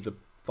 maybe the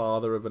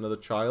father of another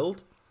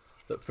child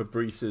that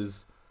Fabrice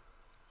is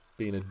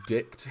being a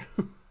dick to.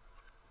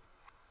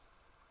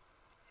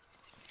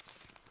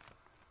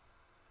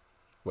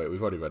 Wait,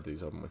 we've already read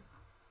these, haven't we?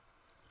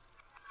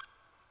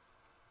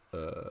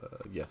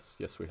 Yes,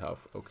 we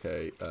have.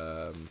 Okay.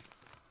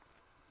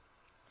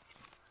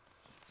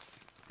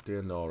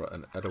 Dear Nora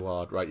and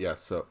Edouard. Right, yes,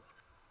 so...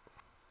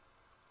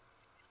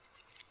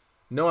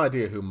 No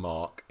idea who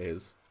Mark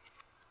is.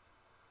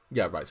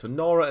 Yeah, right, so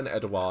Nora and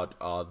Edouard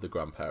are the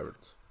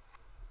grandparents.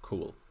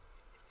 Cool.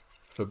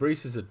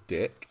 Fabrice is a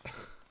dick.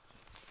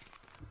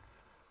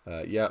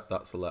 Yeah,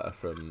 that's a letter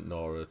from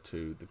Nora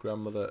to the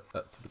grandmother,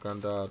 to the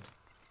granddad.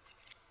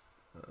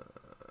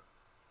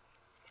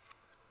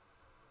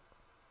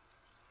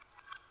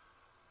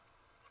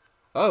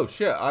 Oh,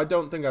 shit, I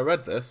don't think I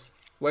read this.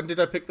 When did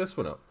I pick this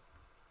one up?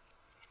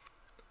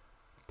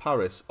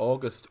 Paris,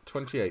 August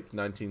 28th,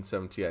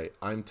 1978.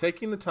 I am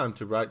taking the time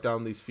to write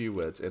down these few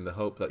words in the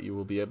hope that you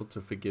will be able to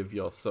forgive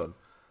your son.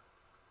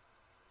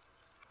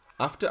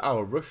 After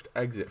our rushed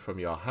exit from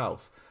your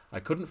house, I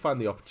couldn't find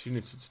the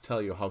opportunity to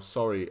tell you how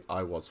sorry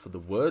I was for the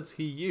words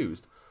he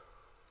used.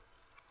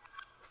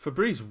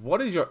 Fabrice,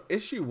 what is your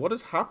issue? What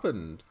has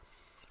happened?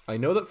 I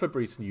know that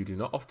Fabrice and you do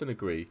not often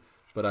agree,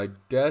 but I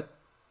dare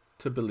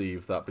to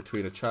believe that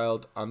between a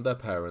child and their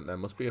parent there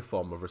must be a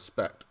form of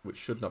respect which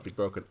should not be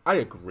broken. I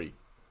agree.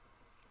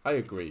 I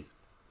agree.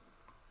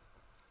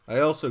 I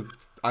also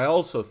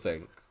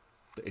think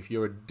that if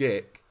you're a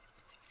dick,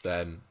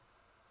 then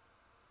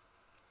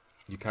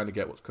you kind of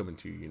get what's coming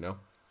to you, you know?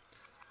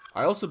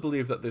 I also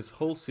believe that this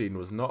whole scene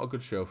was not a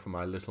good show for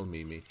my little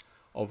Mimi.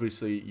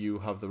 Obviously, you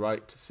have the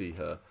right to see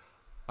her.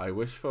 I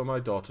wish for my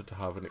daughter to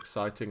have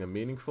exciting and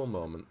meaningful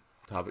moments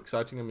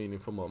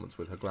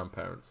with her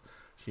grandparents.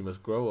 She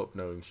must grow up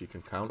knowing she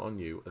can count on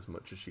you as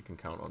much as she can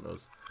count on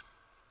us.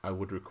 I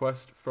would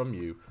request from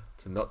you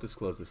to not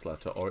disclose this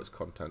letter or its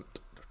content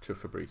to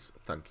Fabrice.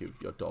 Thank you,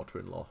 your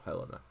daughter-in-law,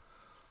 Helena.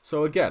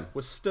 So again,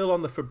 we're still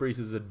on the Fabrice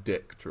is a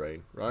dick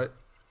train, right?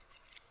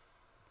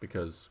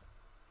 Because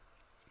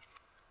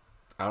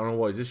I don't know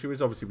what his issue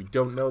is. Obviously, we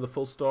don't know the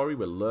full story.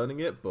 We're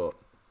learning it, but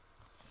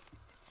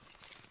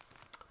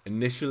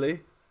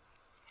initially,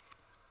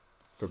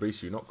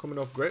 Fabrice, you're not coming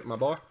off great, my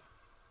boy.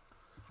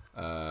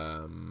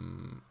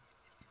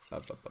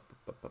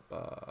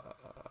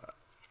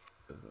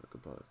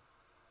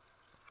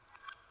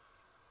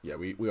 Yeah,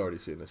 we already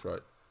seen this,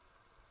 right?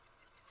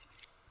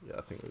 Yeah,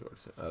 I think we've already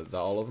seen. Is that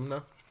all of them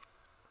now?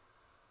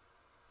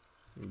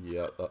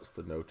 Yeah, that's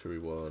the notary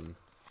one.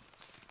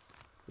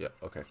 Yeah,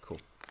 okay,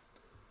 cool.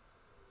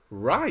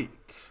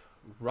 Right.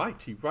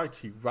 Righty.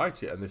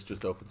 And this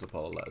just opens up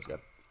all the letters again.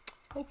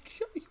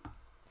 Okay.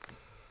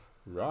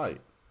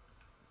 Right.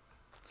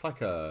 It's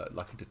like a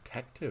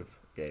detective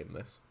game,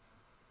 this.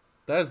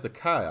 There's the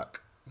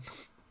kayak.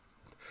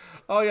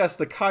 Oh yes,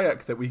 the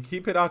kayak that we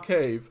keep in our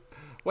cave.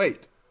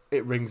 Wait,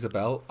 it rings a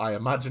bell. I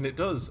imagine it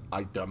does.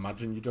 I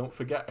imagine you don't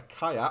forget a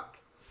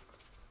kayak.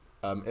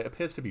 It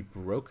appears to be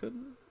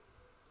broken.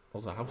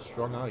 Also, how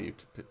strong are you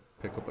to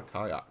pick up a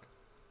kayak?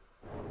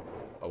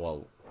 Oh,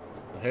 well,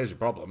 here's your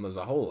problem. There's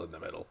a hole in the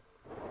middle.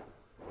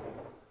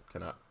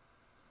 Can I...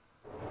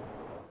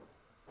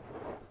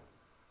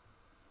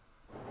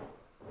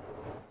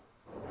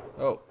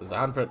 Oh, there's a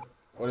handprint.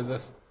 What is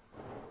this?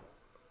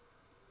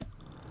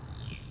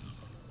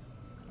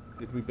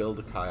 Did we build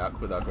a kayak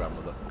with our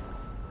grandmother?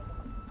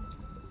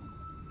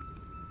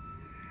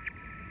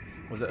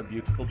 Was it a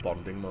beautiful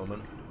bonding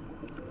moment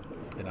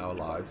in our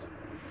lives?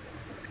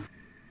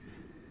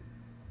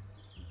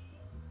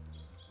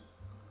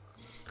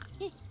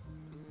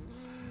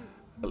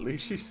 At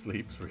least she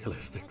sleeps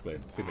realistically.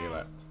 Give me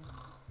that.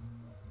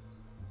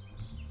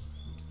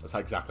 That's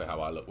exactly how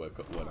I wake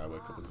up when I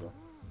wake up as well.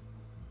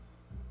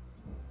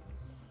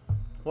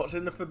 What's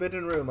in the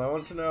forbidden room? I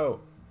want to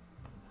know.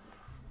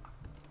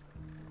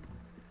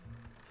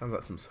 Sounds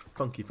like some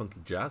funky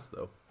jazz,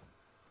 though.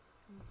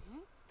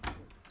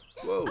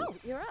 Whoa. Oh,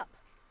 you're up.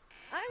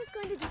 I was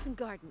going to do some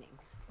gardening.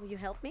 Will you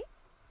help me?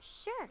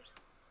 Sure.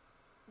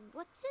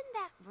 What's in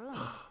that room?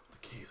 The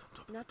keys on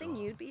top of Nothing the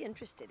door. you'd be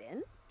interested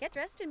in. Get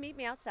dressed and meet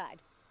me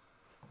outside.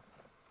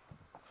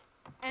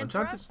 I'm And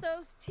trying brush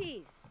those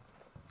teeth.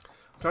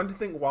 I'm trying to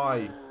think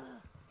why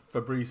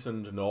Fabrice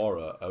and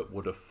Nora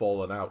would have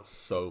fallen out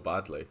so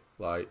badly.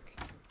 Like,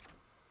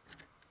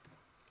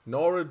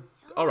 Nora,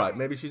 alright,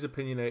 maybe she's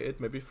opinionated,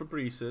 maybe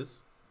Fabrice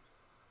is.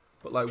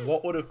 But, like,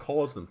 what would have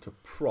caused them to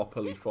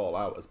properly fall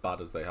out as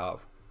bad as they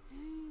have?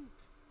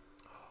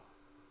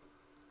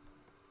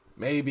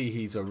 Maybe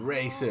he's a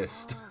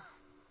racist.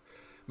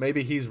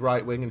 Maybe he's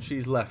right-wing and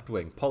she's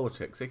left-wing.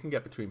 Politics. It can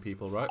get between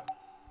people, right?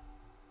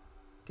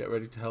 Get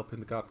ready to help in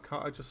the garden.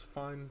 Can't I just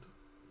find...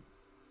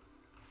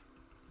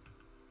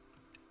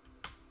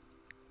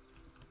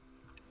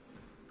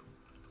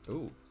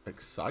 Ooh,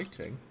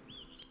 exciting.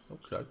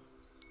 Okay.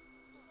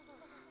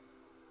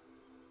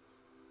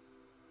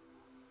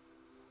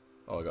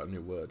 Oh, I got a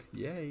new word.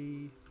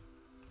 Yay.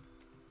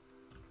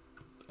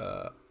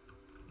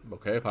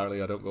 Okay,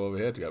 apparently I don't go over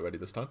here to get ready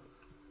this time.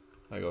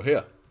 I go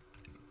here.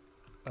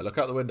 I look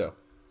out the window.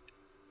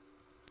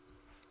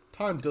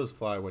 Time does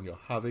fly when you're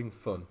having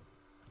fun.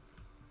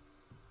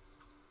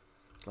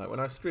 Like when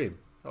I stream,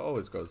 it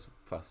always goes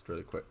fast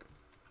really quick.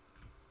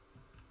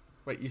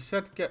 Wait, you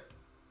said get...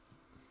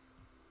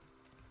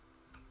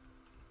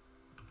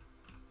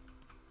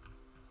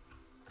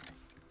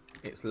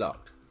 It's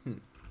locked. You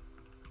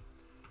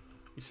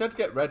said to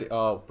get ready.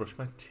 Oh, brush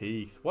my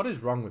teeth. What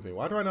is wrong with me?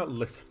 Why do I not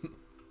listen?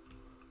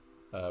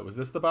 Was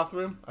this the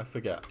bathroom? I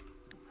forget.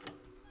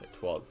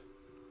 It was.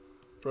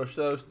 Brush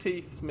those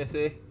teeth,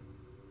 Missy.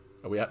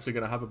 Are we actually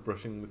going to have a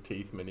brushing the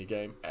teeth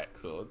minigame?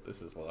 Excellent.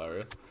 This is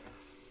hilarious.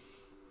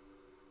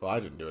 Well, I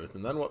didn't do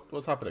anything then.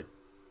 What's happening?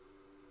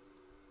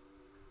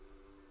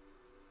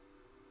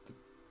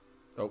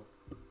 Oh.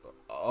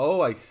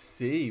 Oh, I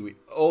see.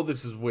 Oh,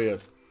 this is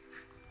weird.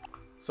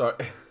 Sorry.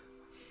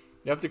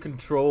 You have to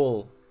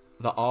control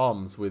the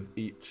arms with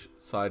each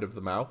side of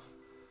the mouth.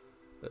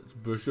 Let's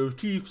brush those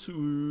teeth.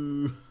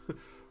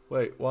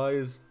 Wait, why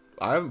is...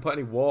 I haven't put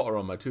any water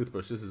on my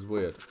toothbrush. This is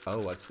weird.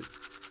 Oh, I see.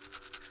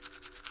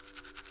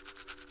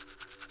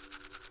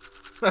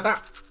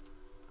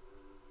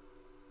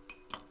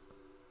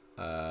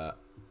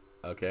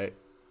 Okay.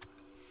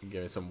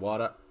 Give me some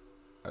water.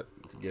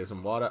 Give me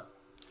some water.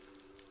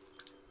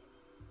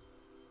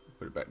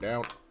 Put it back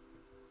down.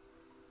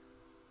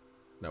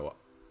 Now what?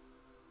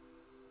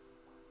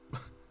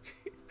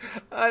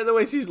 The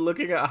way she's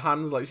looking at her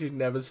hands like she's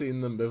never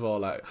seen them before.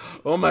 Like,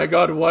 oh my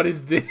god, what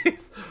is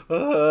this?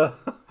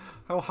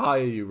 How high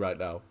are you right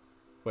now?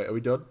 Wait, are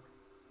we done?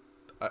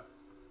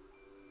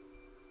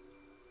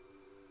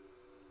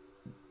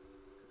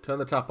 Turn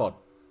the tap on.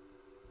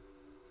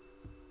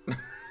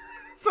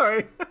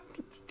 Sorry.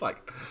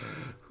 Like,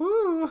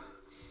 whoo.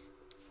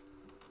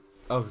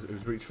 Oh, it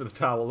was reach for the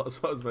towel.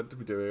 That's what I was meant to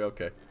be doing.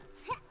 Okay.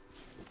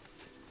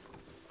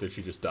 Did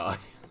she just die?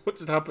 What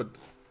just happened?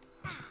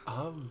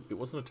 Oh, it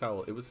wasn't a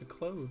towel. It was her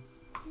clothes.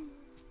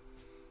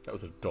 That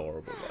was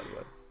adorable, by the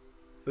way.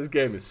 This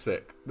game is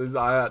sick.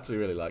 I actually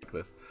really like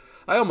this.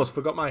 I almost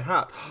forgot my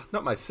hat.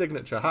 Not my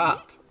signature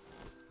hat.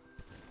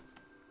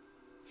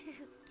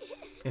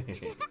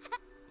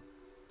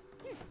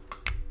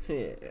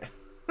 Yeah.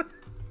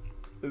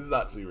 This is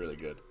actually really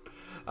good.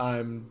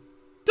 I'm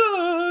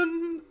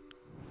done.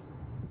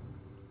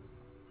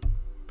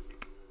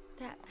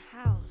 That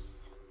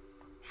house.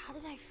 How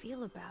did I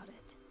feel about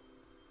it?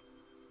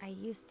 I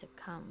used to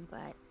come,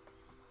 but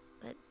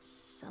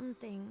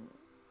something...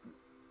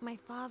 My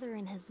father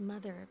and his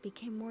mother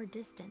became more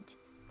distant.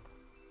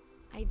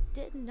 I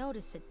did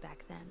notice it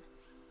back then.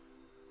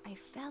 I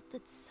felt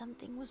that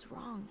something was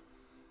wrong,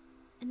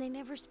 and they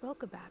never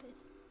spoke about it.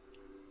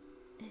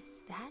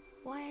 Is that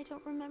why I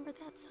don't remember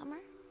that summer?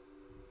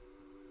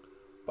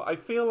 But I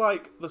feel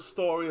like the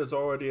story has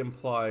already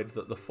implied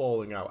that the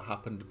falling out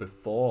happened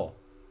before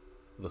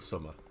the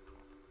summer.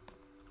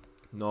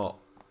 Not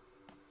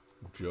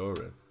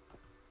during.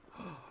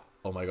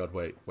 Oh my god,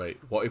 wait.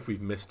 What if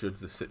we've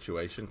misjudged the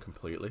situation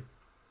completely?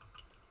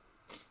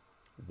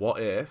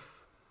 What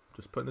if,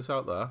 just putting this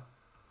out there,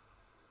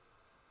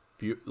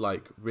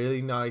 like,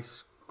 really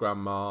nice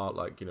grandma,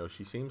 like, you know,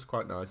 she seems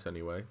quite nice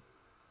anyway.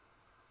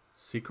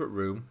 Secret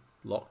room,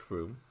 locked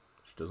room.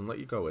 She doesn't let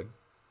you go in.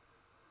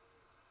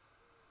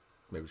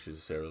 Maybe she's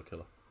a serial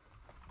killer.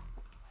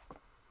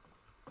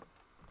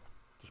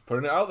 Just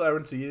putting it out there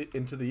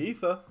into the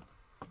ether.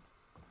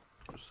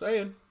 Just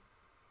saying.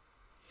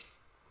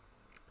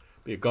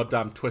 Be a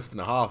goddamn twist and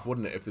a half,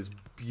 wouldn't it, if this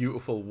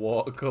beautiful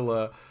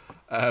watercolour,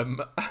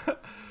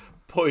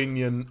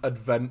 poignant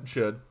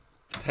adventure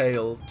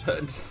tale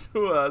turned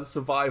into a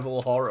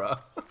survival horror.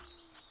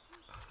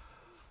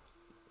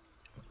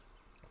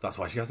 That's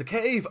why she has a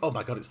cave. Oh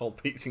my god, it's all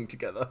piecing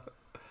together.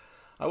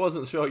 I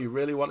wasn't sure you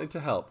really wanted to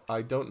help.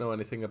 I don't know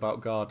anything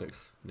about gardening.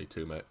 Me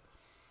too, mate.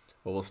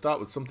 Well, we'll start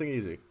with something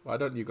easy. Why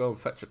don't you go and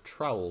fetch a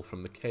trowel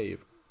from the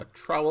cave? A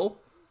trowel?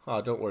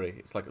 Ah, don't worry.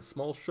 It's like a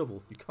small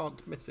shovel. You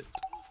can't miss it.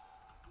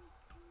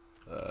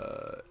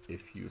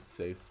 If you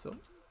say so.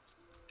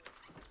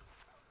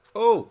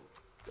 Oh!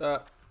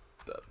 The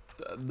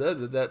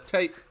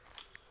tape.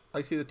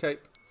 I see the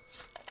tape.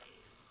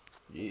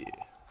 Yeah.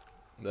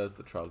 There's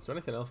the trowel. Is there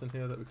anything else in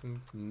here that we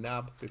can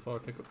nab before I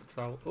pick up the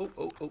trowel? Oh.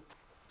 What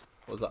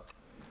was that?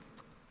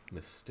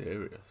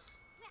 Mysterious.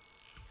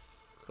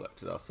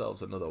 Collected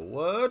ourselves another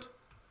word.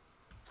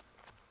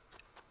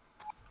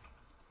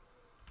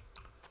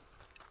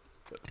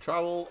 Get the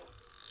trowel.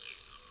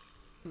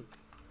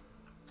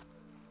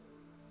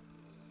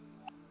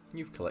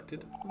 You've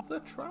collected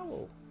the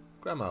trowel.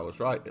 Grandma was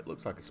right. It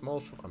looks like a small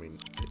shovel. I mean,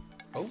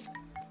 Oh.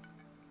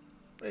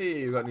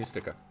 Hey, you got a new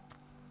sticker.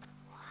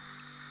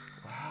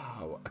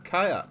 Wow, a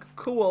kayak.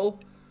 Cool.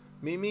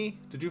 Mimi,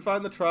 did you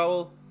find the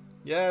trowel?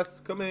 Yes,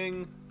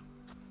 coming.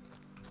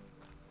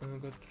 I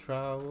got the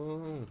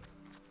trowel.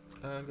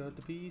 I got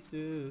the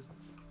pieces.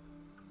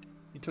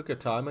 You took your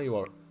time, are you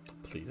all...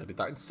 Please, I did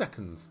that in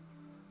seconds.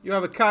 You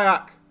have a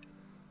kayak.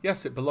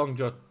 Yes, it belonged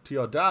to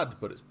your dad,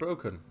 but it's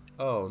broken.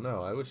 Oh,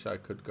 no, I wish I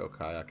could go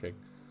kayaking.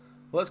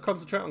 Well, let's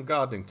concentrate on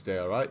gardening today,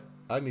 alright?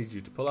 I need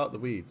you to pull out the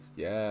weeds.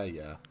 Yeah,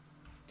 yeah.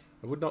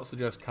 I would not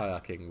suggest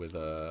kayaking with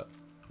a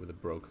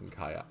broken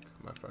kayak,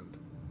 my friend.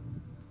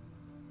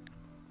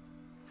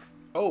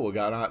 Oh, we're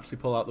going to actually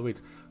pull out the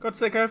weeds. God's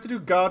sake, I have to do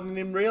gardening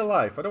in real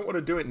life. I don't want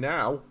to do it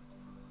now.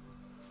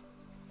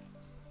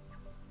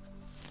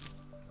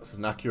 This is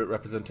an accurate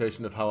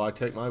representation of how I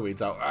take my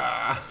weeds out.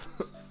 Ah!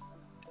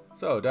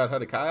 So, Dad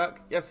had a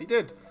kayak? Yes, he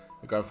did.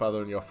 Your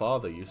grandfather and your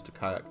father used to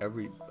kayak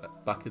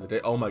back in the day.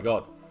 Oh my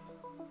god.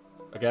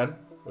 Again,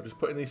 we're just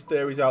putting these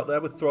theories out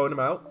there. We're throwing them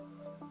out.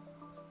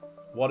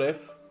 What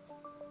if...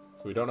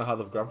 We don't know how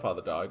the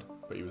grandfather died,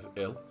 but he was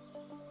ill.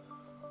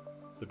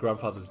 The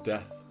grandfather's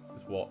death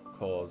is what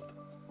caused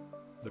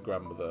the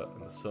grandmother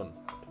and the son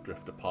to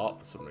drift apart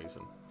for some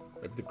reason.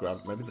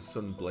 Maybe the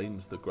son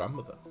blames the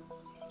grandmother.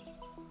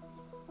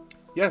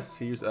 Yes,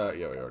 he used... yeah,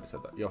 we already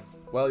said that.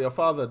 Your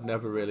father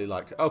never really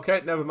liked it.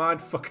 Okay, never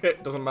mind. Fuck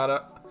it. Doesn't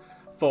matter.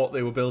 Thought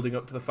they were building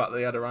up to the fact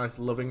they had a nice,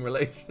 loving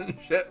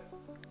relationship.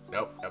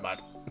 Nope, never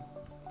mind.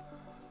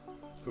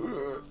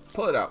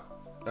 Pull it out.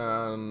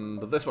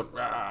 And this one.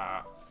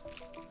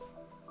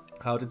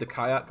 How did the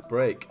kayak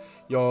break?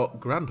 Your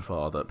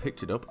grandfather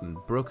picked it up and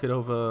broke it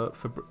over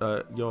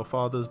for your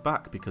father's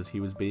back because he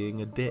was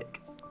being a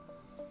dick.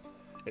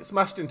 It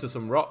smashed into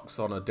some rocks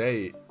on a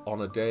day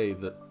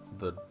that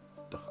the...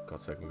 Oh,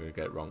 God's sake, I'm going to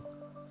get it wrong.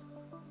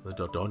 The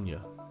Dordogne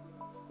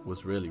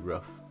was really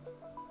rough.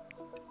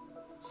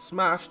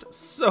 Smashed?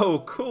 So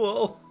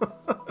cool!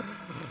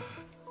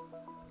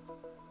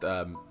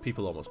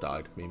 People almost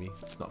died, Mimi.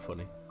 It's not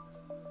funny.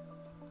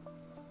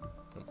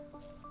 Oh,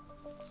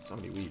 so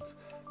many weeds.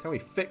 Can we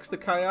fix the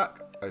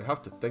kayak? I'd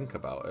have to think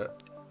about it.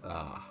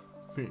 Ah.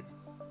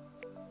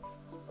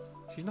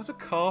 She's not a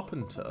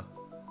carpenter.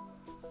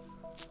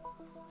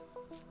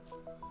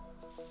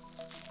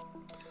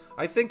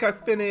 I think I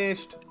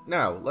finished.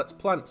 Now, let's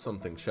plant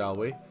something, shall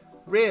we?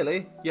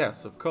 Really?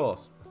 Yes, of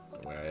course.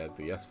 Where I had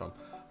the yes from.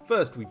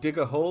 First, we dig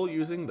a hole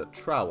using the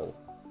trowel.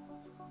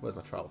 Where's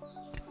my trowel?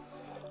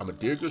 I'm gonna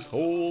dig this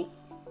hole.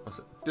 I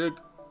said, dig.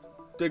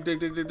 Dig, dig,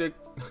 dig, dig, dig.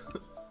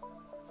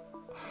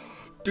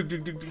 Dig,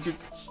 dig, dig, dig, dig.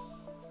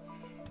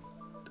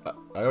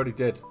 I already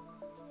did.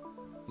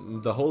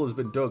 The hole has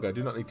been dug. I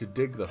do not need to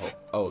dig the hole.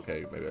 Oh,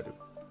 okay. Maybe I do.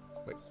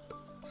 Wait.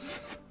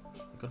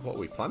 God, what are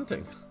we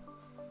planting?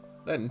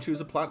 Then choose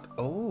a plant.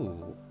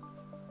 Oh.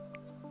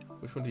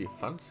 Which one do you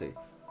fancy?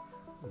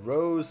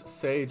 Rose,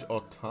 sage,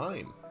 or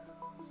thyme?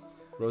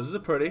 Roses are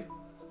pretty.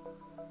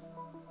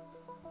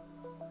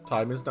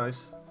 Thyme is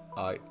nice.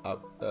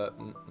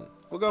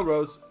 We'll go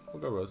rose.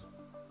 We'll go rose.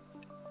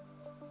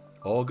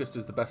 August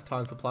is the best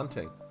time for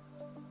planting.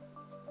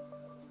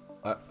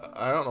 I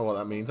don't know what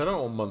that means. I don't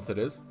know what month it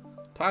is.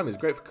 Thyme is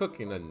great for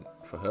cooking and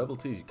for herbal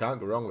teas. You can't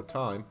go wrong with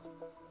thyme.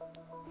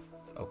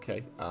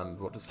 Okay, and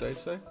what does sage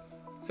say?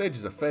 Sage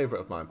is a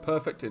favourite of mine.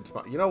 Perfect in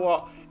tomato. You know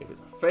what? If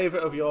it's a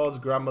favourite of yours,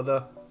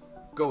 grandmother,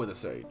 go with the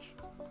sage.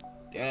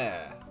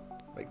 Yeah.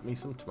 Make me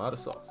some tomato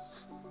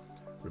sauce.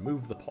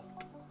 Remove the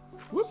pot.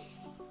 Whoop.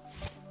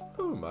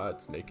 Oh my,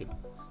 it's naked.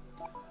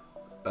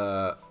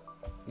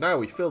 Now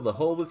we fill the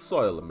hole with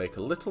soil and make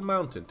a little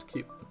mountain to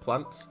keep the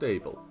plant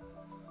stable.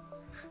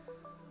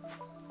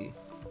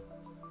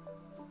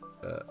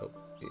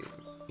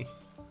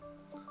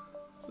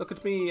 Look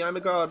at me, I'm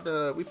a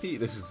gardener.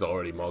 This is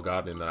already more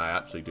gardening than I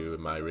actually do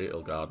in my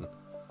real garden.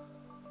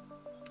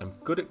 I'm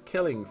good at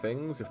killing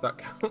things, if that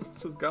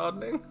counts as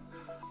gardening.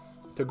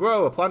 To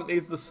grow, a plant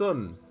needs the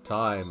sun,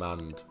 time,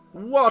 and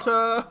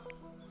water.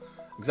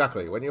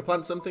 Exactly. When you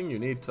plant something, you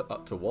need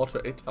to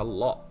water it a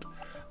lot.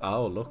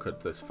 Oh, look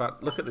at this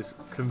look at this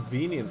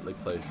conveniently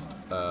placed.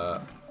 I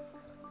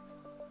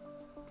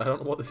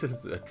don't know what this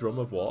is. A drum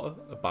of water,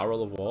 a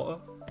barrel of water.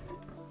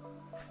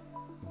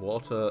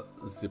 Water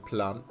the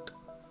plant.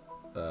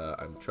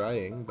 I'm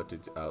trying, but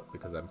it's out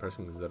because I'm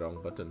pressing the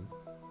wrong button.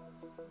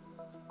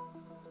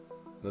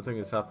 Nothing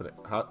is happening.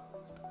 How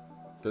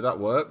did that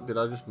work? Did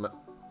I just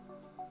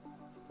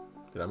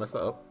did I mess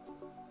that up?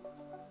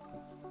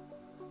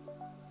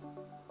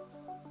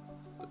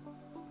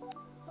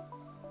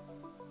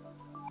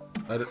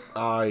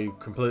 I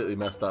completely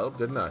messed that up,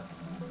 didn't I?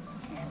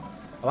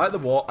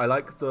 I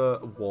like the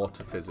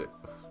water physics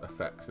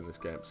effects in this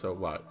game. So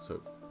right,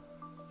 so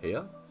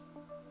here,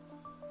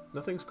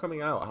 nothing's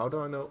coming out. How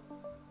do I know?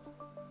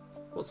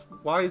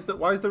 Why is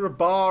there a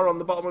bar on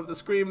the bottom of the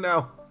screen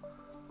now?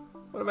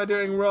 What am I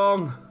doing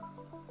wrong?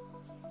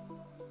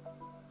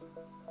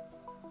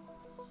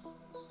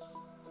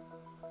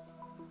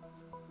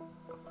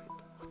 Oh, wait,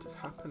 what is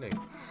happening?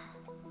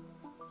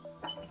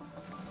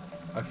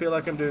 I feel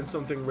like I'm doing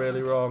something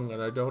really wrong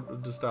and I don't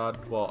understand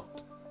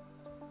what.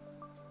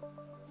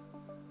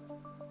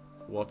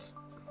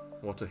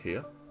 Water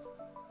here?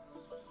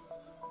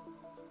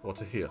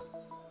 Water here?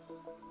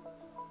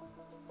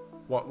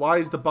 Why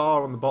is the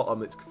bar on the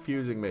bottom? It's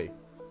confusing me.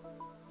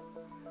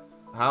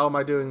 How am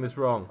I doing this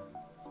wrong?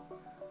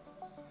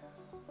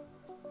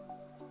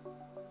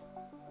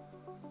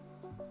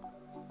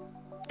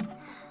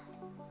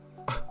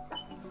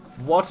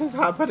 What is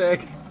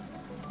happening?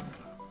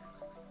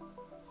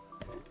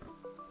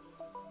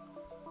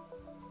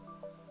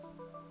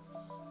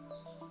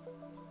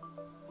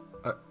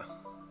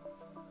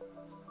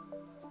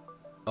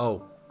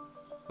 Oh.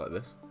 Like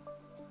this?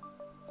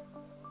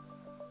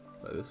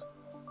 Like this?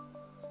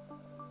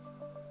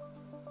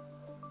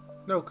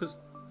 No, because...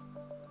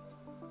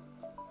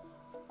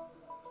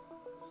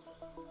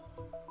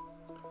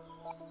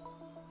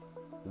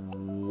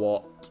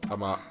 What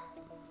am I...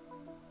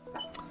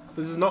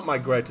 This is not my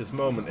greatest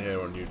moment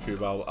here on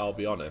YouTube, I'll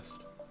be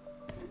honest.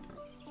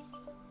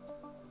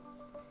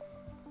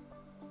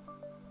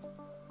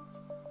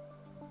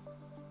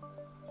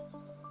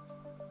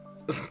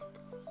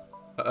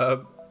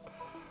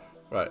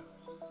 Right.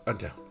 And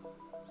down.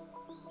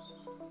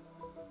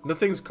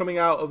 Nothing's coming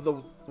out of the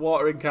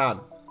watering can.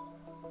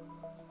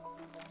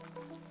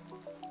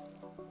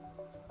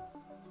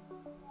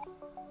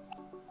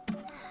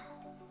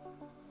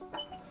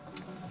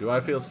 Do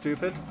I feel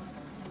stupid?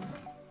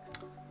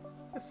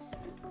 Yes.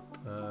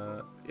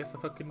 Yes,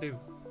 I fucking do.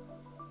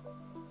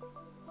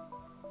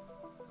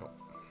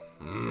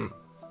 Oh.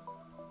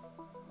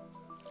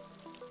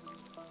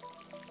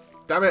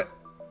 Damn it!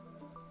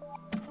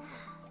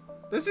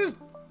 This is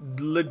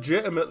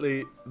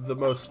legitimately the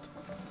most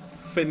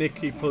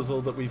finicky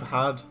puzzle that we've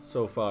had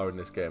so far in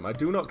this game. I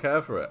do not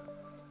care for it.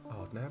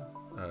 Oh,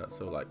 no.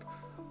 So, like...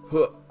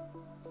 Huh.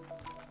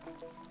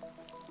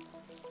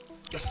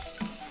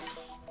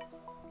 Yes!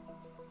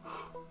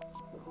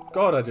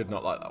 God, I did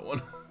not like that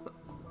one.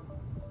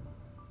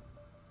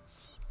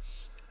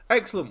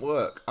 Excellent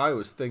work. I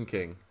was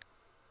thinking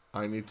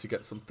I need to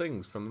get some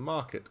things from the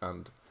market,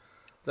 and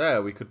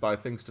there we could buy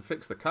things to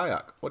fix the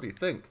kayak. What do you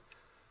think?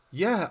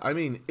 Yeah, I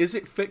mean, is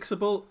it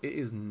fixable? It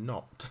is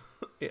not.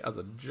 It has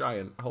a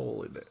giant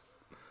hole in it.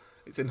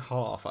 It's in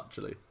half,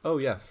 actually. Oh,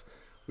 yes.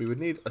 We would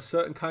need a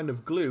certain kind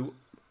of glue.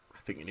 I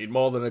think you need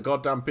more than a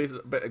goddamn bit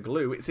of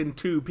glue. It's in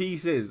 2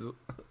 pieces.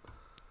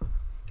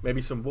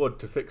 Maybe some wood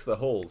to fix the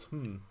holes.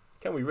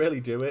 Can we really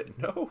do it?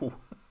 No.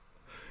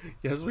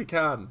 Yes, we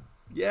can.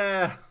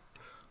 Yeah.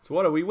 So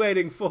what are we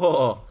waiting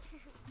for?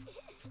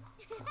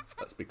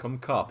 Let's become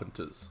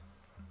carpenters.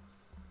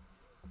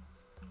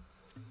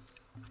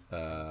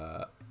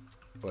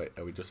 Wait,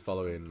 are we just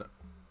following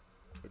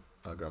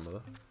our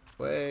grandmother?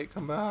 Wait,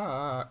 come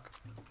back.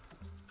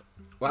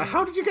 Well,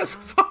 how did you get so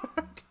far?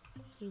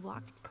 We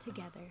walked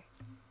together.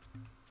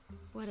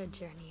 What a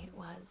journey it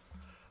was.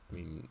 I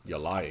mean, you're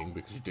lying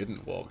because you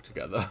didn't walk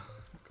together.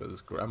 Because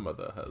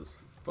grandmother has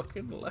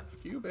fucking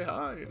left you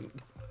behind.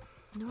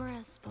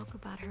 Nora spoke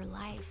about her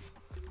life,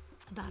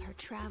 about her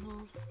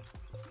travels.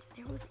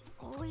 There was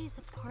always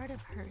a part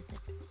of her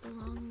that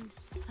belonged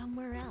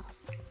somewhere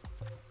else.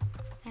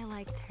 I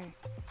liked her.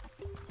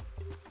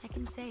 I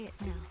can say it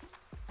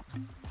now.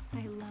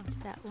 I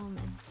loved that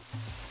woman.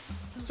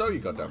 So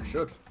you goddamn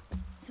should.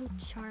 So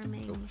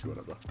charming. Oh, she went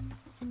up there.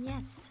 And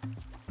yes,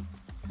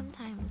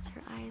 sometimes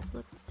her eyes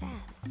looked sad.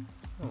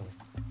 Oh.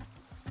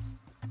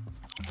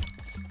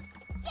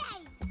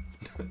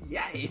 Yay!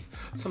 Yay!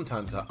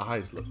 Sometimes her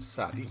eyes looked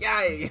sad.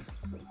 Yay!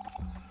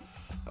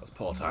 That was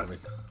poor timing.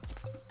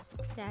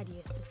 Dad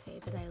used to say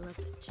that I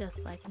looked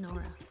just like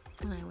Nora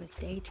when I was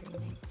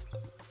daydreaming.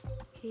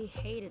 He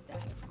hated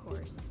that, of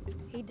course.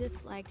 He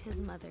disliked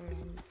his mother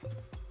and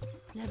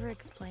never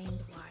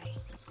explained why.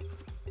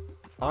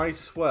 I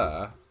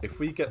swear, if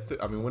we get through...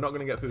 I mean, we're not going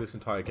to get through this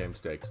entire game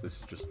today, because this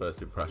is just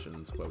first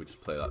impressions, where we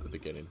just play like the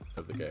beginning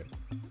of the game.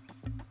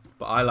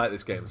 But I like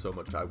this game so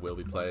much, I will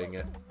be playing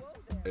it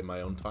in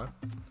my own time.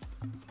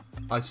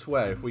 I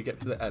swear, if we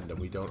get to the end and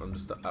we don't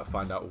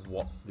find out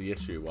what the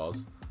issue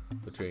was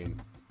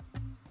between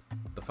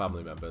the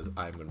family members,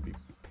 I'm going to be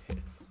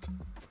pissed.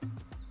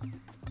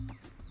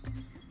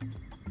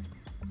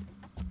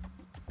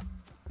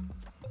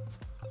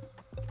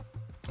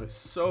 It's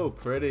so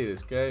pretty,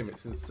 this game.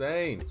 It's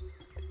insane.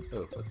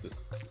 Oh, what's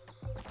this?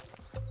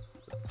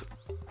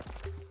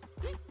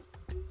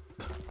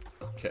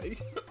 Okay.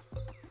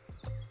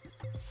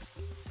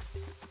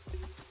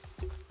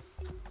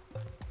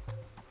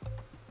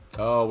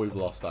 Oh, we've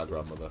lost our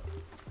grandmother.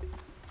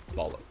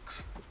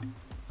 Bollocks.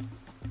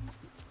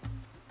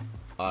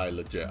 I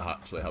legit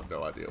actually have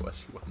no idea where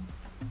she went.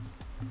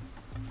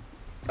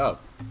 Oh.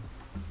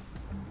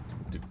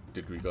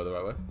 Did we go the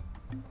right way?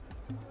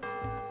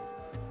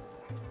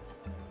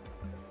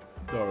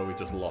 Or are we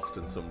just lost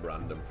in some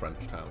random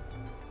French town?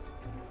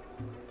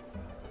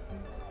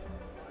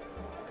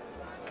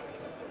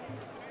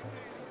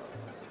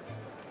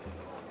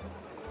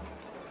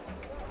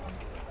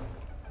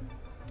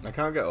 I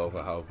can't get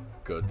over how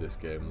good this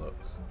game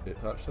looks.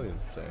 It's actually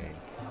insane.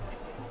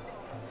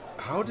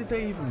 How did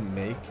they even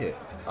make it?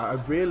 I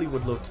really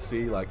would love to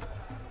see, like,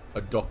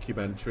 a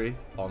documentary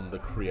on the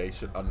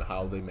creation, on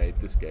how they made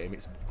this game.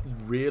 It's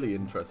really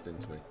interesting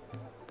to me.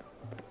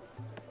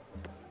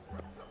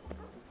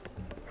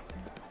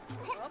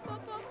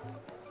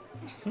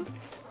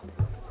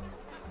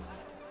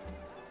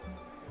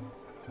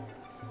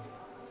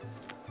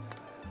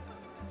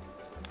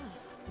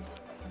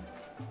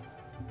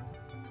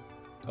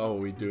 Oh, are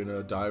we doing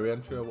a diary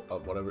entry or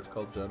whatever it's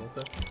called, journal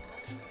thing?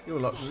 You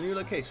unlocked a new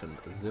location,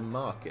 the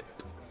market.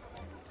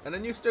 And a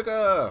new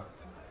sticker!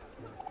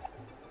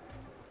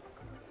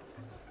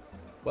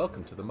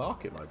 Welcome to the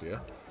market, my dear.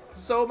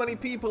 So many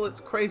people, it's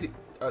crazy.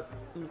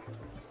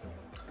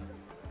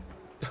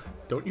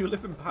 Don't you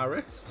live in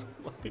Paris?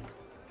 Like,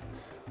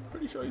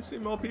 pretty sure you've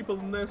seen more people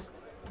than this.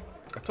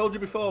 I told you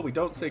before, we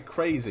don't say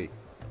crazy.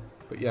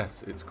 But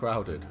yes, it's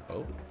crowded.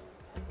 Oh,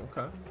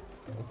 okay.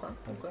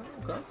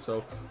 Okay.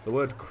 So the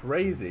word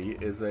crazy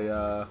is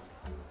a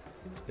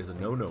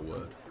no-no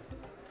word.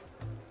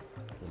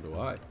 Wonder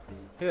why.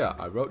 Here,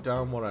 I wrote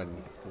down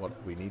what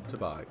we need to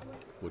buy.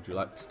 Would you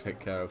like to take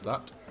care of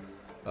that?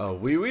 Oh,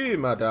 oui,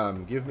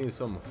 madame. Give me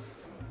some,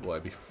 well,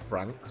 it'd be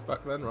francs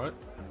back then, right?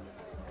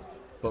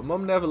 But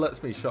Mum never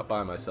lets me shop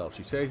by myself.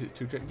 She says it's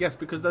too... Yes,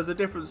 because there's a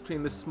difference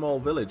between this small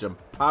village and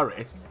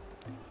Paris.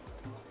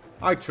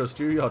 I trust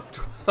you. You're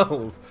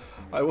 12.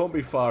 I won't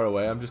be far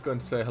away. I'm just going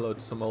to say hello to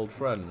some old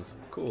friends.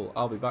 Cool.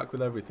 I'll be back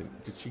with everything.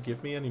 Did she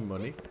give me any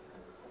money?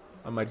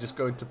 Am I just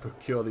going to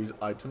procure these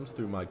items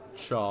through my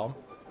charm?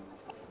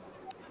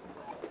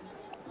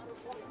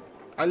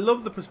 I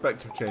love the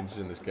perspective changes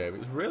in this game.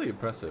 It's really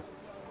impressive.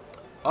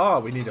 Ah,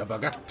 we need a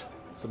baguette,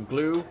 some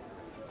glue,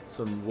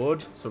 some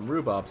wood, some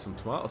rhubarb, some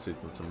tomato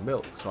seeds, and some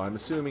milk. So I'm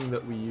assuming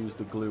that we use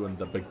the glue and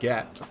the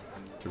baguette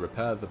to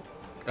repair the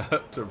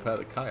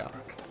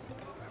kayak.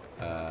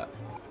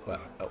 Well,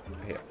 oh,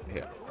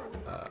 here.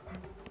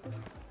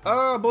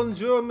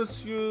 Bonjour,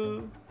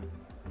 monsieur.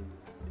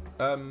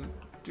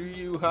 Do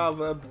you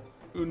have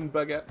une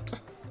baguette?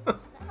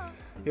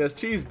 He has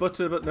cheese,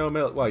 butter, but no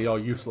milk. Well, you're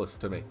useless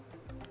to me.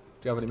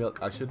 Do you have any milk?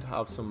 I should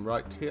have some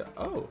right here.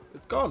 Oh,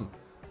 it's gone.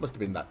 Must have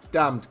been that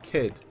damned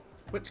kid.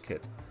 Which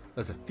kid?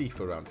 There's a thief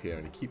around here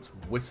and he keeps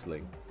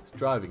whistling. It's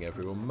driving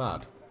everyone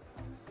mad.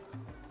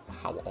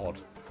 How odd.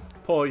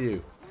 Poor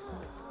you.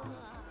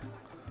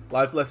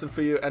 Life lesson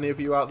for you, any of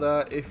you out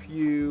there. If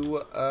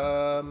you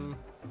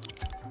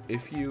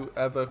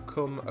ever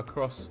come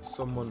across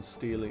someone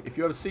stealing... If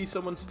you ever see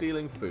someone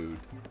stealing food,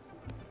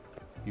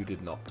 you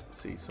did not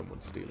see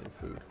someone stealing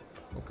food.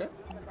 Okay?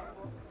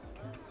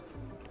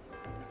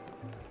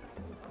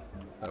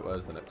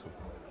 Where's the next one?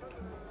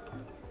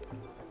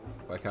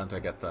 Why can't I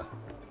get there?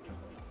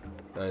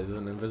 There's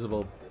an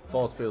invisible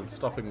force field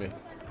stopping me.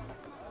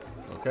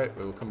 Okay,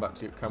 we will come back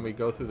to you. Can we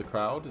go through the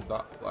crowd? Is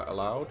that like,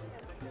 allowed?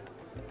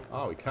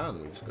 Oh, we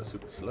can. We just go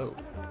super slow.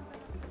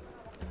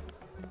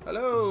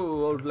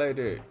 Hello, old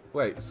lady.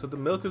 Wait, so the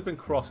milk has been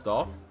crossed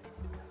off?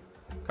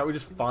 Can't we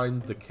just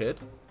find the kid?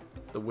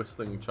 The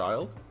whistling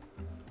child?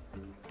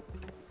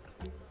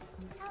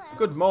 Hello.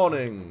 Good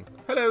morning.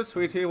 Hello,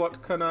 sweetie.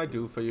 What can I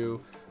do for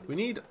you? We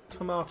need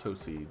tomato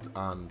seeds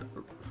and...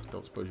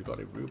 Don't suppose you got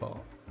any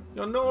rhubarb.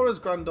 You're Nora's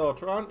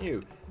granddaughter, aren't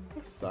you?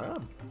 Yes, I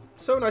am.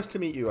 So nice to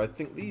meet you. I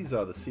think these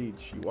are the seeds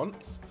she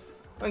wants.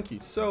 Thank you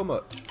so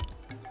much.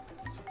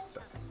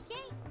 Success.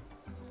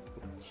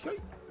 Yay.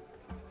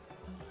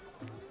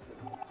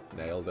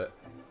 Nailed it.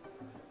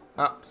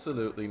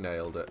 Absolutely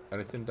nailed it.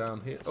 Anything down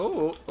here?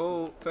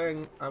 Oh,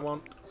 thing I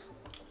want.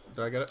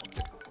 Did I get it?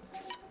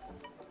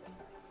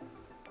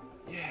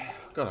 Yeah.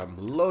 God, I'm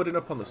loading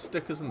up on the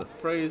stickers and the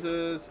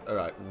phrases.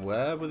 Alright,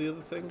 where were the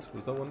other things?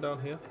 Was there one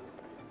down here?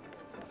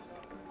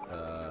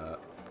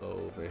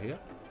 Over here,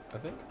 I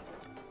think.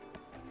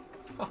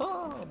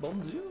 Haha,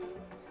 bonjour.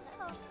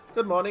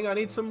 Good morning, I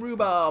need some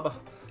rhubarb.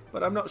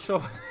 But I'm not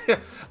sure.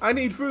 I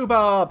need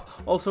rhubarb.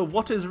 Also,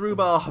 what is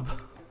rhubarb?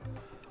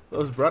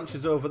 Those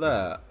branches over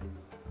there.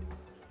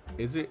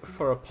 Is it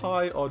for a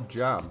pie or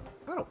jam?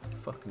 I don't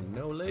fucking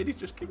know, lady.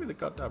 Just give me the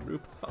goddamn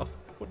rhubarb.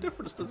 What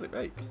difference does it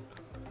make?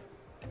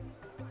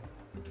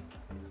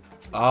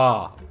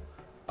 A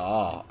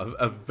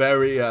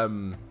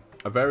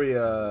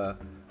very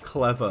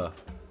clever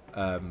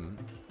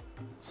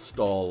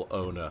stall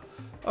owner.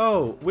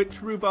 Oh,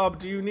 which rhubarb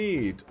do you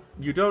need?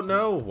 You don't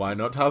know? Why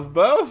not have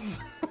both?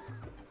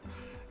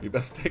 You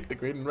best take the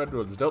green and red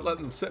ones. Don't let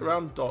them sit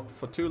around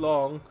for too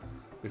long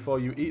before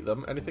you eat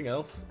them. Anything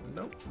else?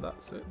 Nope,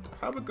 that's it.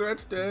 Have a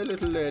great day,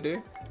 little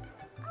lady.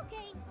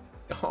 Okay.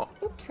 Oh,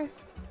 okay.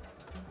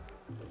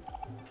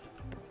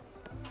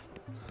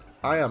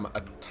 I am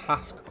a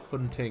task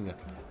hunting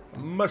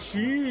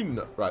machine.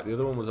 Right, the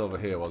other one was over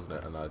here, wasn't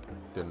it? And I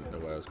didn't know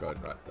where I was going.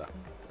 Right,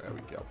 there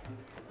we go.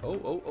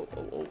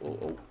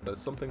 Oh. There's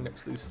something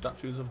next to these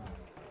statues of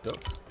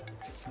ducks.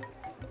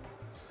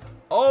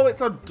 Oh,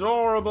 it's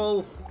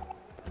adorable.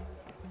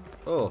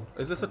 Oh,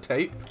 is this a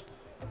tape?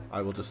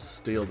 I will just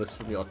steal this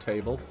from your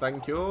table.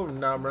 Thank you.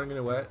 Now I'm running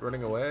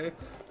away.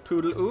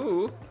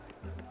 Toodle-oo.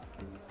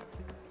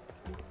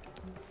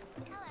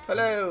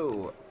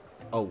 Hello.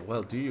 Oh,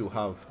 well, do you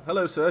have...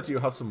 Hello, sir. Do you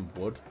have some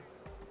wood?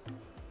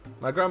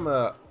 My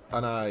grandma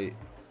and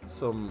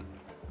some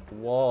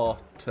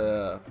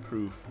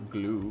waterproof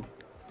glue,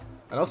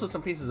 and also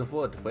some pieces of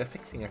wood. We're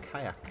fixing a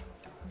kayak.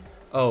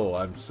 Oh,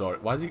 I'm sorry.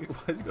 Why has he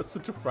got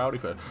such a frowny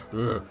face?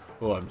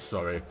 Oh, I'm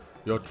sorry.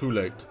 You're too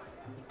late.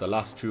 The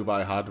last tube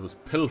I had was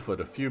pilfered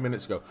a few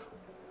minutes ago.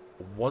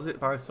 Was it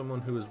by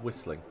someone who was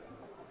whistling?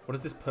 What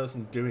is this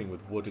person doing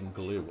with wood and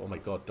glue? Oh my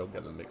god, don't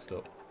get them mixed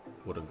up.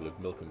 Wood and glue,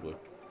 milk and glue.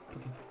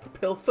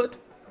 Pilfered?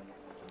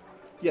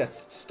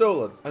 Yes,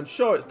 stolen. I'm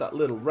sure it's that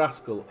little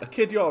rascal. A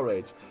kid your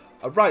age.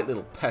 A right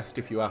little pest,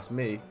 if you ask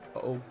me.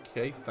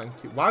 Okay,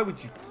 thank you. Why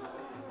would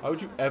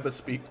you ever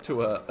speak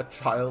to a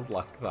child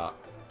like that?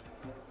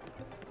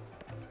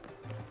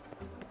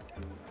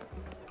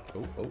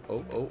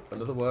 Oh,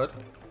 another word.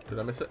 Did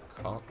I miss it?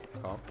 Calm.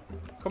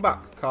 Come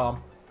back,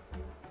 calm.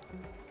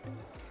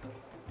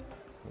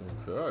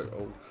 Okay.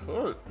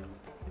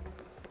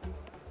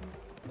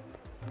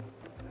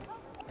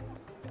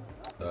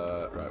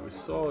 Right, we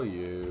saw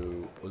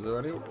you. Was there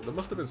any? There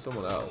must have been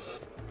someone else.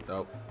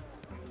 Nope.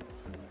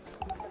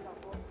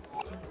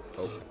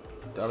 Oh,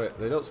 damn it.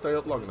 They don't stay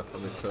up long enough for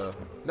me to...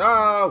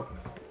 No!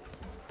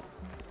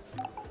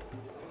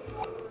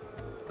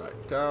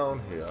 Right,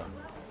 down here.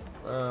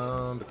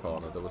 Round the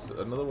corner. There was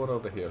another one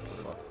over here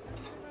somewhere.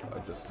 I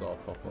just saw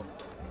pop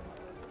up.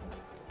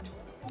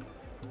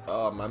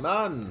 Oh, my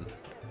man!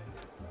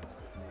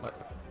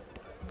 What?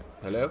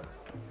 Hello?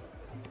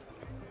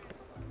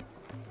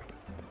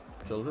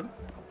 Children?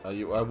 Are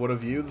you? One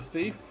of you the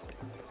thief?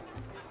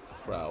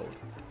 Proud.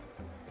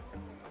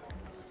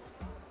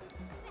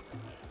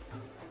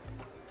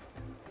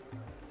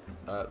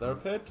 There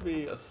appeared to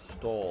be a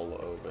stall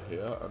over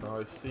here, and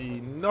I see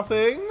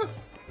nothing.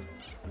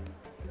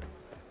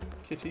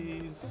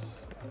 Kitties.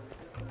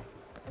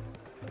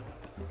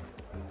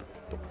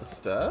 Up the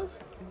stairs?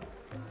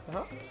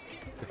 Perhaps?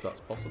 If that's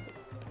possible.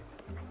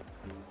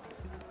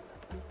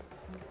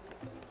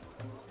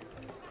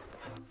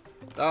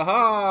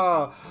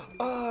 Aha!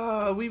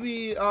 Ah,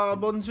 oui,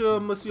 bonjour,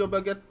 Monsieur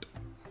Baguette.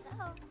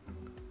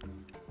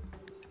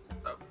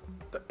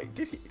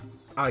 Did he?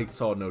 I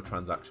saw no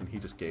transaction. He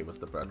just gave us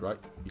the bread, right?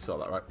 You saw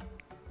that, right?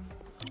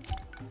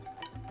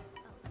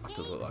 That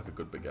does look like a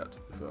good baguette, to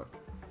be fair.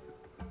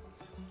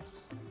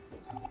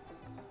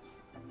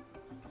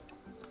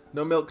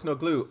 No milk, no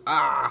glue.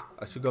 Ah!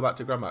 I should go back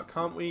to Grandma.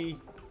 Can't we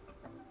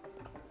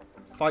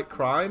fight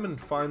crime and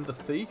find the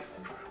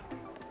thief?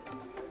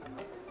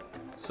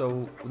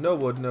 So, no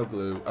wood, no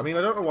glue. I mean,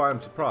 I don't know why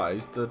I'm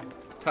surprised. The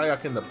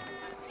kayak in the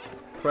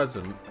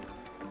present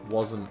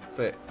wasn't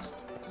fixed.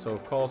 So,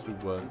 of course, we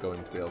weren't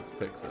going to be able to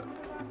fix it.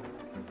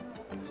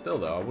 Still,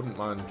 though, I wouldn't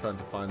mind trying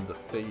to find the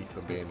thief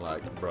and being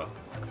like, bruh,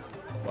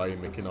 why are you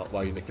nicking all the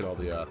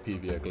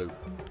PVA glue?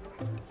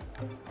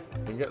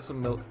 You can get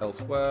some milk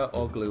elsewhere,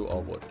 or glue,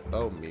 or wood.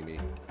 Oh, Mimi.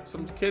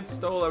 Some kid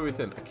stole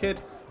everything. A kid?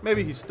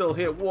 Maybe he's still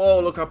here. Whoa,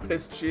 look how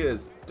pissed she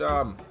is.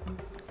 Damn.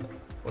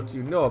 What do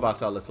you know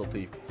about our little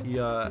thief? He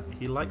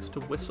likes to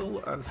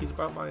whistle, and he's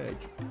about my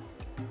age.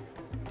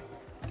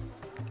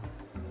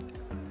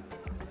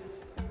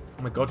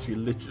 Oh my god, she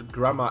literally...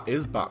 Grandma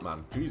is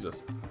Batman.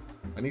 Jesus.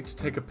 I need to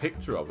take a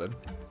picture of him.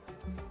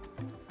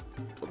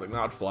 Don't think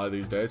that'd fly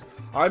these days.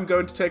 I'm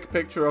going to take a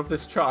picture of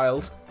this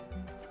child.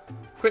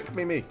 Quick,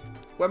 Mimi.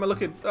 Where am I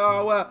looking?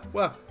 Oh,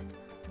 where?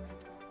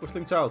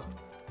 Whistling child.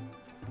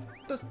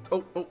 Oh.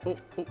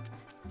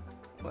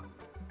 What?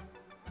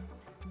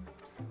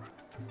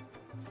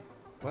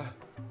 Where?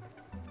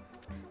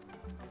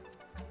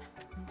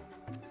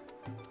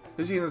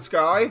 Is he in the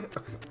sky?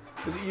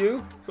 Is it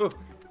you? Oh.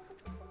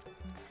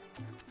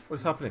 What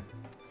is happening?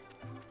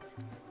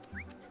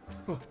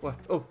 Oh, what?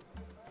 Oh.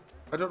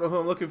 I don't know who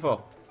I'm looking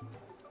for.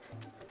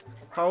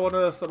 How on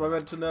earth am I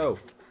meant to know?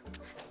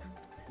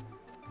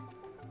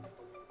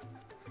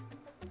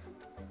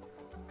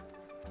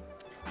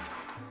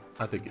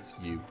 I think it's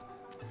you.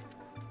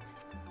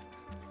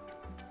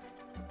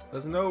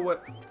 There's no way...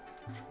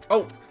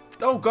 Oh!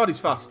 Oh god, he's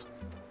fast!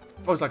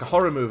 Oh, it's like a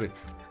horror movie.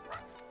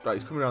 Right,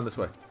 he's coming around this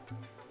way.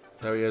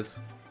 There he is.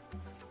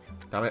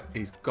 Damn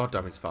it,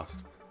 goddamn, he's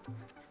fast.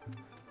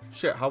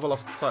 Shit, how have I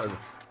lost sight of him?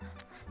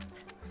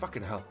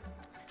 Fucking hell.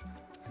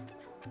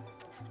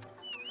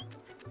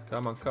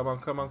 Come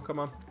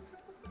on.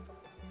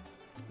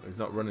 He's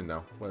not running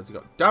now. Where's he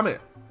got? Damn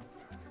it!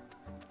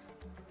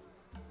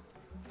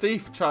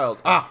 Thief child!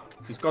 Ah!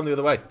 He's gone the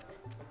other way.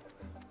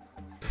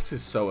 This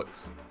is so...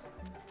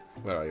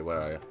 Where are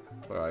you?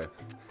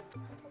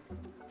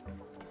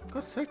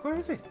 God's sake, where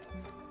is he?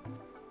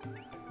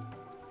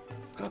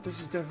 God,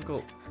 this is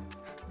difficult.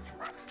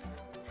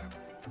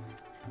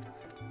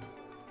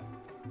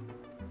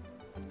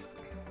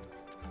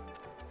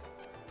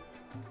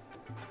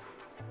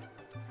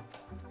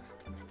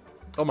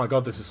 Oh my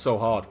god, this is so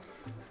hard.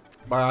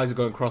 My eyes are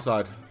going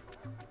cross-eyed.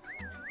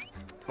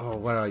 Oh,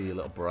 where are you,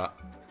 little brat?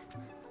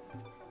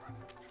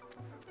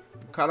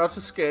 You cannot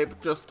escape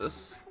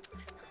justice.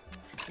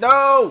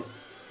 No!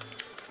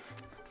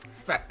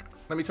 Feck.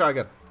 Let me try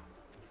again.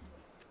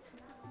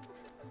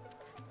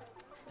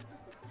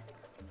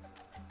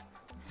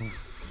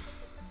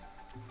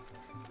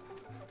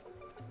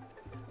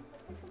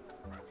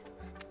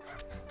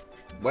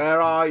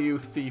 Where are you,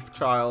 thief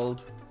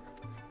child?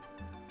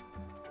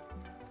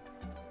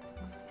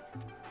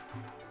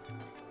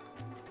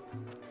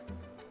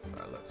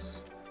 Right,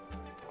 let's...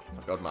 Oh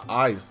my god, my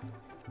eyes.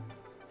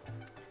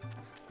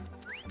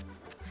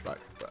 Right.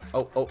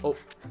 Oh, oh, oh.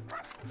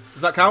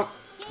 Does that count?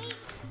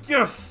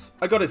 Yes!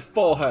 I got his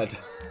forehead.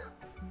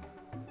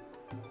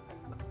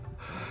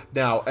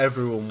 Now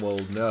everyone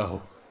will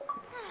know.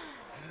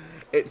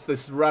 It's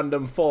this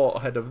random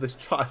forehead of this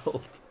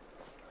child.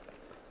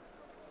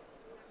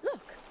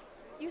 Look,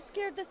 you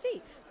scared the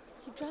thief.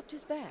 He dropped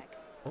his bag.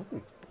 Oh.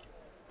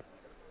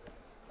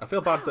 I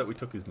feel bad that we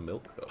took his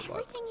milk, though.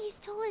 Everything he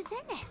stole is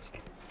in it.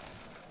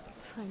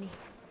 Funny.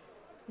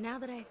 Now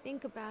that I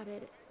think about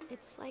it,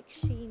 it's like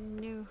she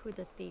knew who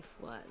the thief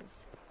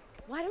was.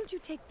 Why don't you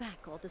take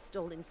back all the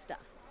stolen stuff?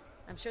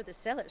 I'm sure the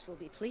sellers will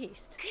be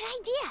pleased. Good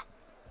idea.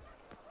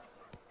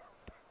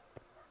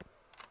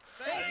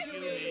 Thank you,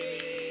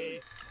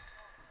 Mimi.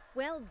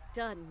 Well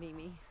done,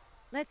 Mimi.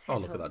 Let's head Oh,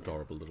 look at home that now.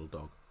 adorable little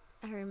dog.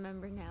 I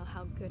remember now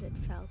how good it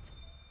felt,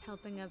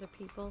 helping other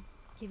people,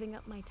 giving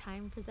up my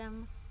time for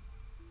them.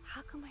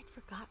 How come I'd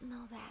forgotten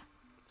all that?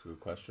 It's a good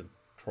question.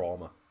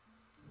 Trauma.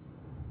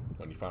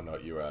 When you found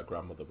out your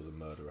grandmother was a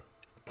murderer.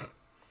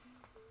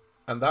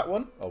 And that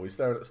one? Are we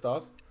staring at the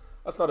stars?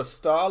 That's not a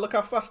star. Look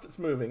how fast it's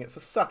moving. It's a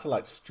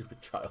satellite,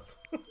 stupid child.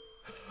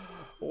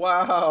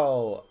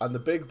 Wow. And the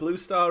big blue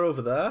star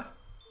over there?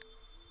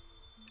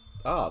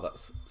 Ah,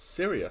 that's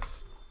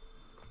Sirius.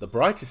 The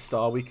brightest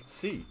star we can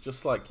see,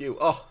 just like you.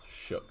 Oh,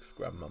 shucks,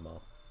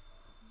 Grandmama.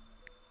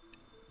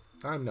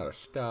 I'm not a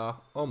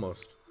star.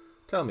 Almost.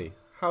 Tell me,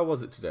 how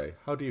was it today?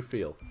 How do you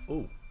feel?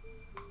 Ooh.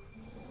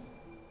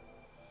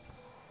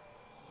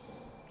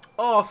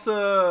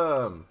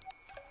 Awesome!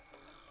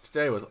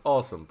 Today was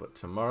awesome, but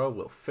tomorrow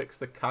we'll fix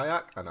the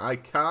kayak, and I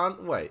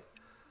can't wait.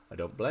 I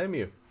don't blame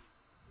you.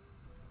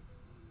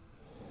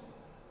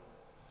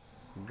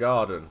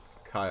 Garden.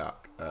 Kayak.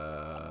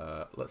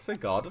 Let's say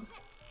garden.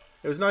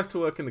 It was nice to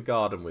work in the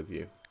garden with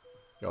you.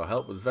 Your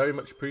help was very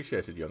much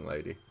appreciated, young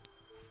lady.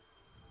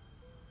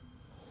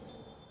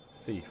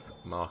 Thief.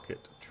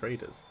 Market.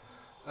 Traders.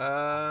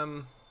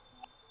 I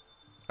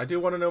do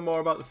want to know more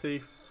about the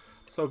thief.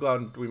 So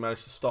glad we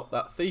managed to stop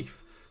that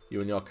thief. You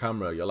and your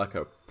camera, you're like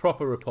a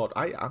proper reporter.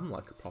 I am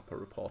like a proper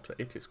reporter.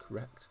 It is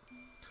correct.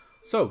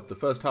 So, the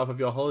first half of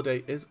your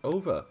holiday is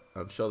over.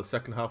 I'm sure the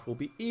second half will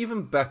be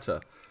even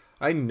better.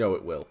 I know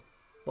it will.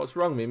 What's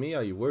wrong, Mimi?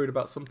 Are you worried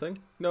about something?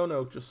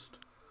 No, just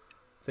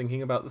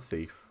thinking about the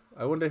thief.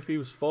 I wonder if he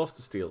was forced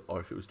to steal,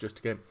 or if it was just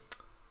a game.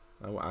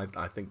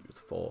 I think he was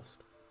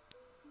forced.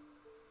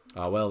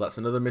 Ah, well, that's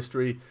another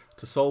mystery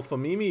to solve for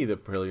Mimi, the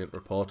brilliant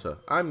reporter.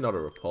 I'm not a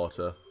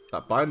reporter.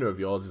 That binder of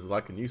yours is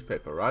like a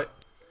newspaper, right?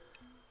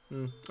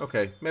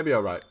 Okay, maybe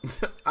you're right.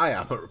 I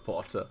am a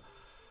reporter.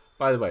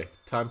 By the way,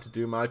 time to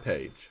do my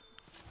page.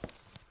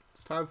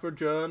 It's time for a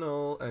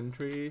journal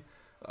entry.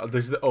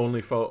 This is the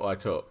only photo I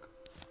took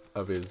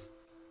of his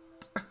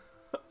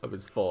of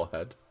his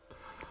forehead.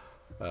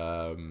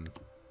 Let's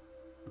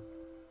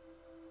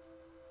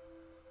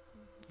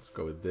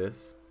go with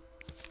this.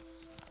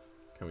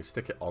 Can we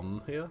stick it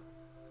on here?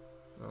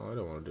 No, I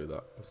don't want to do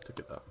that. Let's stick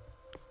it there.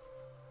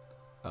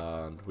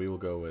 And we will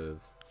go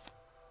with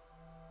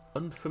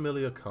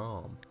unfamiliar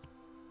calm.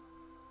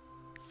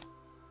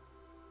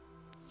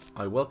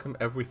 I welcome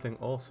everything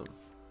awesome.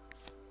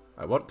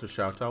 I want to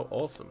shout out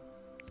awesome.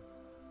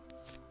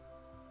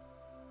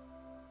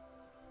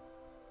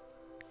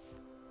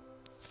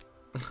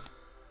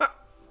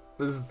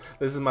 This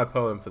is my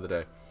poem for the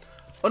day.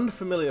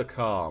 Unfamiliar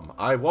calm.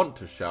 I want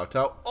to shout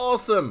out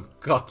awesome.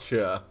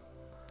 Gotcha.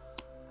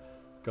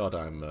 God,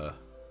 I'm a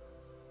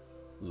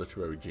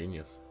literary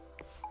genius.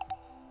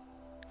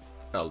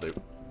 That'll do.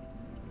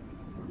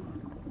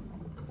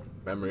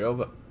 Memory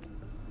over.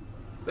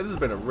 This has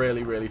been a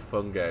really, really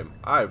fun game.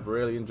 I've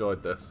really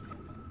enjoyed this.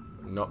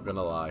 I'm not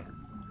gonna lie.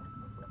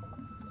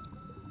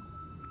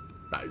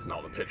 That is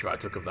not the picture I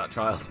took of that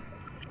child.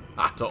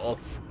 At all.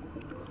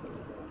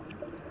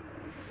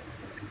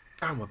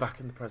 And we're back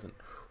in the present.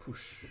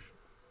 Whoosh.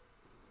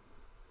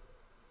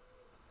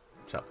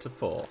 Chapter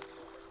 4.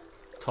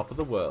 Top of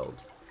the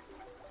world.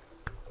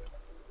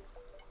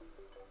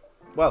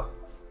 Well,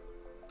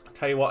 I'll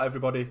tell you what,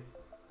 everybody.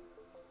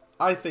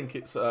 I think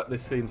it's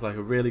this seems like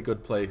a really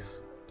good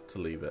place to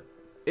leave it.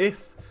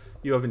 If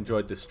you have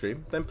enjoyed this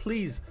stream, then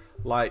please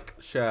like,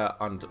 share,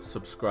 and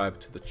subscribe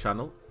to the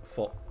channel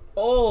for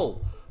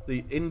all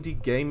the indie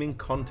gaming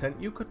content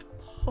you could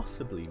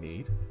possibly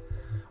need.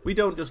 We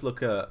don't just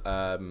look at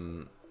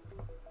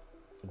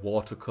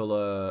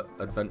watercolour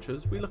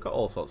adventures. We look at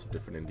all sorts of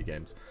different indie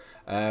games.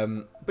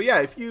 But yeah,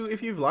 if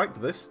you've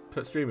liked this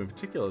stream in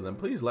particular, then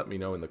please let me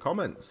know in the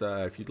comments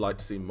if you'd like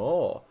to see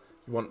more.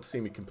 If you want to see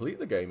me complete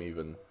the game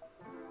even.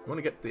 If you want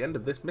to get to the end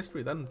of this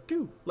mystery, then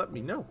do let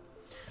me know.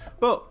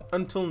 But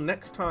until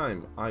next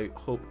time, I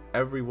hope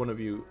every one of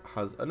you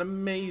has an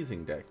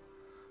amazing day.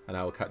 And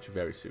I will catch you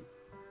very soon.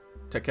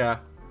 Take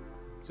care.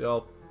 See you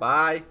all.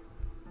 Bye.